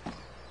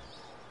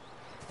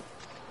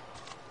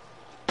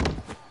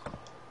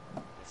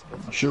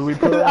 Should we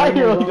put I it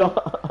really on?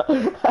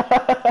 don't.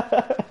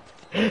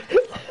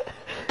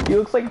 He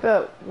looks like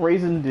that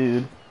raisin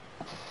dude.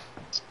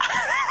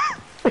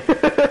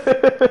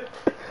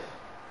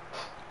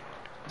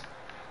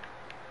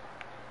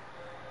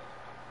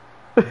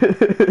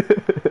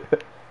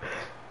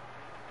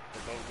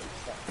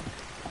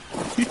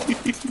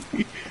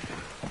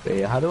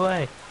 Wait, how do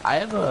I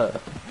have a...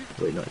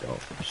 Wait, no, I don't.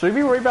 Should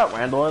we be worried about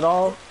Randall at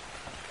all?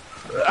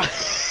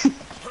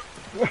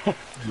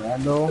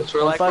 Randall? So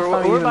we're like, last time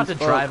we're you about to even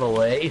spoke? drive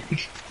away.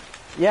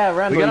 Yeah, We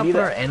Randall, gotta you put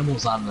need our to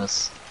animals on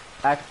this.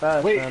 act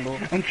fast, Wait, Randall.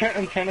 I'm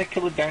trying to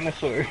kill a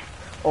dinosaur.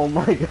 Oh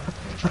my god.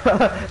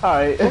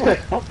 Alright.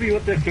 Help me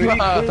with the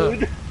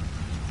food.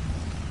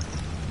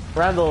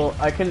 Randall,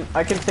 I can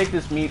take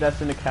this meat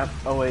that's in the camp.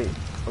 Oh wait.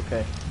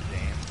 Okay.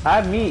 damn. I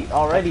have meat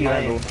already,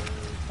 That's mine. Randall.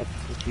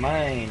 It's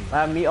mine. I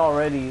have meat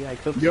already. I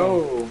cooked some.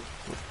 Yo!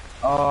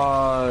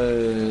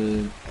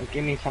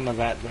 Give me some of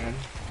that then.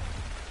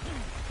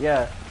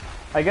 Yeah.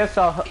 I guess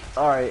I'll...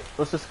 Alright,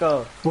 let's just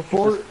go.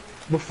 Before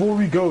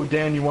we go,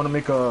 Dan, you want to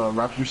make a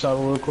raptor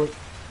saddle real quick?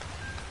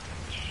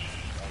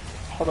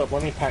 Hold up,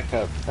 let me pack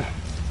up.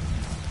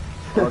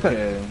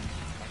 Okay. Aren't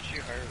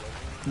you higher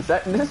level? Is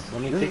that this?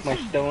 Let me this take is- my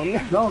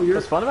stone. No, you're.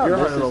 What's fun about you're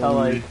this higher is how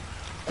level than like me. it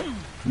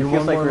You're feels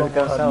one like more we're level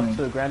going ahead of south me.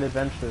 to a grand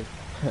adventure.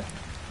 I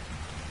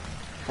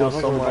Feels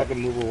was so we're much. about to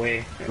move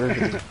away. Making my way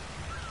down.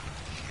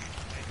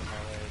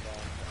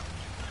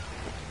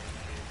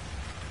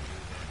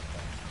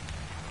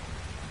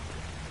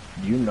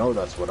 You know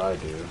that's what I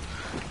do.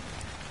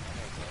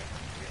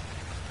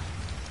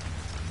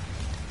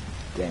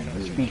 Damn,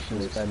 this is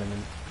Speechless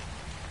feminine.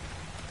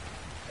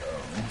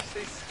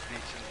 Say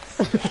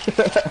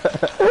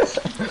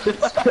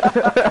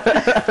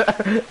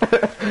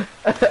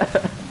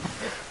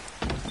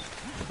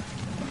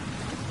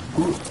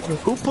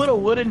Who put a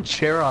wooden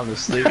chair on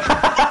this thing?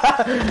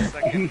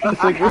 Second.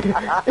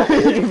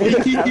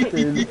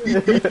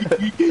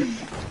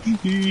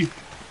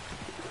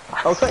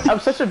 I'm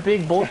such a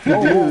big bulky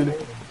dude.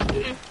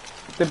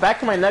 The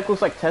back of my neck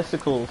looks like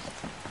testicles.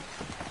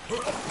 We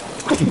are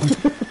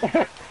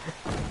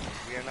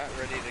not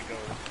ready to go.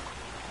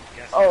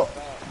 Guess Oh.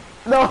 stop.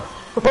 No!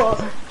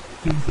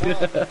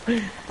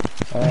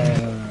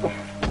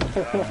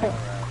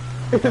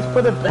 Just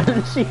put a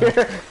bench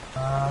here.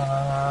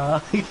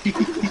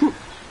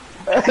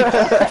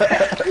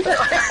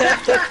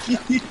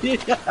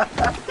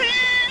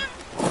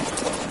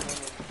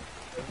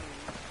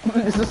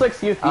 This is like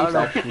Sea of I Thieves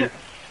don't know.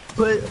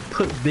 actually.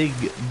 Put big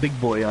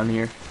boy on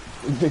here.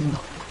 Big boy.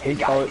 Hey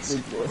Call it guys.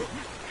 big boy.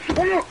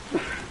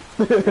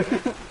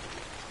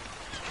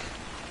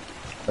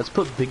 Let's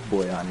put big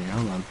boy on here.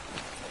 Hold on. No,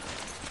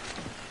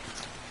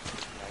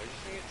 we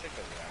just need to take a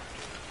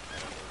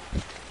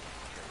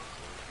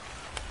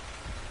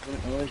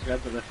raptor. I always grab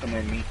the rest of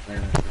my meat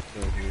then it's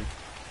here.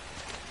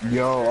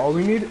 Yo,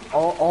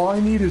 all I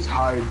need is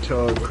hide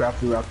to craft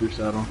the raptor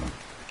saddle.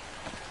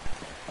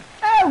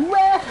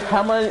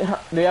 How much?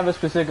 Do you have a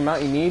specific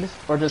amount you need,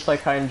 or just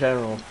like high in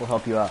general will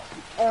help you out?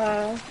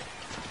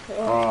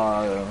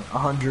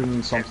 100 and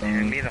And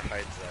something. me the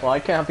hides that. Well, I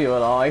can't help you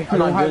at all. I'm I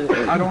not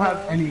good. I don't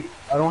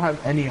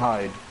have any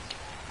hide.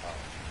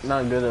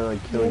 Not good at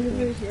like killing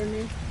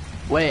things.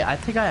 Wait, I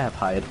think I have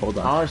hide. Hold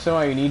I on. don't understand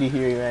why you need to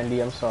hear you,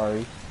 Andy. I'm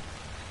sorry.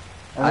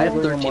 I have need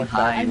a little 13 more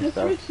hide. I and just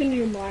stuff. switched to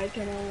new mic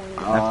and I want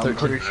to. have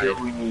 13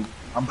 hide.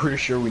 I'm pretty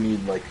sure we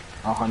need like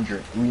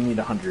 100. We need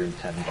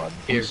 110, bud.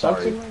 Here, I'm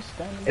sorry.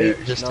 Here,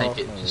 just No, take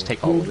it. no. Just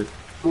take all of it.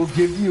 We'll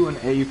give you an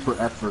A for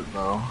effort,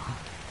 though.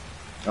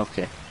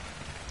 Okay.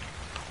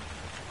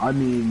 I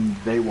mean,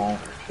 they won't.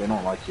 They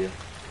don't like you.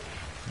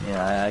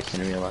 Yeah, I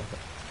can realize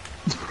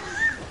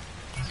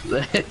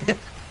that.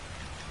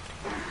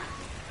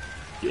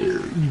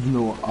 Even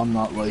though I'm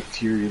not liked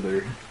here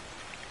either.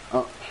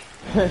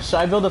 Should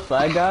I build a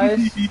flag,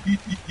 guys?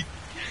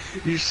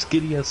 Your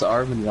skinny ass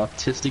arm and your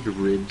autistic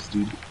ribs,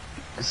 dude.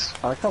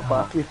 I like how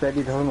Bosky said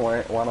he doesn't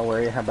want to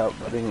worry about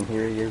building, and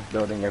here he is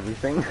building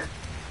everything.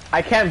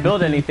 I can't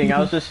build anything, I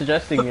was just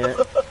suggesting it.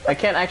 I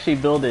can't actually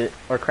build it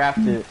or craft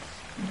it.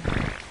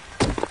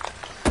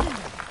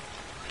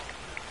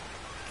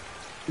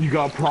 You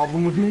got a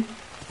problem with me?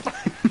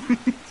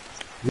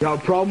 You got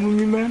a problem with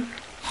me, man?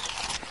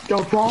 You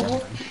got a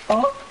problem?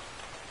 Huh?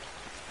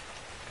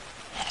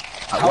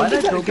 How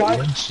did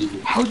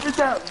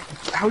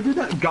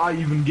that guy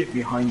even get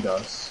behind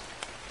us?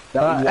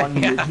 That one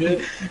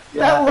midget?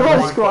 That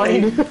little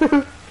scrawny.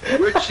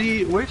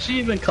 Where'd she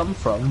even come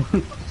from?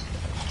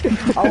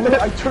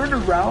 I turned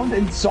around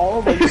and saw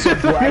like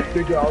some black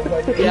figure. I was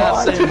like,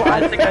 yeah, same.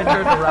 I think I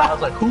turned around. I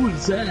was like, who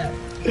is that?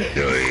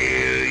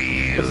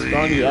 The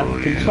scrawny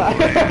African child.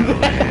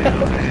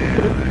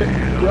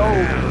 Yo,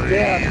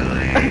 damn.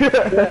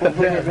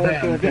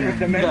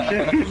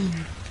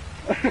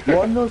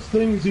 One of those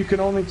things you can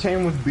only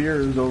tame with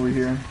beers over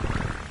here.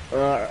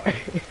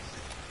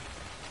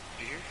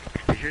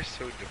 Beer's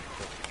so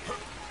difficult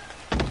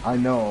to get. I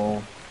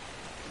know.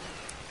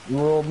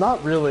 Well,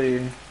 not really.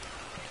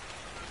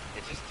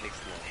 It just takes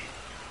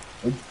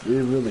long.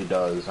 It really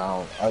does.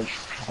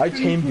 I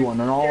tamed one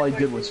and all I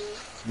did was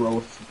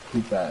throw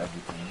poop at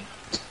everything.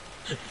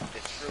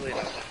 It's really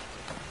not.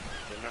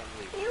 They're not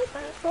really.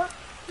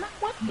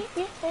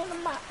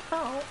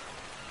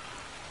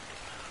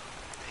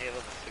 Hey,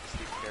 level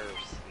 60 pair of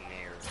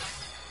snares.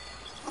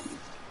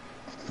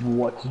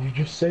 What did you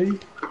just say?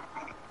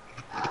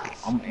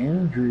 I'm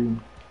Andrew.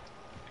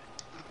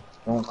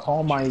 Don't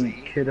call my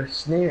kid a I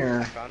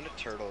snare. found a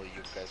turtle.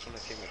 You guys want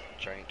to tame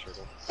a giant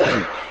turtle?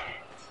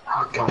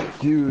 Oh god,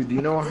 dude,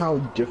 you know how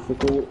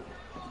difficult?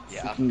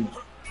 Yeah.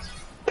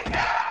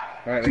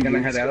 Alright, we're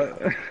gonna head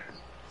out.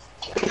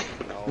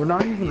 No, We're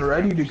not even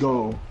ready to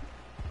go.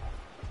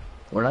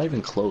 We're not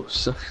even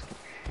close.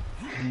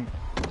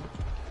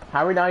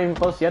 How are we not even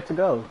close yet to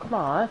go? Come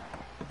on.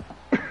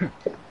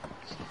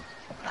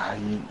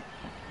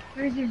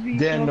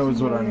 Dan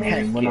knows what I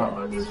mean. We're not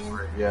ready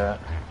for it yet.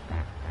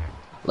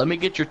 Let me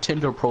get your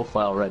Tinder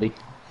profile ready.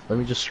 Let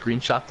me just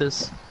screenshot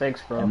this,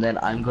 Thanks, bro. and then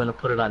I'm gonna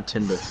put it on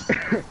Tinder.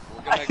 we're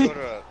gonna go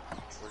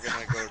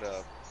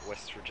to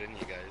West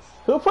Virginia, guys.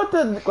 Who put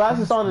the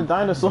glasses on the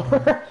dinosaur?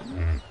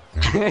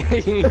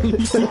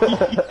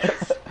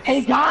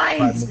 Hey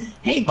guys!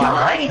 Hey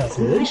guys!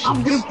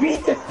 I'm gonna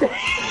beat the thing!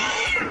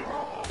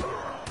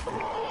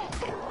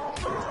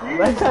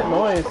 What's that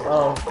noise?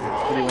 Oh.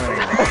 What are you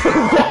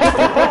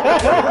wearing?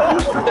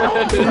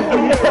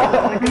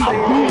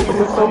 This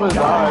is so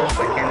bizarre. I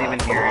can't even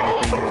hear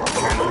anything he was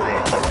trying to say.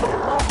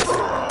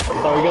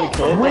 Are we gonna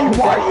kill it? Wait,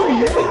 why are you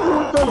hitting me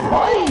with the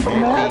bike,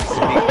 man?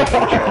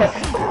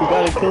 You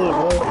gotta kill it,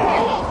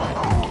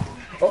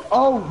 bro.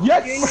 Oh,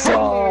 yes!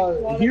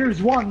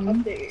 Here's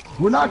one.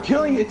 We're not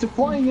killing it, it's a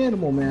flying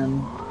animal,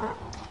 man.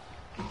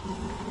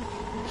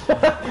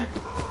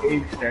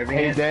 Hey,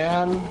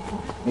 Dan.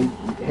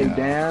 Hey,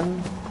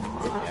 Dan.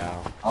 Yeah.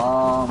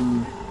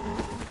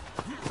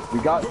 We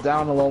got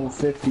down to level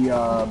 50,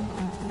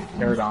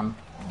 Pterodon.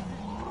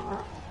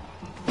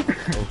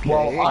 Okay.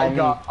 Well,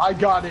 I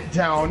got it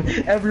down.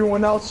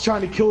 Everyone else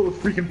trying to kill it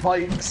with freaking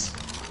pikes.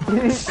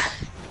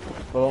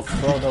 Well,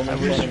 don't I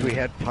make wish fun we of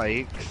had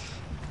pikes.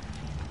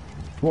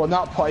 Well,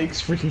 not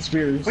pikes, freaking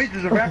spears. Wait,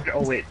 there's a raptor.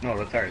 Oh wait, no,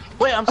 that's ours.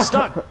 Wait, I'm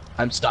stuck.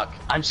 I'm stuck.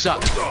 I'm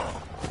stuck.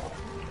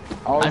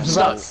 I was I'm about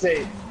stuck. to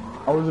say.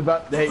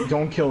 Hey,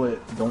 don't kill it.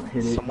 Don't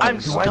hit it. I'm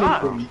Don't do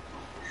stuck. anything.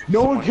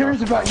 No one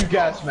cares about you,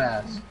 gas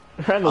mask.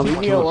 Brenda, leave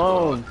me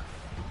alone.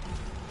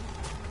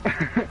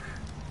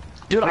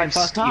 Dude, Wait, I'm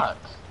fuck stuck.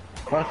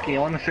 Muskie, I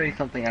want to show you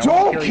something. I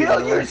Don't want to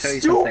kill you. you,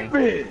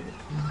 stupid!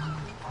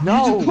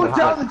 No. You just put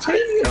down the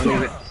Don't table.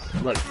 even.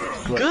 Look.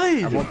 Good.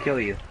 I won't kill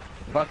you.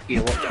 Fuck you,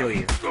 I won't kill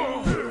you.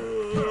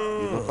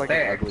 You look like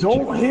There. an ugly Don't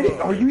chicken. hit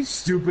it. Are you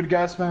stupid,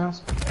 gas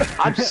mask?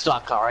 I'm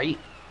stuck, alright?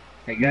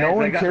 Hey guys, No I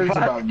one got cares Muskie.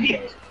 about you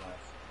guys.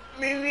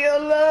 Leave me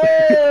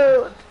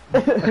alone.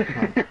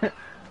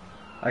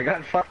 I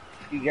got fucked,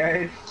 you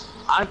guys.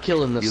 I'm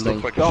killing this You thing.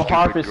 look like a Don't stupid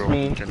harvest girl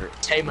me. on Tinder.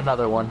 Tame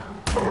another one.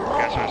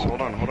 Guys,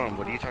 hold on.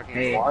 What are you talking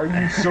Hey. about? Why are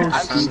you so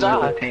I'm stupid?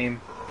 stuck. Tame.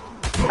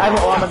 I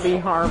don't want to be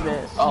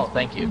harvest. Oh,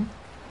 thank you.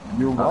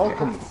 You're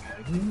welcome.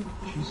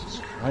 Jesus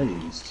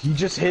Christ. He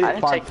just hit I it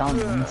didn't 5 take-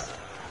 times.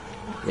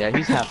 Yeah,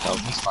 he's half health.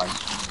 He's fine.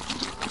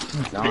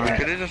 He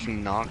could have just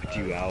knocked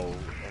you out, and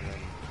then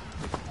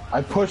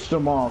I pushed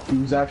him off. He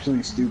was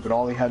actually stupid.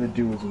 All he had to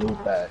do was move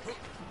back.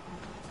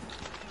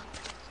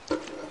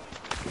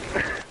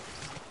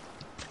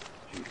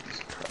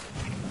 Jesus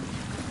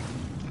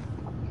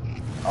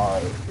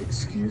Christ.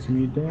 Excuse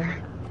me,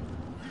 Dan?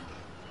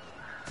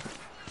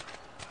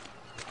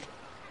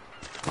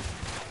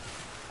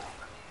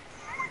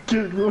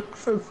 Kid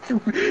looks so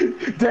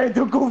stupid. Dan,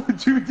 don't go for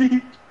too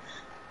deep.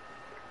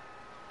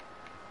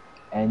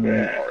 And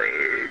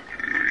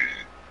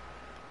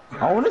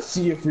I want to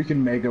see if we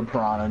can Mega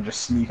Piranha and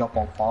just sneak up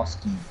on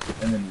Fosky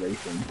and then rape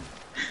him.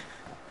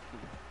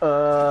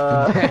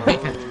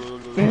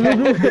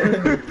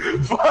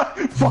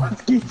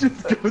 Fosky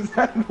just goes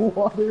out in the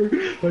water.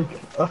 Like,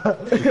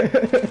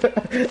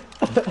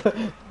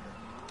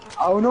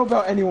 I don't know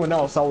about anyone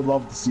else. I would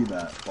love to see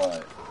that,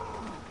 but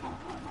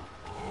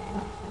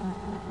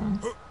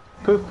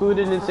Put food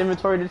in its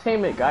inventory to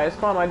tame it, guys.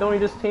 Come on, why don't we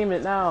just tame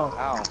it now?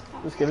 Ow.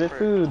 Just give it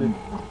food.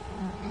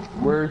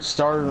 we're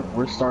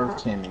starved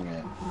taming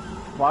it.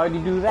 Why would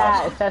you do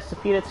that? It says to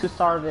feed it to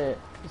starve it.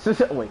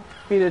 Wait,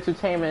 feed it to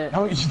tame it.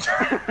 No, you Shut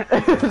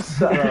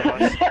Starve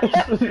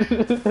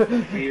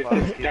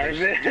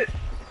it.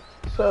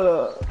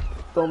 up.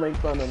 Don't make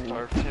fun of me.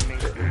 Starve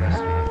Timmy's the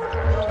best.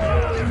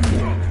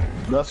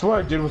 That's what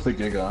I did with the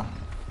Giga.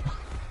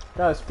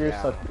 Got a spear Yeah,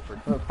 stuck,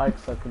 a pike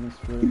stuck in this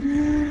food.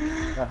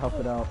 Gotta help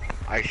it out.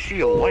 I see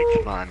a white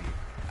man.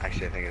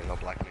 Actually, I think it's a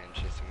black man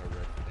chasing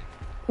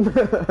a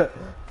red thing.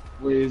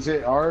 Wait, is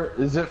it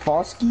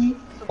Fosky?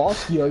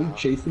 Fosky, are you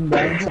chasing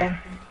down?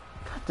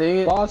 Dang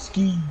it.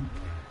 Fosky,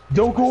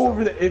 don't go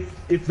over the.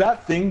 If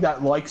that thing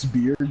that likes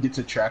beer gets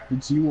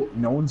attracted to you,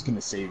 no one's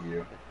gonna save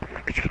you.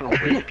 It's gonna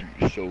rape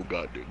you so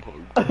goddamn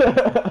hard.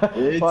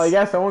 Well, I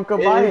guess someone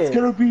could buy it.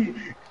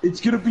 It's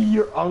gonna be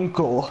your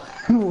uncle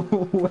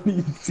when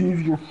he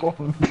sees your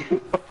phone.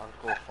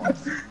 Uncle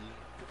Fosky.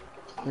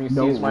 When he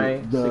No, sees my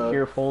the-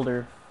 secure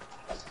folder.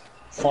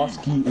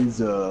 Fosky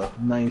is a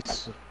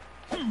nice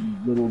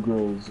little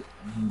girl's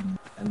beauty,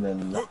 and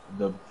then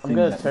the. I'm thing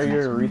gonna that tear eats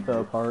your me-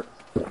 urethra apart.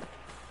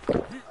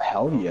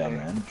 Hell yeah,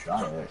 man!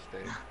 Try it.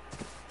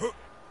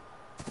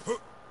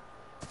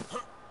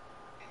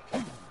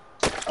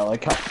 I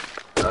like how.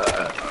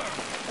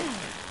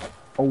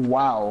 Oh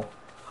wow!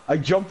 I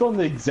jumped on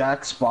the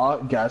exact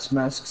spot Gas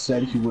Mask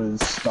said he was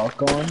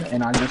stuck on,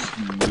 and I just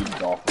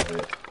moved off of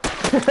it.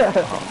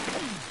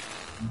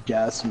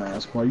 Gas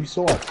Mask, why are you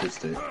so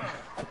autistic?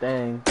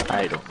 Dang.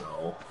 I don't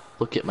know.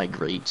 Look at my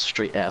grades.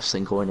 Straight F's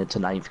and going into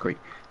 9th grade.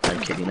 I'm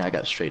kidding, I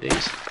got straight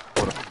A's.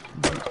 What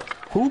a...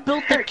 Who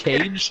built the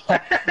cage?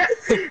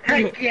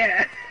 Heck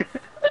yeah!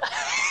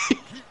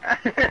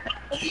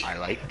 I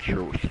like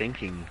your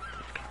thinking.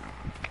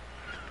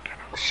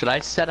 Should I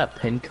set a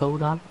pin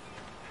code on?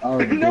 Oh,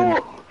 No!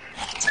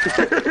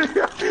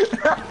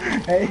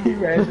 Hey,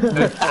 man.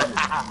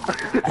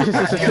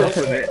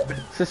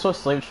 Is this what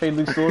slave trade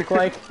used to look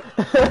like?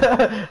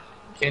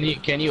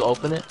 Can you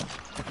open it?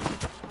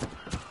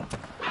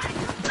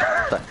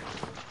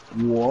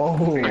 Whoa.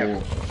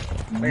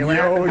 Wait, what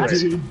Yo, happened?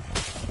 dude.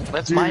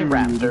 That's Dude. my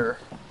raptor.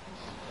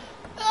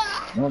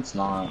 No, it's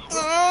not.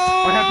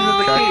 What happened to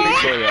the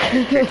cage?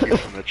 I kick you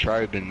from the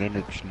tribe, and then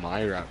it's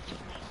my raptor.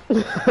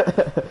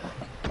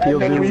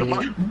 He'll And then do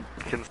we-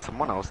 Can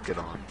someone else get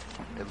on?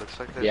 It looks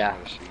like there's Yeah.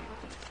 no sheet.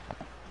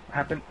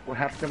 What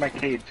happened to my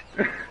cage?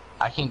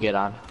 I can get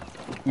on.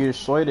 You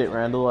destroyed it,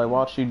 Randall. I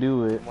watched you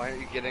do it. Why are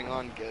you getting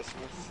on,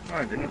 Guessmas? No,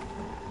 I didn't.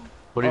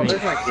 What do you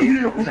There's mean?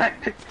 my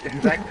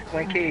cage. Zach took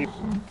my cage.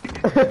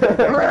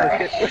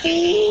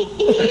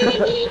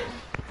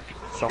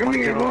 Someone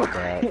here, get on boy.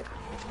 that.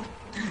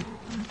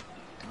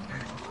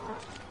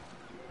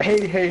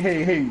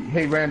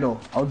 Hey, Randall.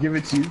 I'll give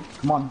it to you.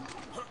 Come on.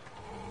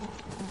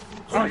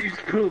 Oh, you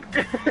just pooped.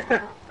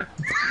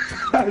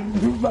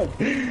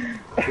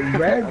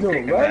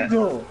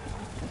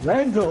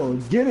 Randall,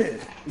 get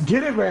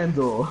it,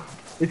 Randall.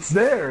 It's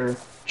there.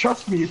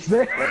 Trust me, it's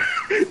there.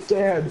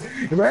 Dad,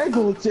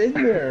 Randall, it's in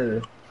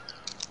there.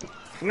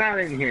 It's not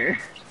in here.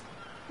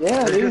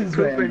 Yeah, it There's is, just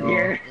poop in Randall.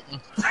 here.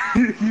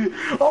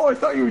 Oh, I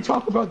thought you were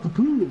talking about the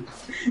poop.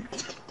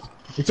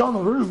 It's on the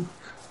roof.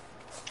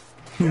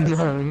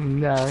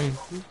 No.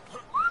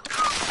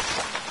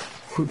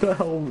 Who the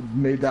hell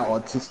made that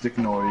autistic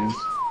noise?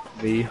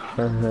 Me.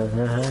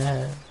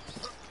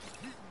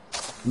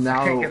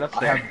 Now I can't get up I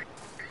there. have-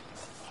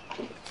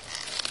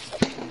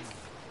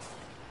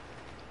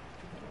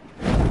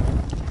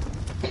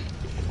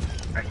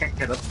 I can't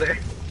get up there.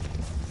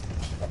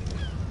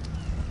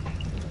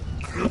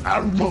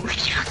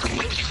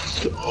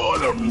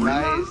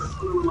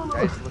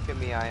 Guys, look at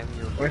me. I am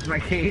your. Where's my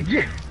cage?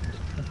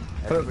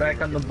 Put it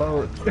back on the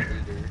boat.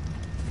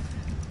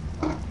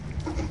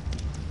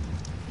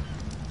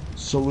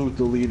 Salute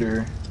the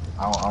leader.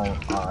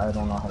 I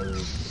don't know how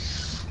to.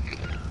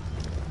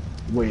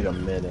 Wait a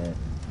minute.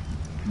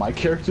 My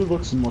character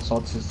looks the most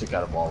autistic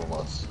out of all of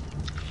us.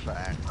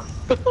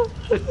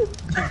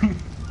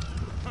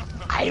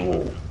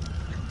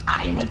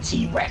 I'm a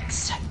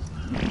T-Rex.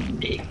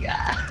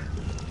 Nigga.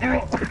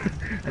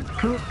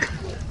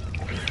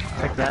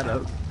 Check that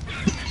out.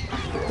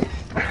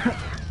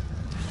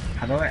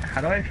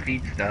 How do I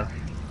feed stuff?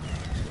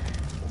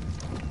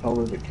 I'll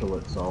let it kill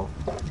itself.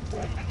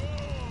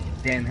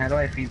 Dan, how do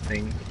I feed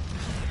things?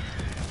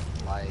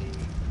 Like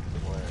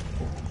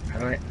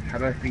what? How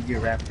do I feed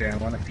your raptor? I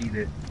want to feed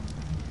it.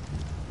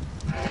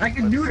 I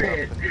can neuter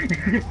it.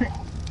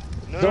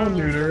 No, Don't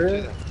neuter do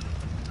it.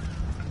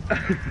 that.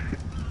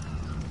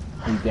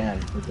 Hey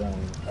Dan,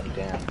 hey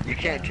Dan. You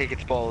can't take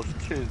its balls.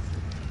 It's his.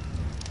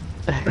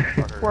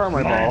 Where are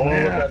my Oh, balls? look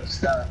at the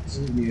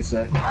stats. Give me a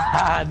sec.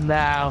 Ah,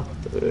 now.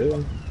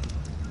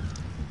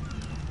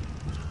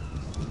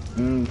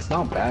 It's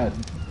not bad.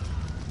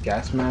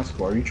 Gas mask?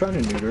 Why are you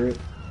trying to neuter it?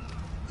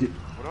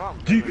 What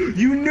about You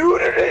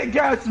neutered it,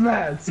 gas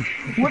mask!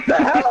 What the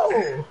hell?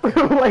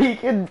 Like, you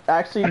can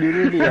actually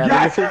neuter the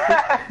Gas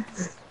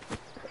animals.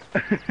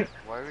 mask!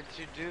 Why would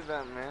you do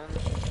that, man?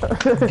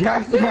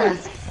 Gas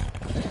mask!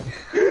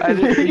 I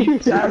didn't mean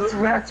to. Gas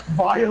mask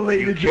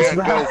violated this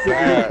Can't go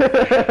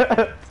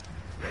mask.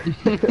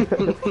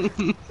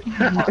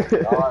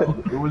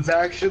 It was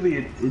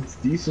actually, it's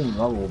decent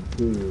level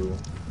too.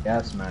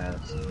 Gas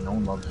mask. No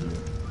one loves you.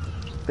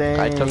 Dang.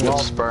 I took the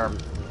sperm.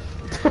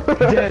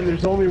 Dan,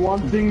 there's only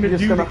one thing to You're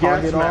just do to gonna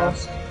hog gas it off?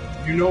 mask.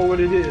 You know what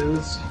it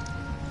is.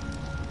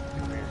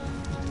 Come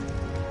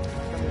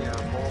here,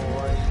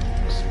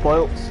 boy.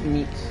 Spoilt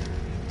meat.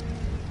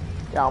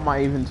 Get out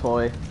my even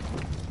toy.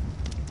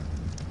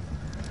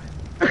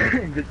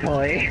 The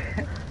toy.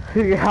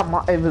 Get out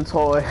my even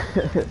toy.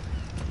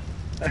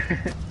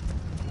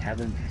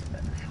 Having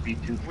speech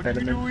What are you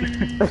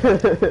impediments.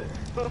 doing?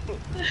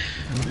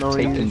 No,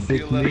 Taking you-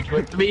 big meat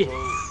with me.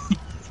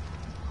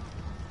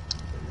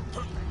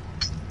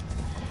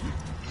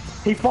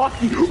 Hey, fuck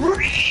you!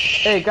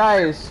 Hey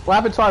guys, what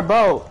happened to our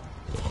boat?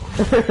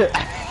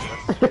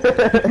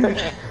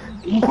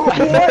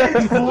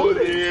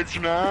 It's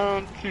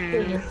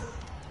mountain.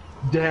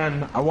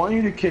 Dan, I want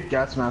you to kick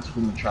gas mask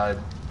from the tribe.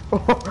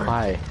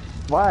 Why?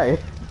 Why?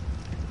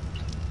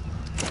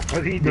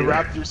 What did he The do?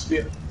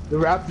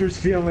 raptor's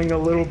feeling a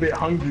little bit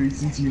hungry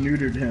since you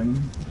neutered him.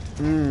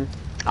 Hmm.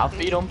 I'll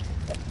feed him.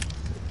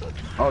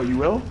 Oh, you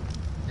will?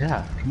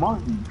 Yeah. Come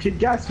on, kick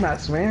gas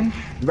mask, man.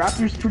 The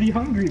raptor's pretty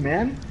hungry,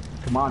 man.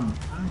 Come on.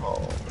 Oh,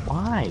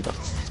 why?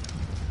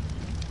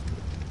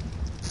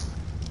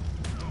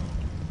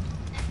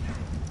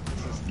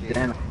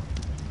 Dan,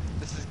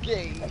 This is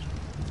gay.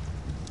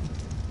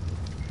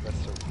 That's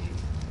so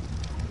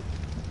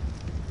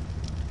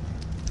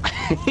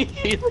mean.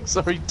 He looks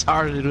so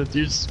retarded with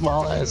your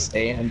small ass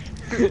hand.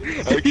 I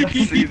can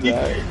see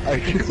that. I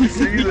can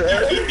see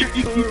that.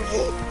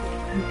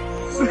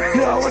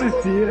 I want to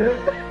see it.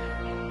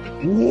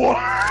 What?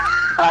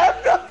 I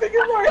have nothing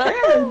in my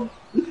hand.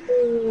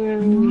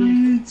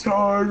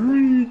 Retard.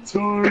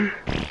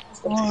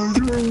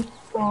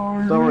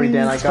 Don't worry,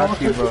 Dan, I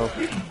got you, bro.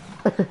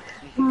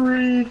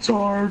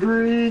 Retard.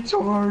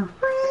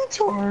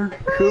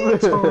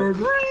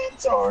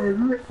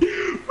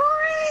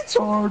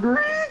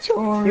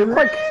 You look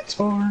like,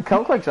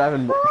 kind of like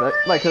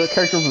like a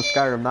character from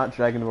Skyrim, not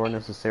Dragonborn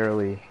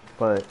necessarily,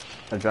 but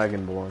a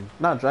Dragonborn.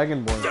 Not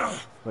Dragonborn,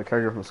 but a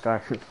character from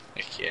Skyrim.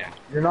 Yeah.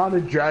 You're not a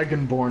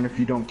dragonborn if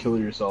you don't kill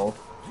yourself.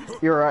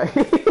 You're right.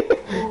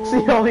 It's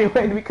the only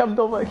way to become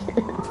Doma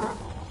again.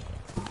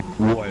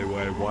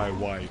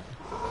 Why?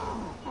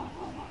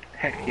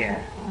 Heck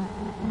yeah.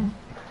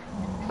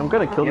 I'm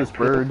gonna kill this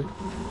bird.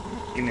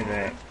 Give me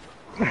that.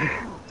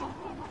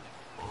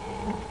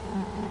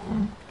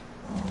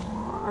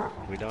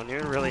 We don't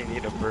even really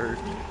need a bird.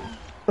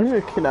 I'm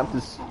gonna kidnap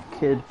this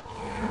kid.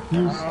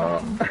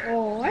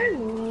 Oh, I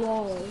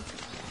love.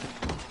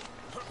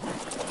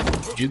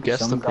 Did you guess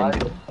Some the guy-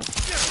 penguin?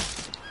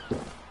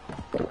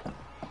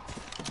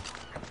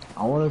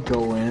 I want to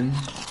go in.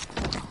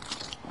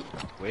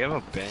 We have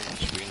a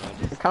bench. We know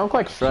It's kind of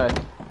like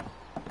Shrek.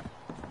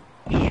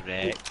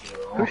 Shrek.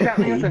 Who shot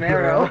me with an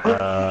arrow?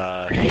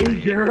 Hey,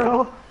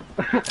 girl.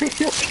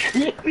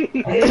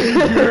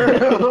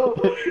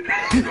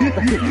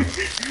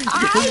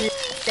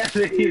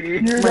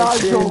 You're My not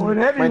chin, going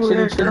my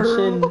anywhere, chin,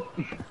 girl.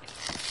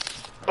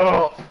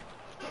 Oh.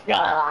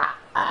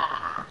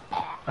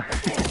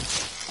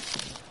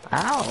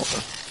 Ow.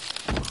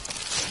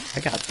 I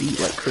got beat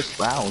like Chris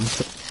Brown.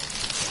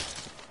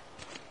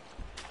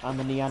 I'm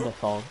a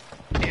Neanderthal.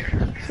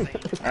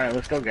 Alright,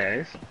 let's go,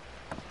 guys.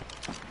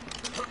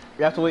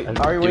 We have to wait. Are we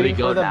Do we waiting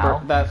go for now?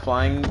 that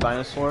flying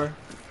dinosaur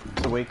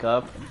to wake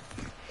up?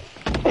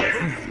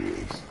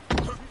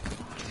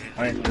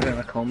 Alright, is it in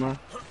a coma?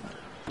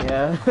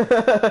 Yeah.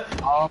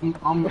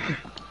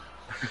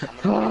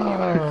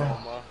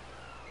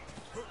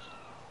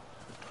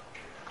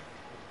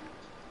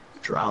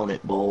 Drown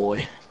it,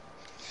 boy.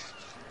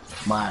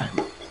 My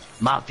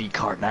V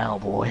card now,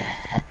 boy.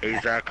 Hey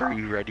Zach, are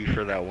you ready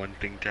for that one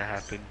thing to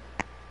happen?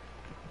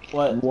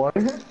 What? What?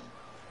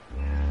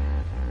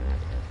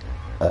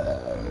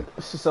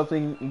 This is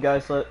something you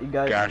guys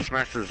Gas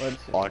mask is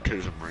Let's-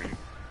 autism, right?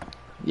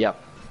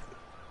 Yep.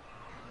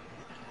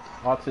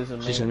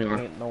 autism She's ain't, in here.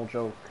 ain't no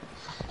joke.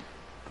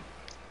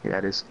 Yeah,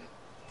 it is.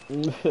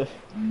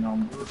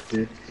 Number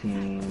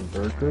 15,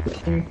 Burger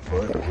King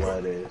foot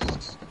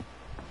lettuce.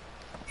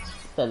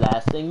 The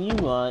last thing you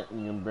want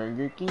in your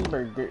Burger King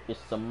burger is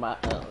some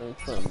onions.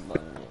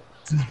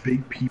 This is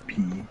Big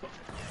PP.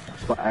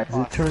 But as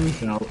it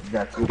turns out,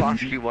 that's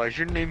Bosky, why is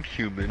your name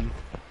human?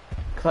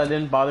 Cause I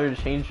didn't bother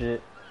to change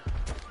it.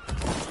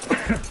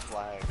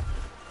 Flag.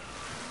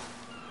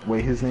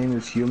 Wait, his name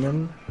is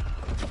Human?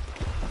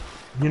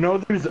 You know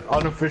there's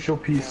unofficial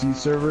PC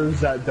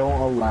servers that don't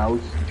allow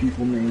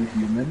people named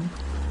Human?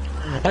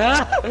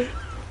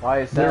 Why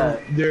is that?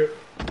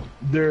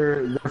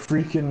 They're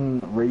freaking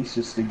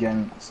racist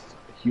against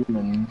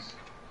humans.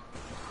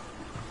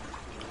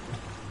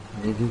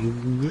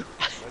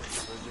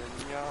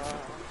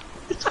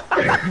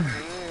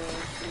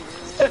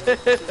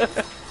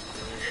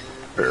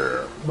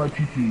 My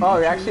PP. Oh,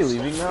 you're actually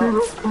leaving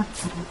now?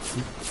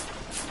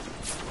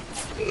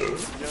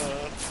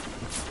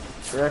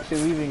 You're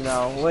actually leaving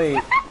now. Wait,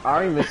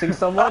 are you missing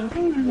someone?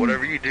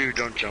 Whatever you do,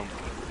 don't jump.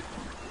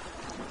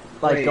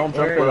 Like, Wait, don't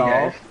jump where at are you all?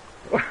 guys?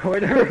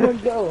 Where'd everyone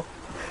go?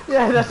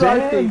 Yeah, that's what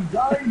I think.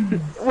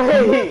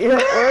 Wait,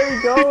 where are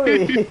you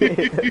going?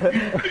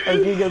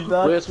 I'm getting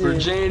abducted. West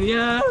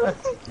Virginia.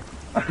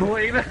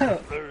 Wait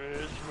up!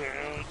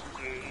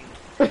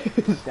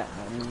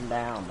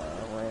 Down the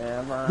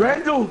river.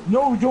 Randall,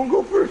 no, don't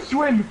go for a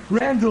swim.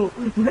 Randall,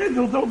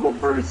 don't go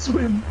for a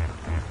swim.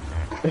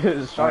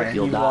 Sharky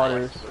You'll die.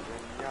 waters.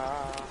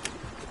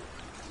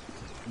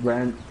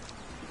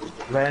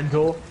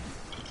 Randall,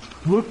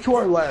 look to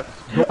our left.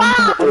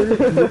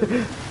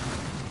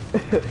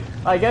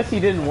 I guess he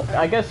didn't.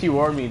 I guess you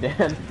warned me,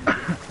 Dan.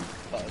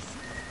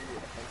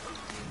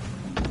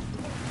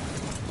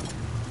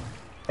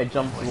 I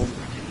jumped.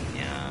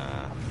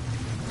 Yeah.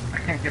 I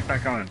can't get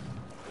back on.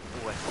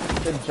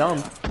 Good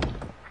jump.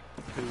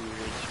 Blue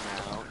Ridge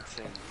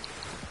Mountain.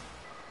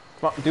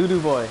 Come on, doo-doo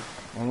boy.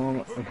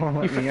 Won't You,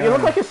 let me you look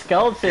on. like a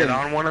skeleton. Get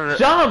on one of the.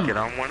 Jump! Get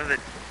on one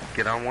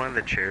of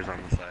the chairs on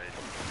the side.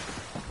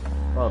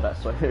 Oh,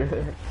 that's why.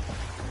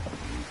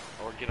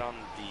 Or get on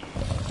the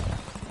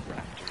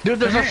rafter. Dude,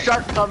 there's a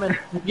shark coming.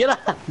 Get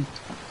up.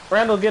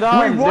 Randall, get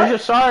on. Wait, what?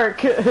 There's a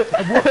shark. Won't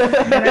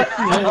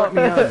let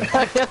me on.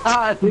 Get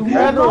on.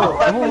 Randall. Won't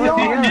let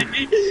me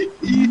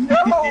on. No,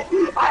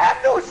 I have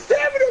no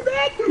stamina,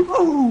 man.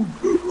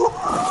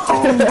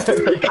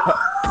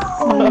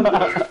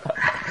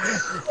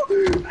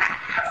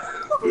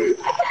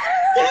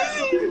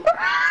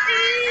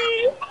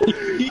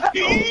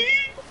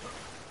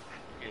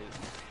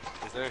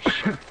 Is there a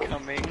shark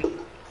coming?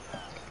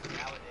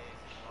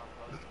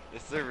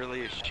 Is there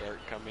really a shark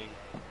coming?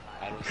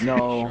 I don't see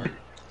No. any shark.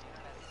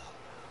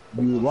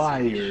 You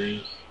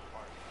liars.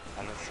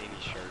 I don't see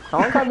any shark. How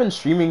long have I been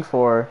streaming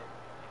for?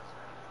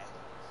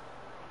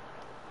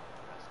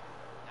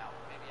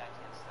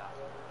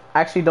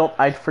 Actually, don't.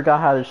 I forgot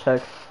how to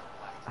check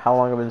how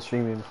long I've been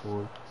streaming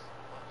for.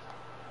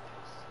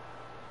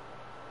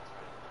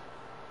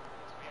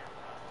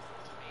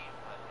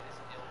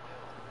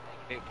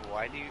 Hey, but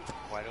why do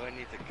I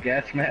need to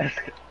Gas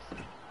mask.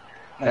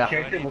 My Yeah.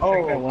 character looks Oh.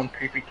 like that one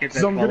creepy kid that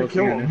So I'm gonna follows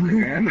you kill on him.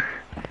 Instagram.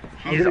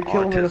 I'm He's gonna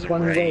kill him in a autism,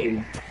 funny right?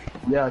 way.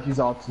 Yeah, he's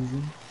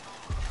autism.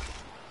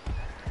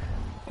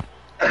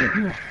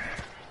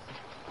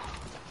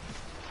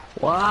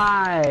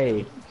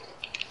 Why?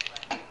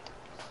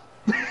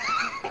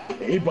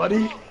 Hey,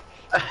 buddy.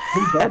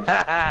 Hey, bud.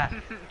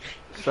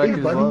 Strike Hey,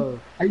 is buddy. love.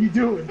 How you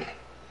doing?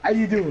 How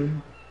you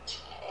doing?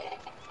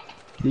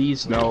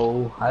 Please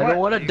no. I What? don't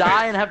want to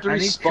die and have to I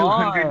need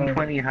respawn.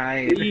 220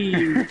 high.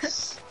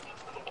 Please.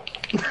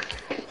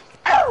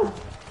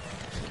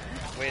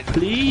 Wait,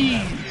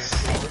 Please.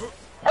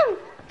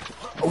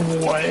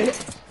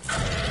 What?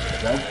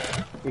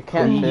 You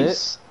can't fit.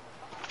 Please.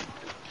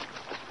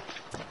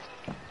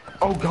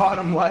 Oh god,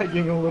 I'm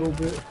lagging a little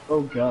bit.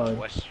 Oh god.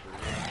 West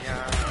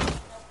Virginia.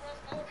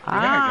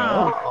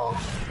 Ow.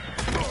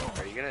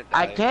 Are you gonna die?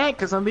 I can't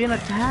because I'm being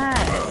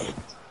attacked.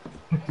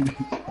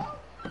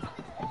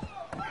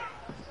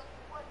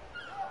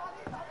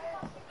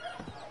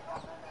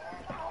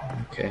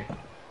 Okay.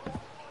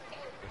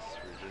 West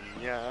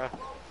Virginia.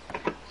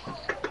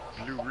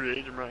 Blue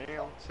Ridge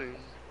Mountain.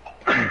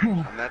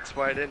 And that's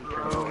why I didn't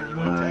print when you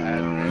went to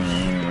add.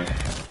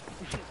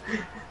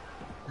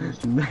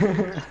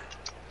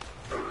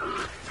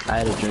 I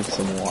had to drink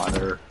some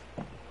water.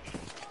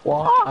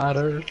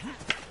 Water.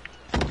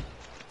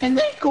 And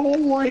they go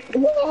like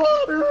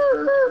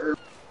water.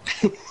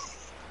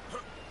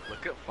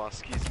 Look at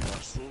Fosky's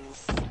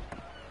muscles.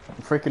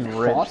 Freaking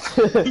ripped.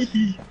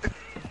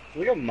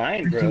 Look at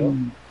mine, bro.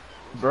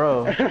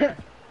 Bro.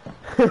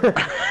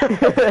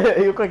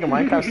 You look like a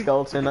Minecraft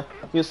skeleton.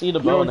 You see the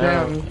bow and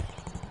arrow.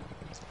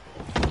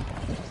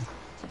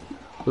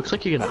 Looks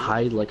like you're gonna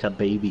hide like a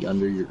baby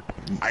under your.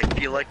 I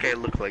feel like I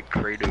look like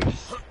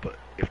Kratos, but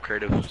if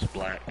Kratos was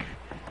black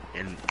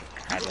and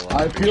had a lot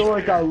I of feel facial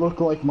like hair. I look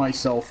like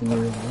myself in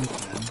real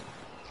life, man.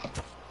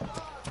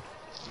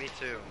 Me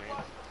too, man.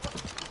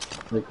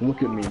 Like,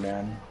 look at me,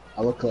 man.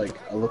 I look like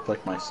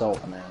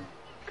myself, man.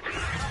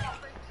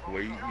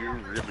 Wait, you're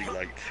really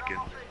light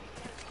skinned.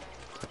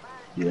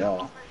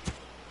 Yeah.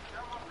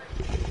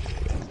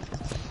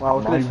 Wow,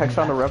 look at the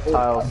texture on the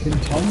reptiles. I can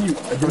tell you.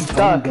 I've been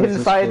stuck telling you guys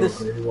inside for a this-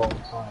 very long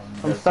time.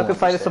 You I'm guys stuck don't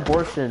inside this understand.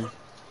 abortion.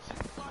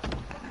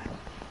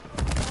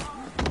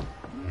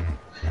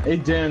 Hey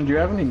Dan, do you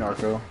have any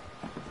narco?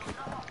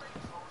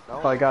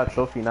 No, Oh, I got a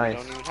trophy, I nice.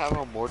 don't even have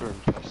a mortar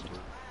and pestle.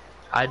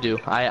 I do.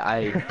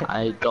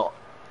 I don't.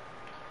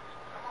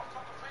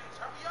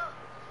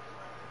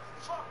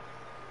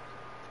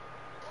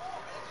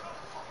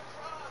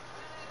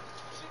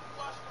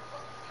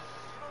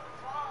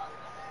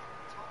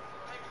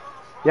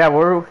 Yeah,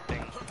 we're.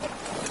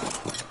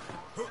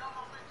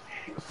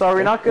 So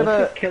we're not gonna.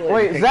 Let's just kill it and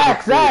Wait, take Zach!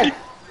 the food.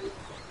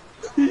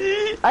 Zach!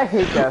 I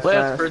hate gas West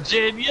masks.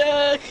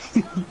 Virginia!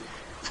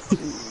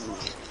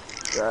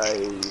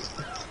 Guys.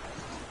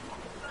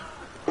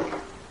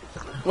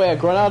 Wait, I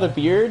grown out a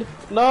beard?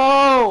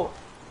 No!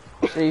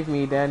 Save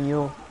me,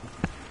 Daniel.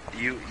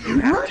 You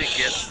have to get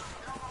scissors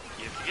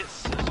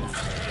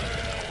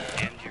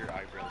and your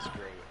eyebrows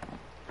grow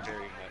very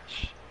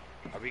much.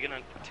 Are we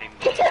gonna tame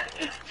them?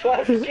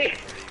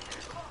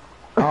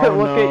 Oh,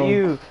 Look no. at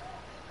you.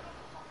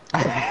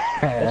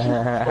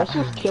 Let's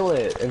just kill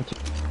it and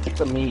take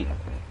the meat.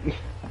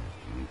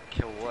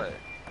 Kill what?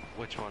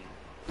 Which one?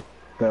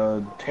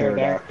 The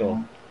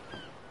pterodactyl.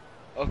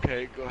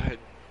 Okay, go ahead.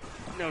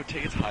 No,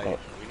 take its hide.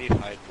 We need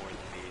hide more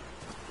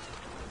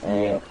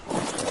than meat.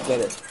 Get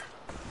it.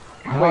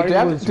 Wait, do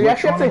you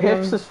actually have to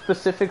hit him? the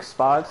specific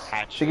spots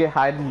to get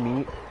hide and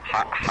meat?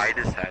 Hide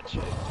is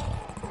hatchet.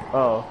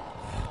 Oh.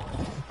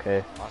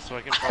 Okay. Also,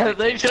 I can probably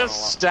They tame down a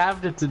just lot.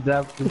 stabbed it to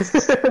death.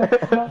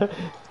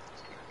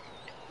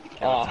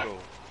 Okay, let's go.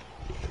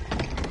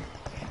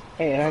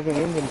 Hey, it has an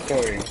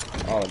inventory.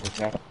 Oh, there's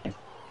nothing.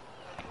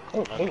 Oh,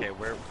 Okay,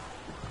 where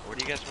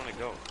do you guys want to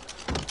go?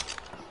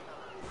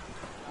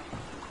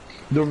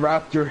 The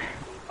raptor.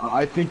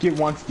 I think it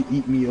wants to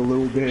eat me a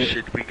little bit.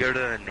 Should we go to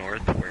the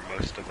north where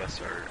most of us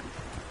are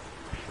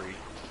free?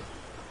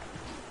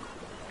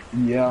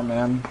 Yeah,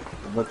 man.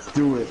 Let's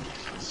do it.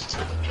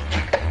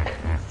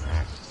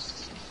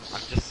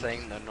 I'm just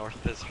saying the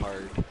north is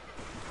hard.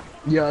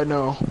 Yeah, I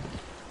know.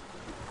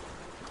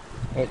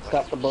 Hey,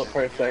 stop the boat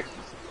for a sec.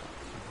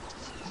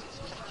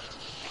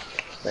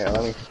 There,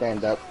 let me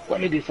stand up. Let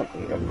me do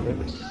something real quick.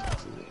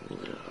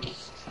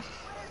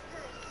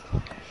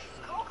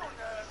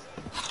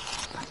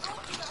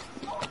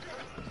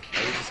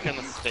 Are we just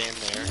gonna stand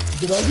there?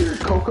 Did I hear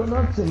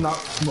coconuts and not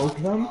smoke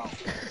them?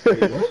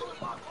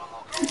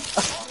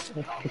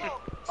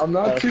 I'm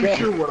not too Okay.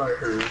 sure what I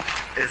heard.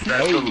 Is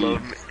that the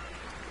load?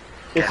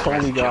 It's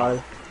holy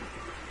god.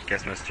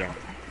 Guess must jump.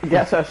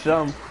 Yes, that's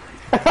jump.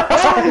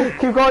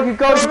 Keep going, keep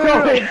going, keep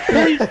going!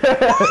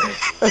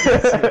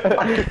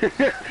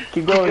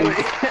 Keep going.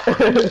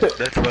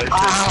 That's why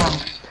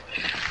I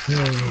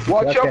said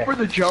Watch Okay. out for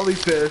the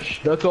jellyfish.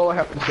 That's all I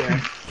have to say.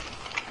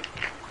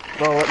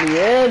 Bro, let me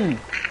in!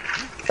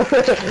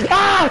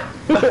 Ah!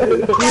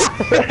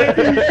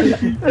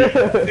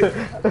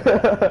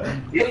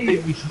 Hey,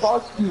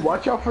 Frosty,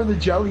 watch out for the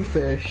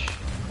jellyfish.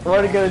 What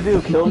are you gonna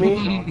do, kill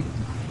me?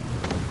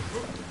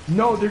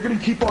 No, they're gonna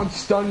keep on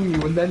stunning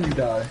you and then you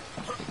die.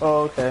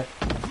 Oh, okay.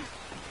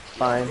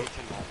 Fine.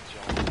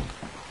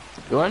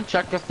 You wanna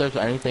check if there's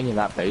anything in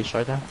that base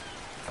right now?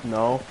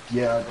 No.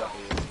 Yeah,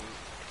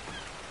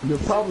 there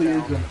probably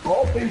isn't.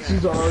 All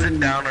bases are already... sit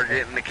down or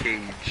get in the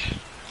cage.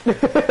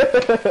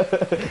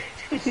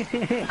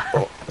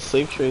 Oh,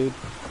 slave trade.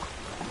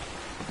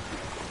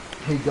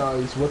 Hey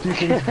guys, what do you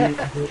think's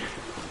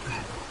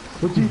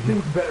what do you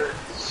think's better?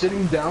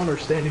 Sitting down or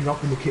standing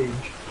up in the cage?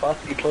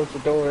 Frosty, close the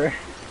door.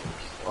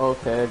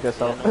 Okay, I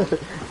guess I'll...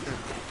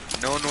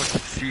 No one wants to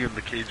see you in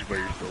the cage by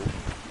yourself.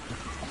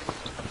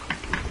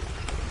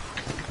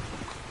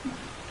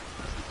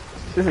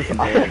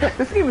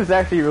 This game is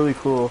actually really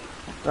cool.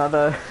 Now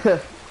the...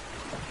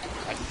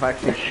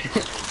 actually...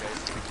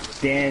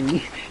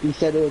 Dan, you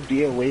said it would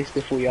be a waste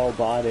if we all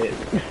bought it.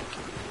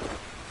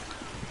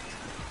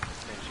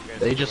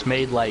 They just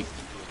made like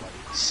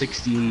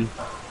 60,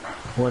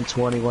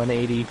 120,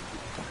 180,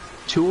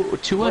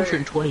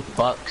 220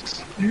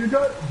 bucks. Do you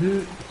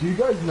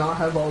guys not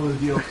have all the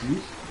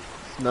DLCs?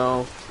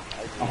 No.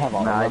 I have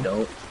all Nah, I of them.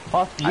 don't.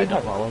 Frosty, you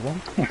have all of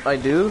them. I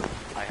do?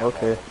 I have all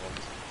Okay. of them.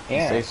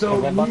 Yeah, So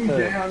 'cause I bought me, the,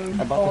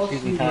 Dan, I bought the Frosty,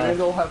 season pass.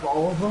 Randall have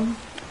all of them?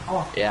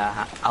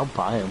 Yeah, I'll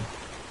buy them.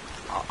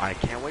 I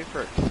can't wait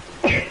for it.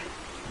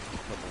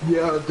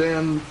 Yeah,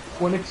 Dan,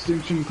 when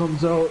Extinction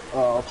comes out,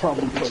 I'll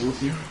probably play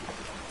with you.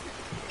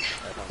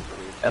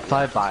 If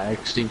I buy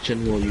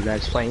Extinction, will you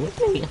guys play with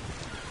me?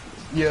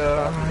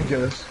 Yeah, I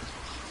guess.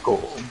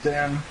 Cool.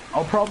 Dan,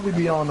 I'll probably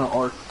be on an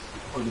arc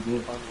for the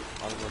bit.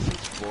 Unless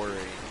it's boring.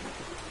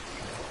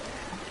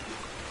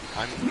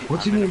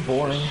 What do you I'm mean gonna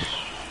boring? finish-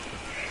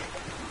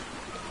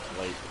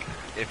 Like,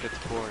 if it's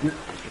boring, if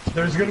it's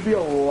There's gonna be a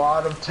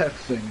lot of tech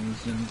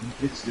things in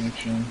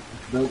Extinction.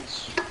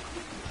 That's...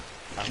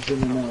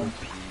 gonna know.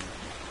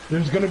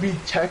 There's gonna be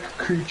tech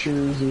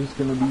creatures, there's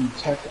gonna be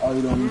tech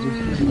items,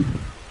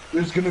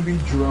 there's gonna be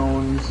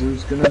drones,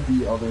 there's gonna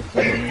be other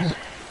things.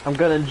 I'm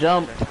gonna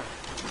jump.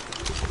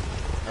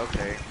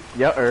 Okay.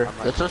 Yeah-er.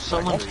 This is so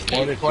much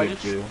gameplay.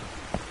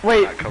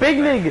 Wait, That comes Big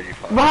back Nig! pretty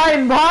far.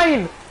 Behind,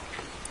 behind!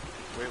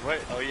 Wait, what?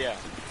 Oh yeah.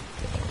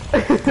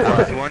 I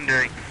was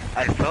wondering.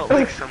 I felt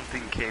like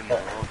something came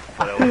off,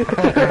 but I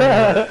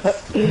was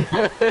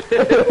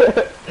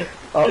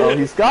Uh-oh,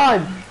 he's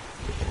gone!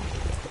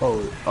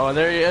 Oh,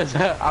 there he is.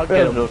 I'll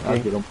get him. I'll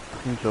get him.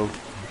 I'm joking.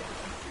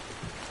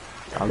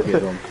 I'll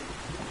get him.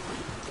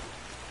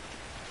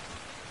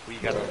 we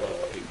gotta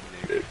love Big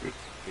Nick.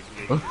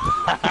 Big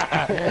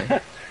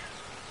Nick.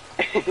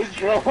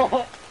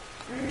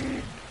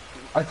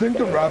 I think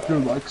the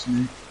raptor likes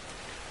me.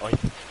 Oh,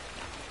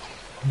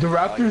 The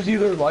raptor's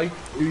either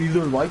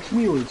likes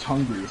me or it's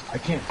hungry. I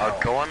can't tell.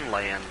 Go on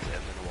land and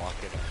then walk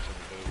it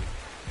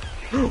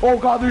onto the boat. Oh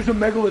god, there's a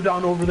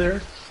megalodon over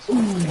there. Ooh.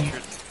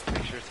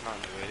 Make sure it's not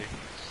in the way.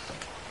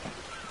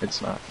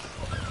 It's not.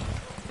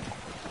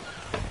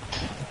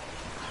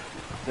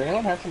 Does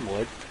anyone have some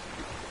wood?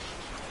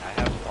 I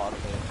have a lot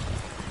of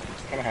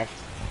it. Can I have?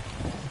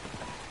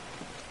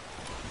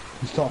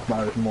 He's talking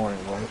about it this morning,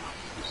 right?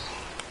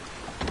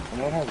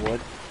 Anyone have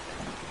wood?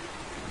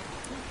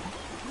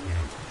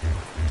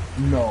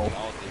 No.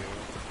 I'll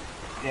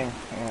do. Yeah,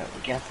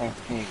 gas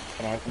mask. Can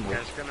I have some wood?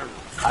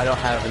 I don't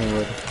have any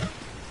wood.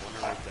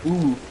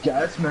 Ooh,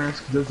 gas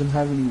mask doesn't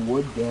have any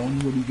wood, Dan.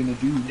 What are you gonna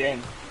do?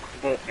 Dan,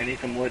 but I need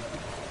some wood.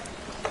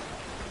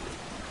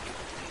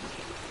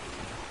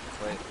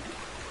 Wait.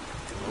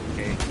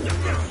 Okay. There's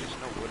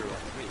no wood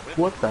around. Wait,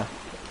 What the?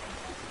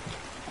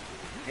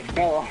 It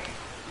fell off.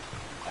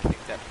 I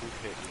think that poop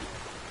hit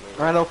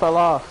me. Randall fell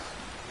off.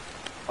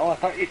 Oh, I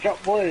thought you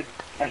chopped wood.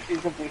 I see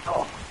something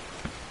fall.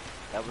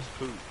 That was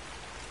poop.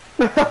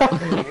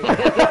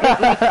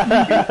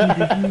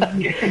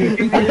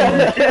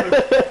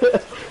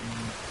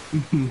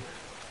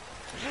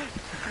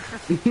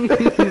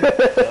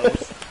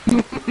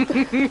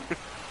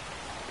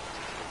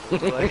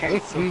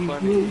 That's so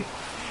funny.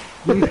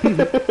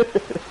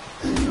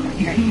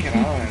 Can't get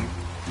on.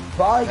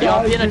 Bye, Yeah,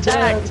 I'm guys. being you're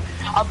attacked! dead.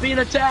 I'm being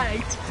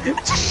attacked!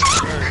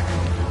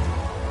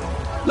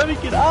 Let me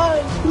get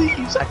on,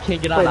 please! I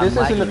can't get on. Wait, I'm this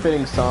isn't lagging. a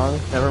fitting song.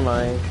 Never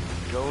mind.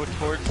 Go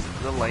towards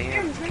the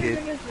land,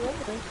 kid.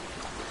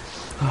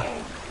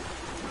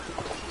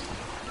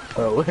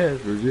 Oh,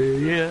 West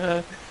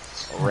Virginia.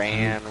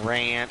 Ranch.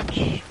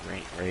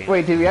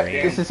 Wait, do we have,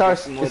 Ranch. is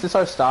this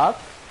our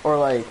stop? Or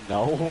like,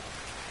 No.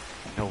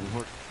 No,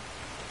 we're...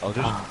 Oh,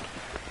 there's...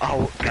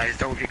 Oh, guys,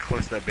 don't get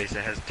close to that base.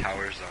 It has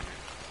towers on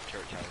it.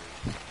 Turret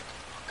towers.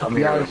 Come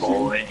Yeah, here, I see.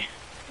 boy.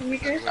 We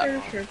guys are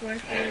a trip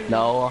like that.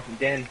 No,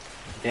 Dan,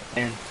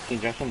 can you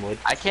drop some wood?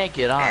 I can't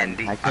get on.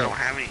 Andy, I I can't. don't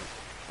have any. I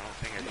don't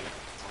think I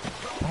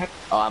do.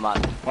 Oh, I'm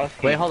on.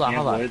 Husky, Wait, hold on, you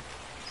have hold on. wood?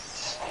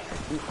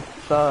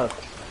 what's up?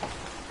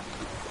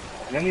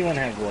 Does anyone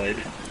have wood?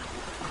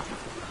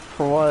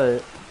 For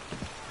what?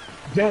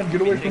 Dan,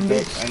 get away from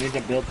this. I need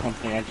to build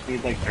something. I just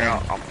need like. Here,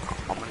 I'm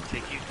gonna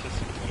take you to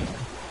some wood.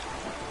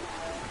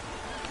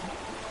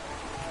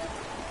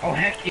 Oh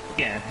heck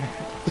yeah!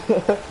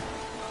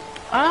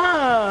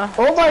 Ah!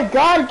 Oh my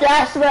god,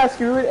 gas mask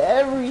ruined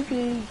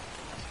everything!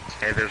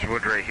 Hey, there's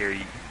wood right here.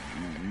 You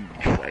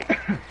like,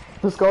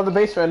 Let's go to the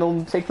base, Randall,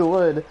 and take the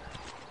wood.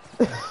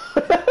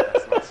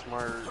 that's not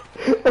smart.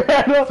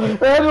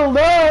 Randall,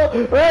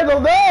 no!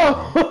 Randall,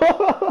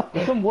 no!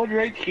 There's some wood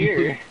right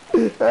here. I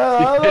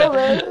don't know,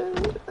 man.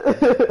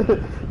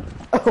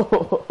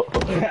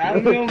 I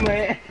don't know,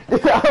 man.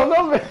 I don't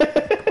know,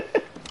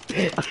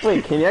 man.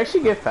 Wait, can you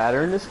actually get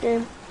fatter in this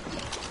game?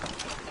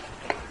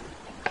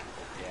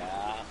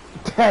 Yeah.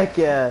 Heck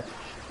yeah.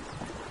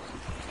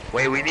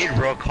 Wait, we need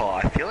roll call.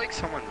 I feel like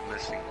someone's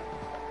missing.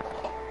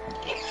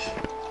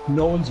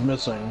 No one's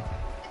missing.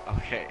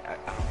 Okay.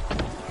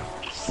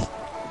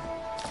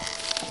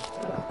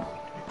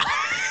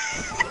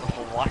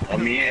 Why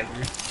I'm in.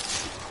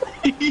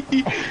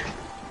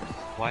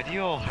 Why do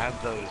you all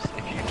have those?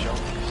 If you jump,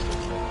 you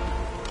still fall.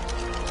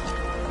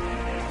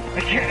 I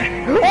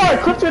can't. Oh, I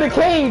clipped in a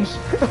cage!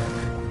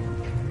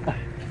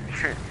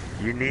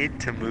 You need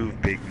to move,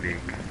 Big Nick.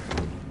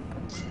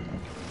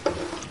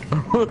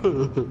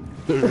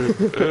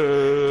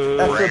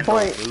 That's the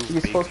point.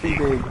 You're supposed to be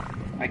big.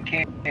 I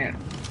can't.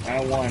 I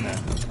don't wanna.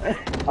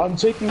 I'm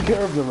taking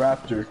care of the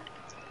raptor.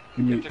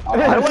 Give me- I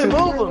don't want to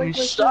move him,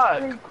 he's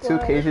stuck. 2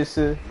 cages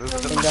to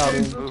hang out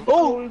in.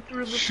 Oh!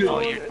 Shit. Oh,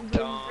 you're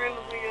dumb.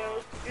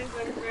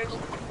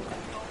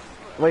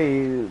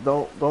 Wait,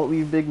 don't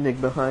leave Big Nick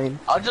behind.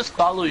 I'll just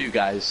follow you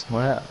guys.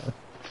 Wow.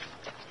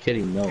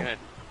 Kidding, no.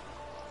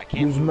 I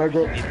can't There's move.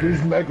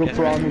 there's mega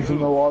piranhas in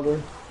the water.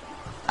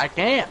 I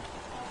can't.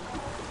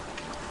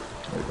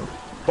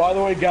 By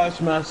the way,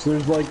 gas mask,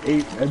 there's like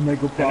 8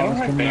 mega piranhas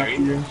have coming after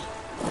berries? you.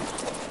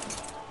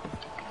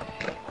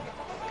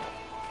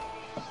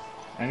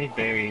 I need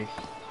berries.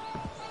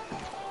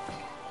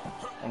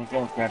 I'm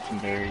gonna go grab some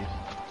berries.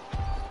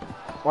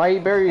 Why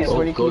eat berries Oh,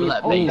 when you go can to eat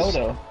that Oh, base. bees?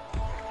 dodo.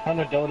 Found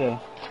a dodo.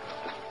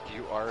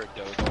 You are a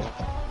dodo.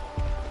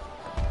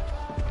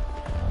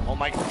 Oh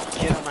my,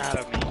 get him out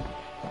of me.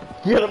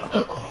 Get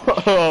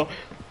him!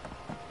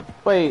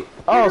 Wait.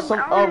 Oh, Get him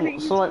out of me.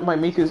 so my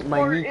meat is my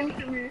Or meat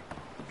into me.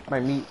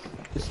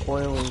 is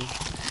spoiling.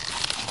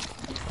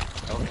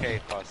 Okay,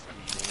 Fusty.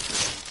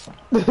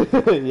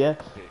 Yeah,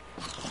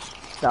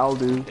 that'll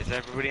do. Is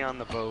everybody on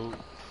the boat?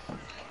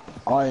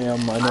 I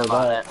am, I know I'm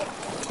on that. it.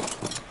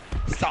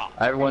 Stop!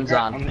 Everyone's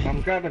on.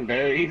 I'm grabbing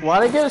berries.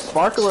 Why'd I get a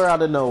sparkler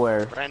out of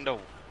nowhere?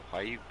 Randall,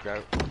 why you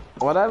grab...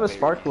 Why'd I have a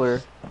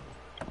sparkler?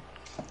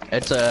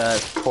 It's a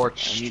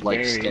torch like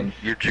berries. skin.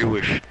 You're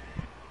Jewish.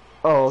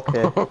 Oh,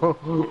 okay.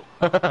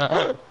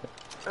 I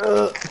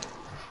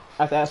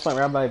have to ask my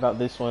rabbi about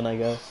this one, I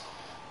guess.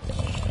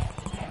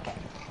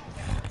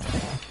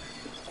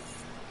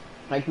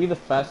 I can be the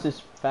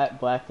fastest fat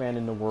black man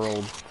in the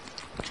world.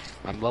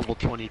 I'm level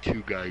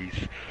 22, guys.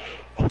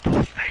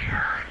 Almost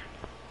there.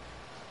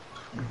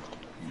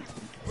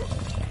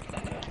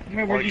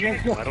 Remember, Oh, I you can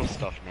guys make go. metal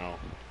stuff now.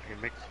 I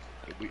can make.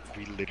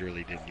 We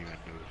literally didn't even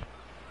move.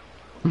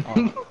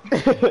 Where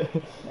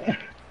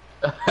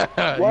You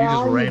just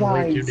are you ran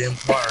way too guys? damn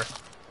far.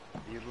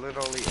 You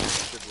literally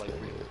acted like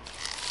we.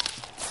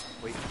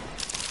 Wait.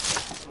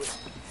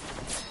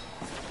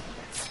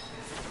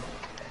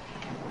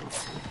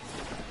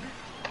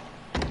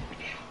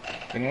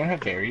 Anyone have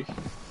berries?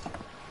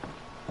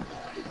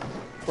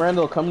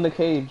 Randall, come in the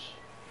cage.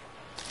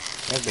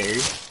 I have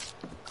berries.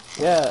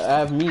 Yeah, I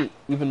have meat.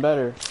 Even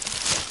better.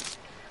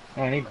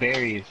 Oh, I need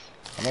berries.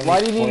 I don't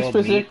Why do you need spoiled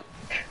specific? meat.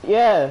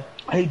 Yeah.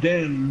 Hey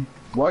Dan,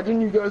 why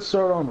didn't you guys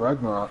start on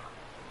Ragnarok?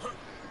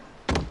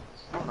 I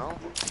don't know.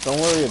 Don't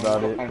worry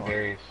about I'll it. find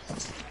berries.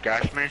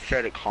 Gashman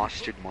said it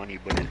costed money,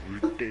 but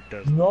it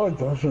doesn't. No, it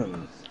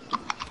doesn't.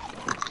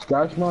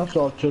 That's not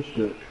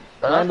autistic.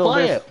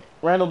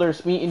 Randall,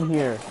 there's meat in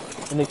here.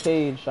 In the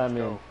cage I'm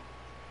in.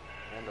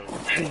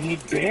 I need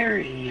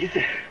berries.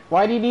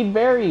 Why do you need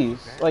berries?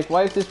 Like,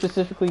 why is this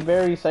specifically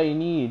berries that you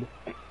need?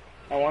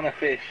 I want a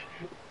fish.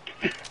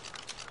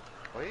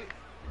 Wait.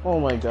 Oh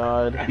my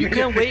god. You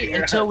can wait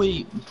until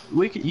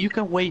you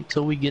can wait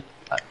till we get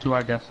to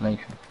our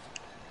destination.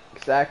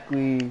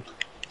 Exactly.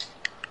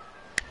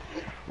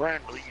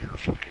 Randall, you're a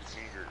fucking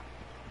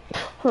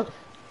singer.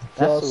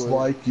 That's Just the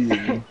word. like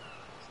you.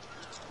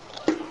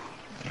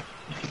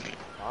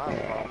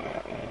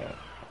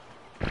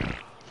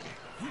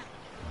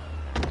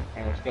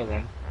 Alright, let's go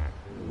then.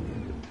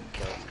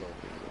 Okay, let's go.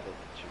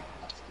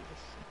 Let's do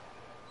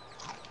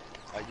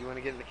this. You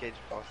wanna get in the cage,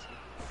 Boston?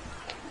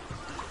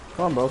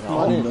 Come on, bro. Come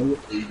on in.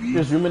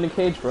 Just zoom in the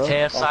cage, bro.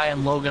 KSI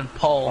and Logan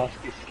Paul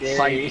Scary.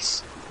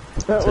 fights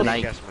What's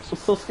tonight.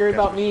 what's so scary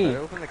about Try me? to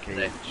open the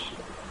cage.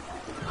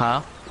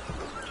 Huh?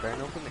 Try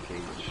and open the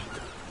cage.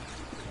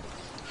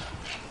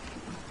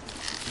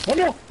 Oh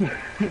no!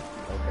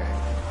 Okay.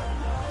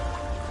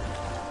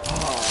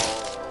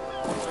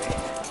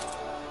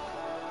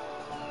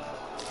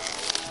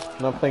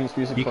 Nothing's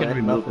music You can playing.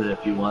 remove Nothing. it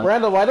if you want.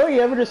 Randall, why don't you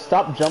ever just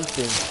stop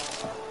jumping?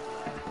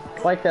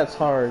 Like that's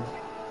hard.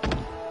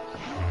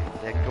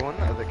 Yeah, go in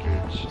the other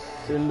cage.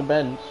 Sit in the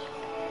bench.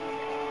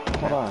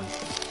 Hold on.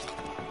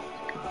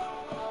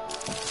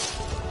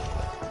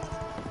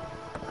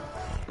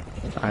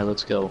 Alright,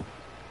 let's go.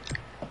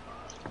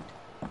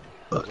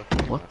 What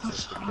the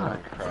It's fuck? gonna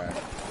crack.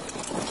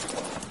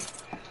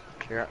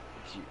 Here,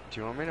 do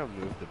you want me to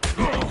move the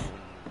bed?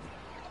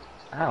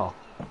 Ow.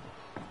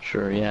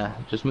 Sure, yeah.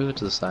 Just move it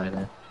to the side,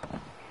 eh?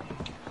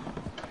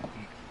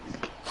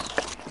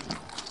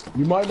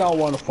 You might not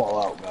want to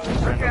fall out, guys.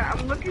 Okay,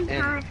 I'm looking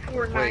And-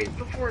 through wait.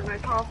 the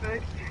Fortnite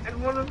topic,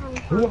 and one of them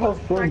Who the hell's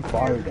throwing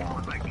fire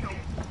down?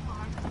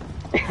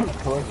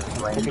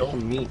 Look at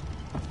some meat.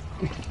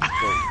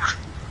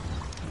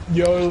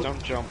 Yo,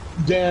 Don't jump.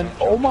 Dan,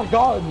 oh my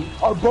god,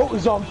 our boat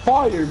is on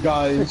fire, I think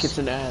guys. it's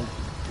an ad.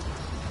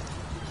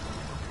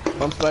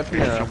 Bumps by If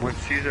Panera. someone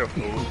sees a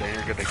fool, then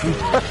you're gonna kill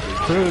them.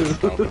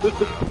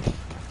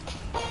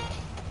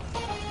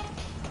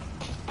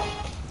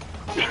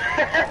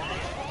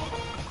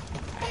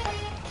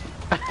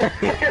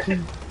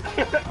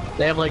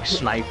 They have like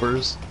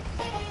snipers.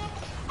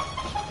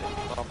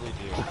 Probably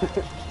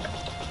do.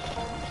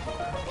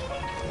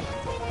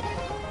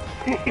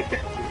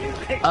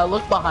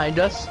 Look behind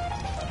us.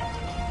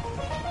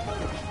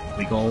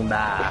 We gon'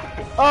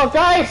 die. Oh,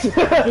 guys!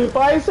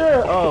 Why is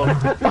there? Oh,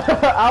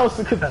 I was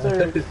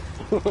concerned.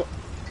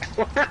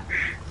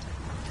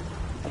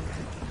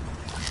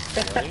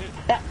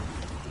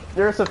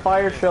 There's a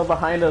fire trail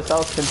behind us. I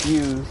was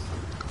confused.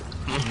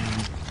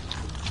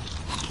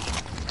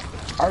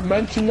 I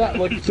mentioned that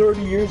like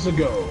 30 years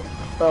ago.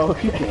 Oh,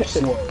 People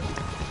slow.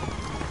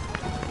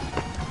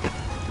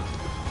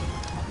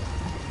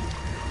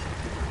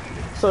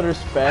 so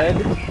there's Fed,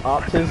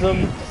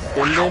 Autism,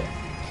 Skindic,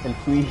 and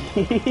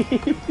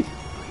Tweety.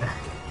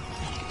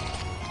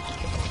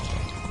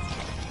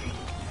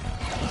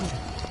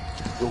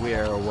 We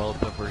are a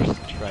well-diverse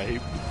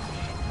tribe.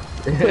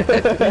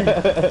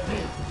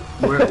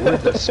 We're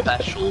the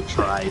special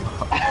tribe.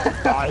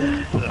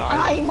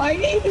 Hi, my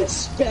name is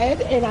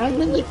Sped, and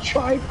I'm in the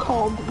tribe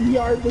called We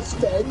Are the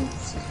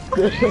Speds.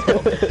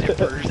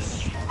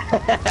 Dippers.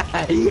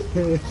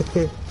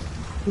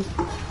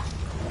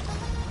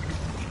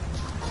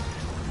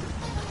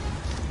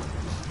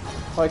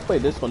 Oh, I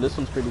played this one. This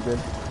one's pretty good.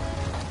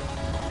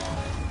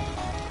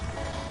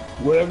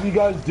 Whatever you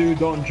guys do,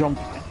 don't jump.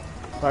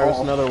 Alright, there's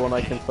another one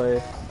I can play.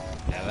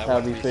 Yeah, that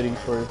That'd would be fitting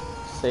for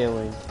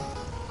sailing.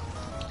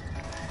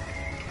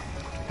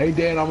 Hey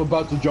Dan, I'm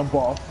about to jump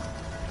off.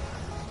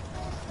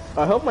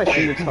 I hope my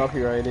shit is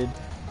copyrighted.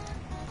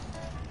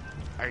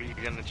 Are you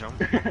gonna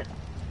jump?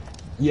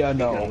 Yeah,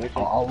 no,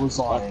 I was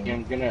lying.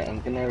 I'm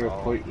gonna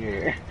report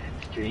your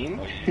stream.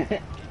 Are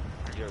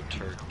you a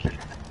turd kid?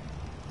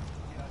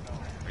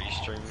 Are you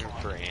streaming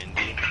for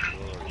Andy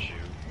or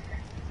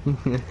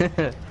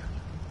you?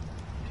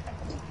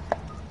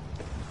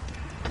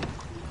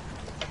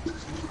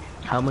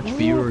 How much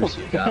viewers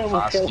you got,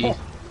 Fosky?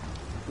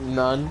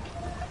 None.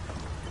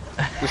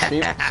 The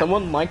stream,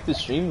 someone liked the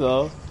stream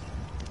though.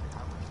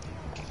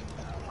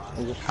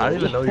 I don't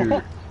even know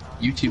your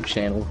YouTube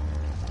channel.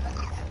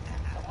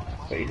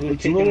 Wait, who's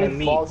It's taking my literally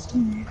meat?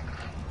 Fosky.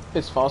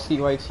 It's Fosky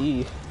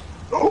YT.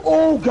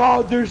 Oh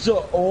god, there's a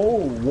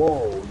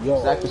whoa,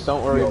 yo. Zach, just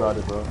don't worry yo. about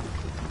it, bro.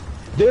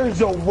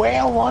 There's a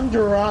whale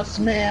under us,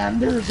 man.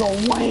 There's a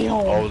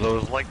whale. Oh,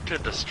 those like to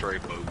destroy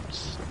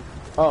boats.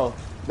 Oh,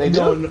 they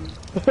No, do. no,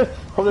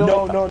 Hope they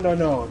don't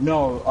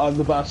no.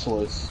 The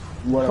basilisk.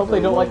 Hope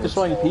they don't like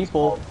destroying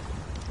people.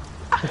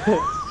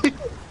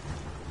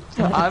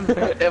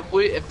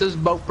 If this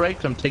boat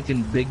breaks, I'm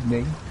taking Big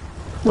Ning.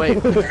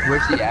 Wait,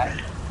 where's he at?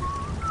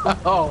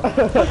 Oh,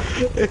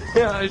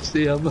 yeah, I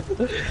see him.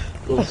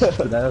 Little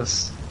stupid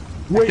ass.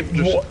 Wait,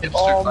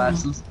 hipster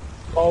glasses.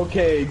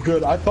 Okay,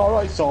 good. I thought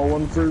I saw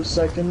one for a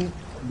second,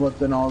 but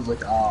then I was like,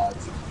 it's not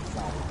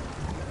one.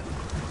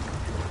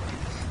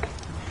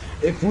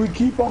 If we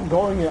keep on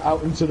going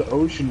out into the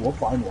ocean, we'll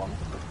find one.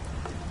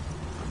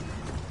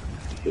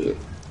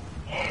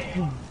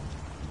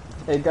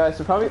 Hey guys,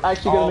 we're probably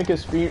actually gonna make a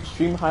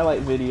stream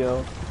highlight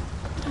video.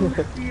 You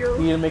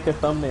need to make a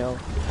thumbnail.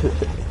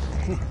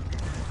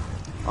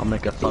 I'll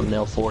make a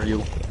thumbnail for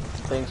you.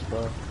 Thanks,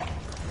 bro.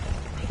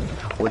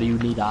 What do you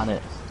need on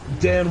it?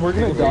 Dan, we're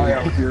gonna die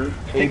out here.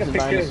 Eggs and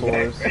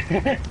dinosaurs.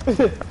 This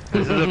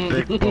is a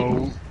big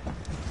boat.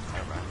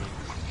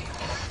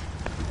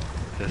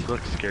 This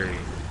looks scary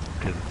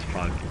because it's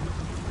foggy.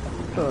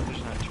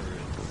 There's not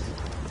turrets.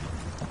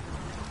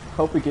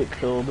 Hope we get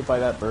killed by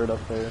that bird up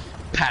there.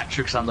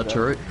 Patrick's on the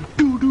turret.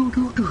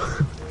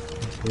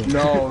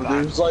 No,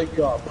 there's like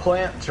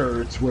plant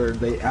turrets where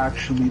they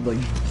actually like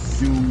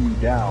zoom you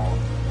down.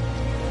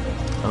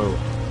 Oh.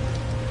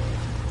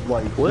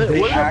 Like What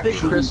they are big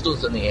actually-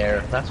 crystals in the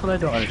air? That's what I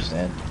don't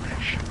understand.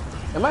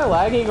 Am I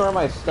lagging or am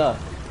I stuck?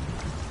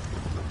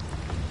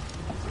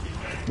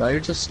 No,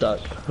 you're just stuck.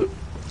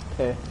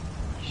 Okay.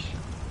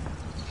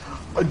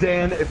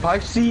 Dan, if I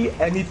see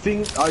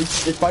anything,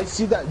 if I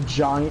see that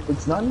giant, it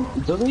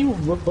doesn't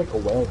even look like a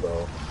whale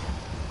though.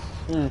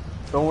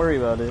 Don't worry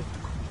about it.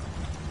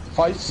 If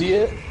I see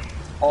it,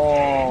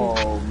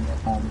 oh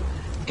man.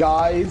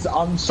 Guys,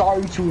 I'm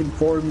sorry to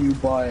inform you,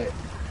 but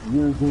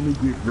you're gonna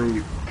get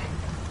raped.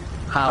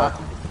 How?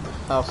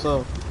 How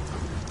so?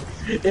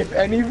 If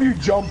any of you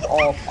jump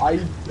off, I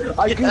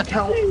can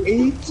count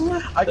 8.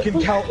 I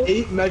can count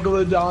 8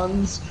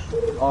 megalodons.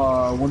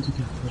 1, 2,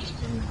 3, 4, 5, 6,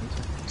 7, 8, 9,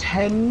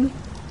 10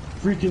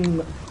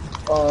 freaking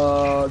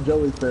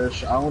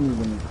jellyfish.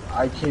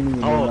 I can't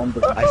even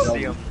remember. I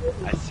see him.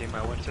 I see him.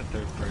 I went to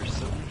third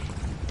person.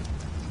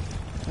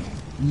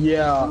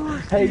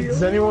 Yeah. Hey,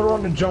 does anyone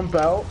want to jump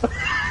out?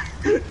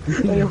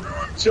 Anyone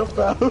want to jump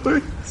out?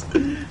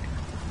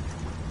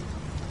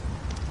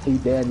 Hey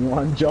Dan, you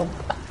want to jump?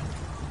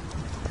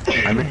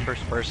 I'm in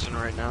first person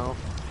right now.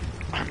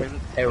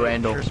 Hey,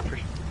 Randall. First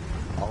person.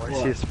 All I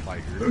see is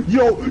fire.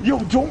 Yo,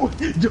 don't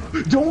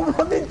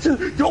run into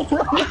the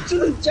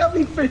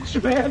jellyfish,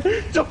 man.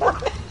 Don't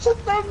run into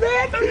them,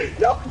 man.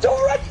 No,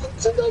 don't run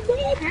into them,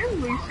 man.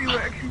 Can we see what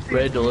actually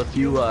Randall, if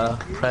you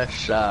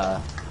press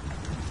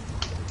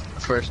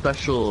for a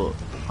special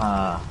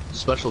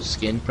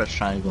skin, press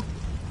triangle.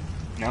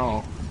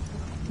 No.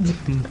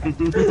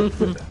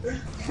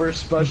 For a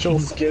special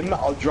skin,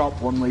 I'll drop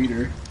one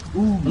later.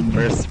 Ooh.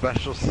 For a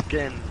special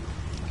skin,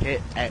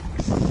 hit X.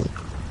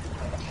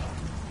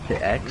 Hit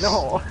X?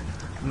 No.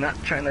 I'm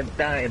not trying to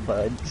die,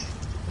 buds.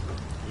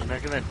 You're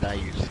not gonna die.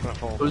 You're just gonna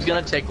fall. Who's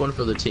gonna take one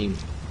for the team?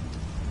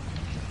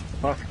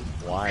 Fuck.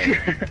 Why?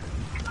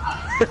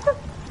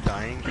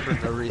 Dying for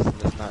no reason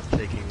is not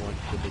taking one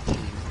for the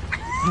team.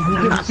 You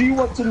can see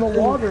what's in the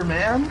water,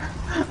 man.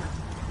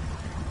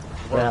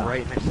 We're Yeah.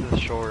 right next to the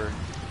shore.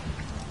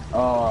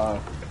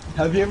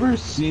 Have you ever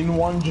seen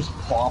one just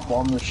plop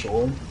on the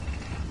shore?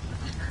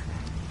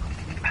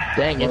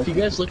 Dang, if you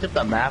guys look at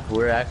the map,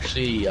 we're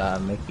actually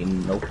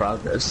making no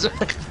progress.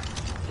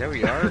 Yeah,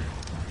 we are.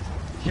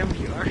 Yeah,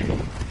 we are.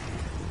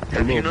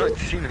 Have you not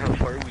seen how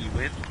far we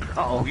went?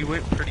 Oh, we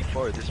went pretty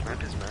far. This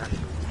map is massive.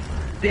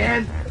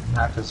 Dan!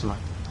 Map is mine.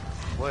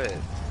 What?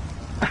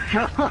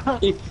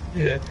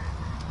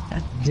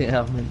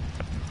 Damn, man.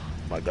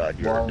 My God,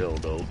 you're a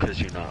dildo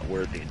because you're not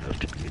worthy enough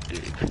to be a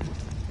dick.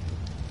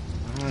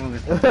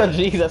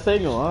 Jeez, that's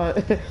saying a lot.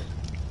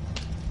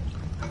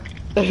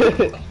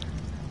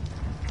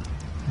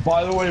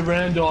 By the way,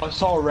 Randall, I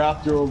saw a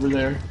raptor over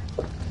there.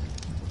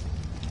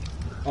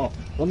 Oh,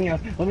 let me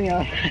out.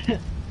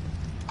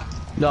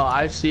 No,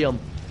 I see him.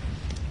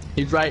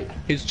 He's right.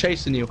 He's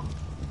chasing you.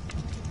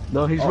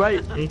 No, he's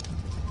right.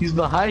 He's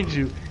behind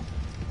you.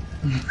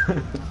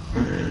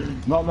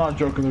 No, I'm not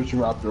joking, there's a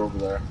raptor over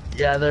there.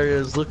 Yeah, there he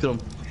is. Look at him.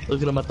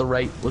 Look at him at the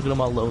right. Look at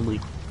him all lonely.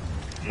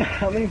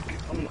 I'm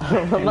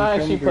not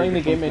actually playing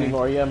the game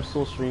anymore. Yeah, I'm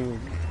still streaming.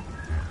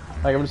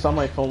 Like, I'm just on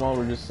my phone while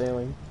we're just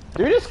sailing.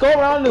 Do we just go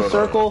around in a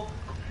circle?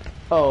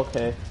 Oh,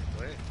 okay.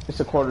 It's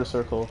a quarter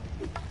circle.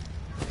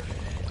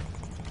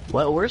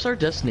 Where's our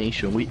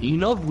destination? You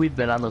know we've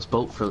been on this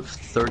boat for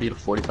 30 to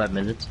 45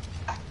 minutes.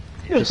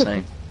 Just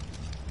saying.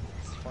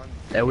 It's fun.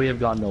 And we have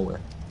gone nowhere.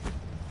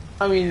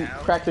 I mean,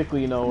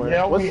 practically nowhere.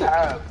 Yeah, What's we the-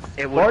 have.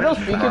 It What are would have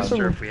those been beacons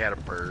faster from- if we had a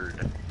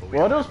bird. But we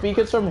What are don't those have a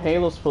beacons bird. from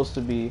Halo supposed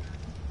to be?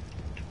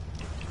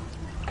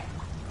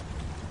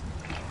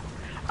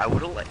 I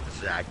would have let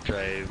Zach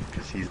drive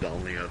because he's the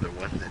only other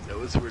one that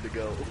knows where to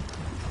go.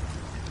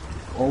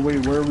 Oh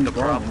wait, where are we The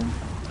going?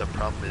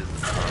 problem is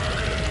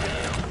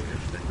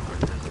if the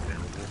north is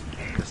available.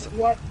 Cause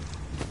What?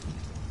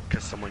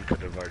 Because someone could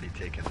have already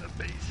taken the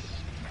base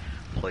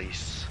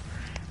place.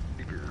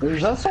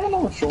 Is that someone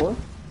on the shore?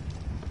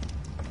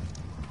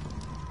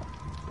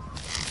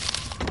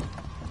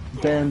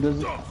 Dan, does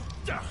it...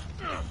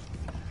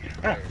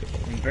 Ah, I'm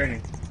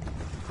burning.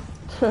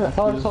 I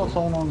thought I saw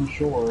someone on the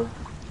shore.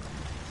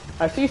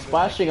 I see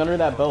splashing under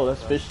that boat.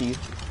 That's fishy.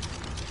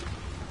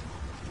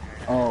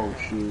 Oh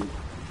shoot.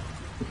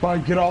 If I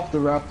get off the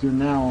raptor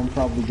now, I'm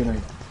probably gonna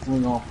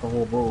fling off the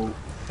whole boat.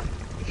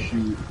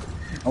 Shoot.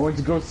 I went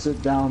to go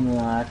sit down and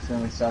I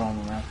accidentally sat on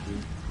the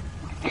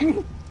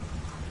raptor.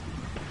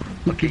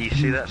 Okay, you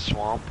see that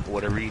swamp?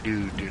 Whatever you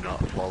do, do not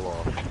fall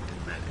off in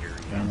that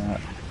area.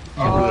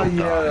 Oh will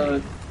yeah.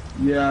 die.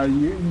 Yeah,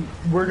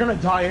 we're gonna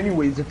die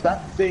anyways. If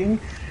that thing,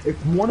 if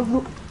one of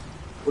them...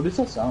 What is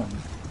that sound?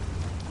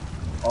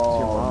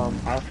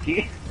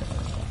 Oski?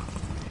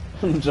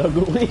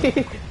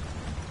 Juggling.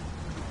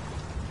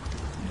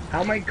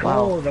 How am I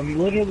cold? I'm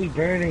literally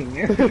burning.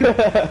 It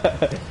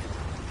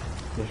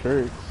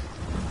hurts.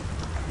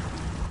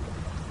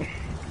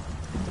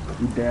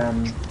 You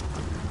damn...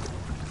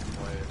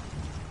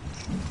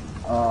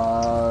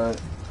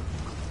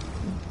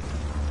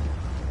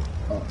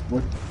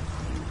 What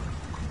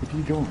are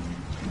you doing?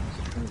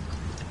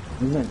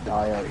 I'm gonna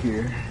die out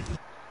here.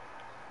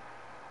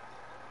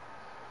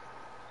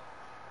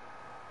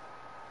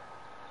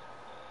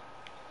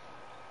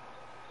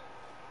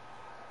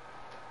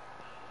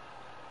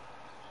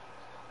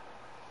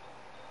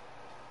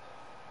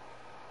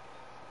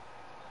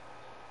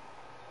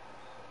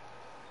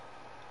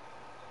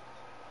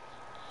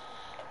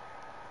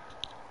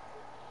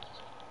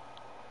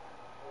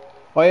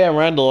 Oh yeah,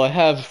 Randall, I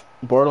have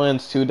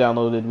Borderlands 2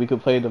 downloaded. We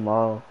could play it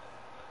tomorrow.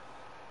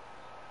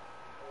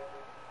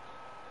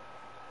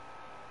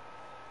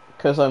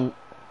 Cause I'm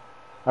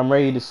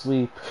ready to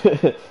sleep.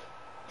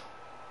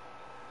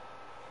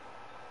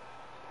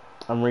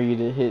 I'm ready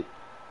to hit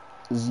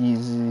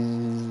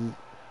Z.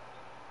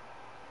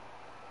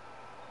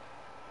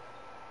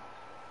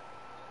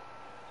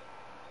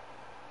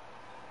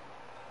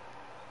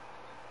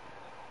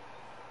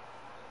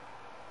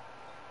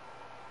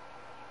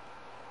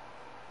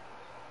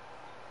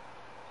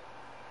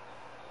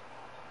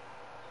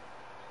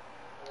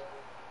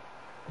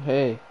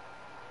 Hey.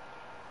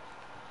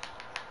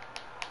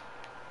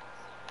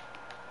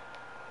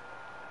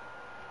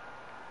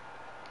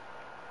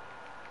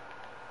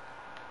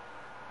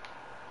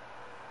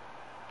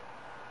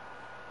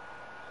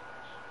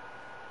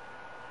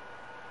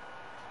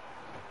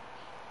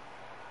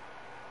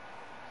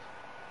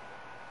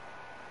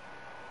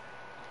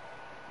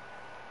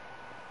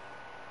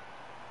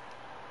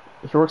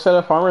 He works at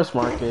a farmer's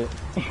market.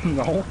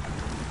 No.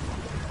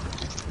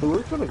 He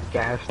works at a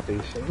gas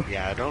station.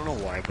 Yeah, I don't know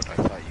why, but I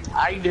thought you were.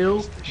 I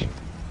do.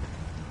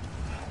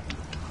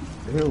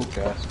 Ew,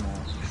 gas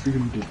mask.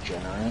 Freaking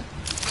degenerate.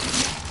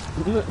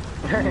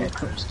 I'm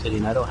just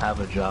kidding, I don't have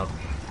a job.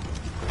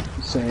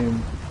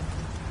 Same.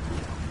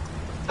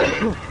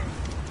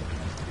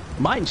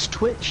 Mine's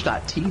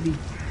twitch.tv.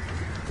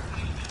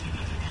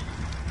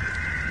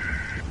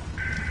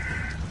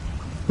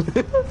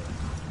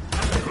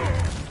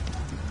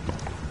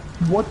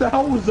 What the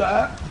hell was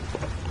that?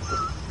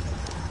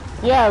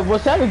 Yeah,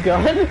 was that a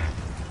gun?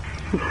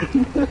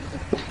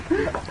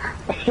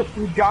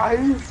 You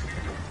guys?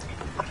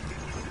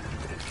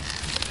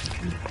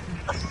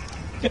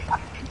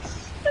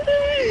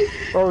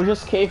 Bro,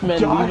 just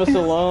cavemen, leave us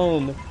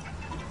alone.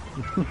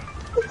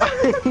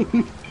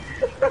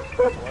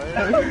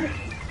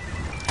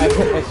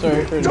 I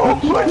sorry for the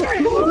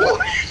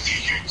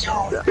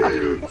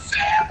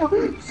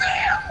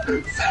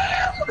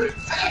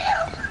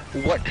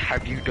Sam! What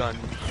have you done?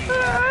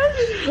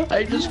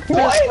 I just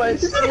pissed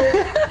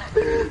myself.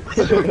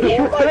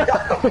 Oh my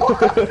god!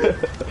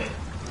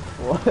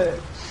 What?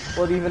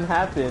 What even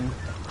happened?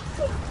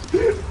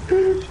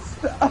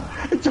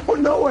 I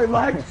don't know, I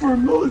lagged for a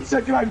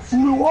millisecond, I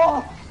flew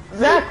off!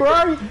 Zach, where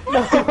are you?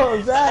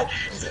 No, Zach!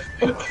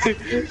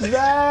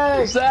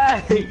 Zach!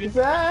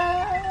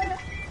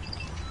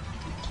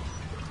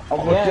 I'm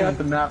looking Dan, at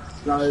the map,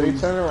 guys. should we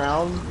turn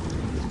around?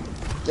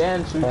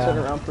 Dan, should we turn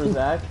around for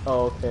Zach?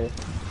 Oh, okay.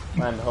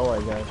 Man, I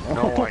guess.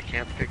 No, I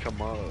can't pick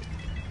him up.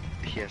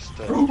 He has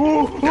to.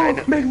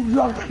 Make him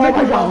run! Oh my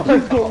god,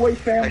 please go away,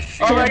 Sam!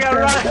 Oh my god,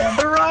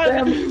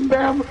 run!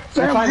 Sam!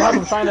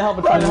 I'm trying to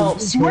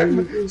help.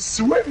 Swim!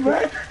 Swim,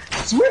 man!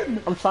 Swim!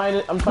 I'm trying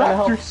to Raptor,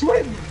 help.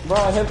 swim! Bro,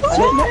 I hit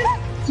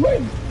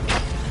Swim!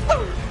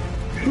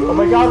 Oh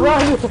my god,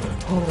 run!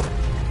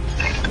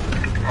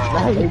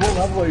 Hey, we'll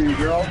level you,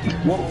 girl.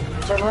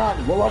 Turn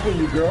around. We'll level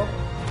you, girl.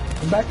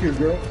 Come back here,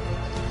 girl.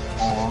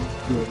 Aw,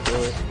 good.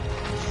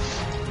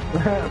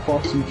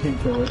 Foster, you can't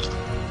kill it.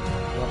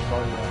 Not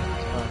strong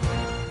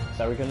enough. Is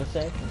that what you're gonna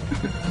say?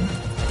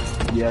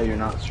 Yeah, you're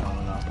not strong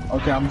enough.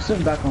 Okay, I'm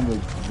sitting back on the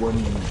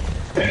wooden.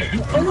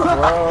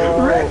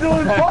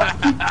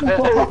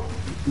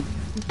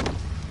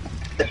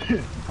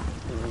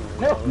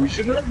 No, you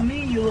should let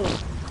me, you little.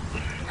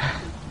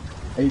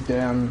 Hey,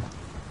 Dan.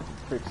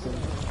 Frickson.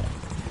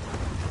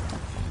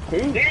 Do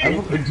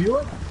you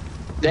like?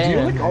 Do you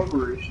like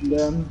Operation,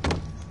 Dan?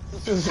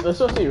 This is supposed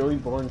to be really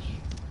boring.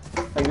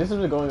 Like this has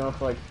been going on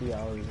for like 3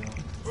 hours now.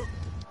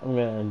 I'm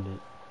gonna end it.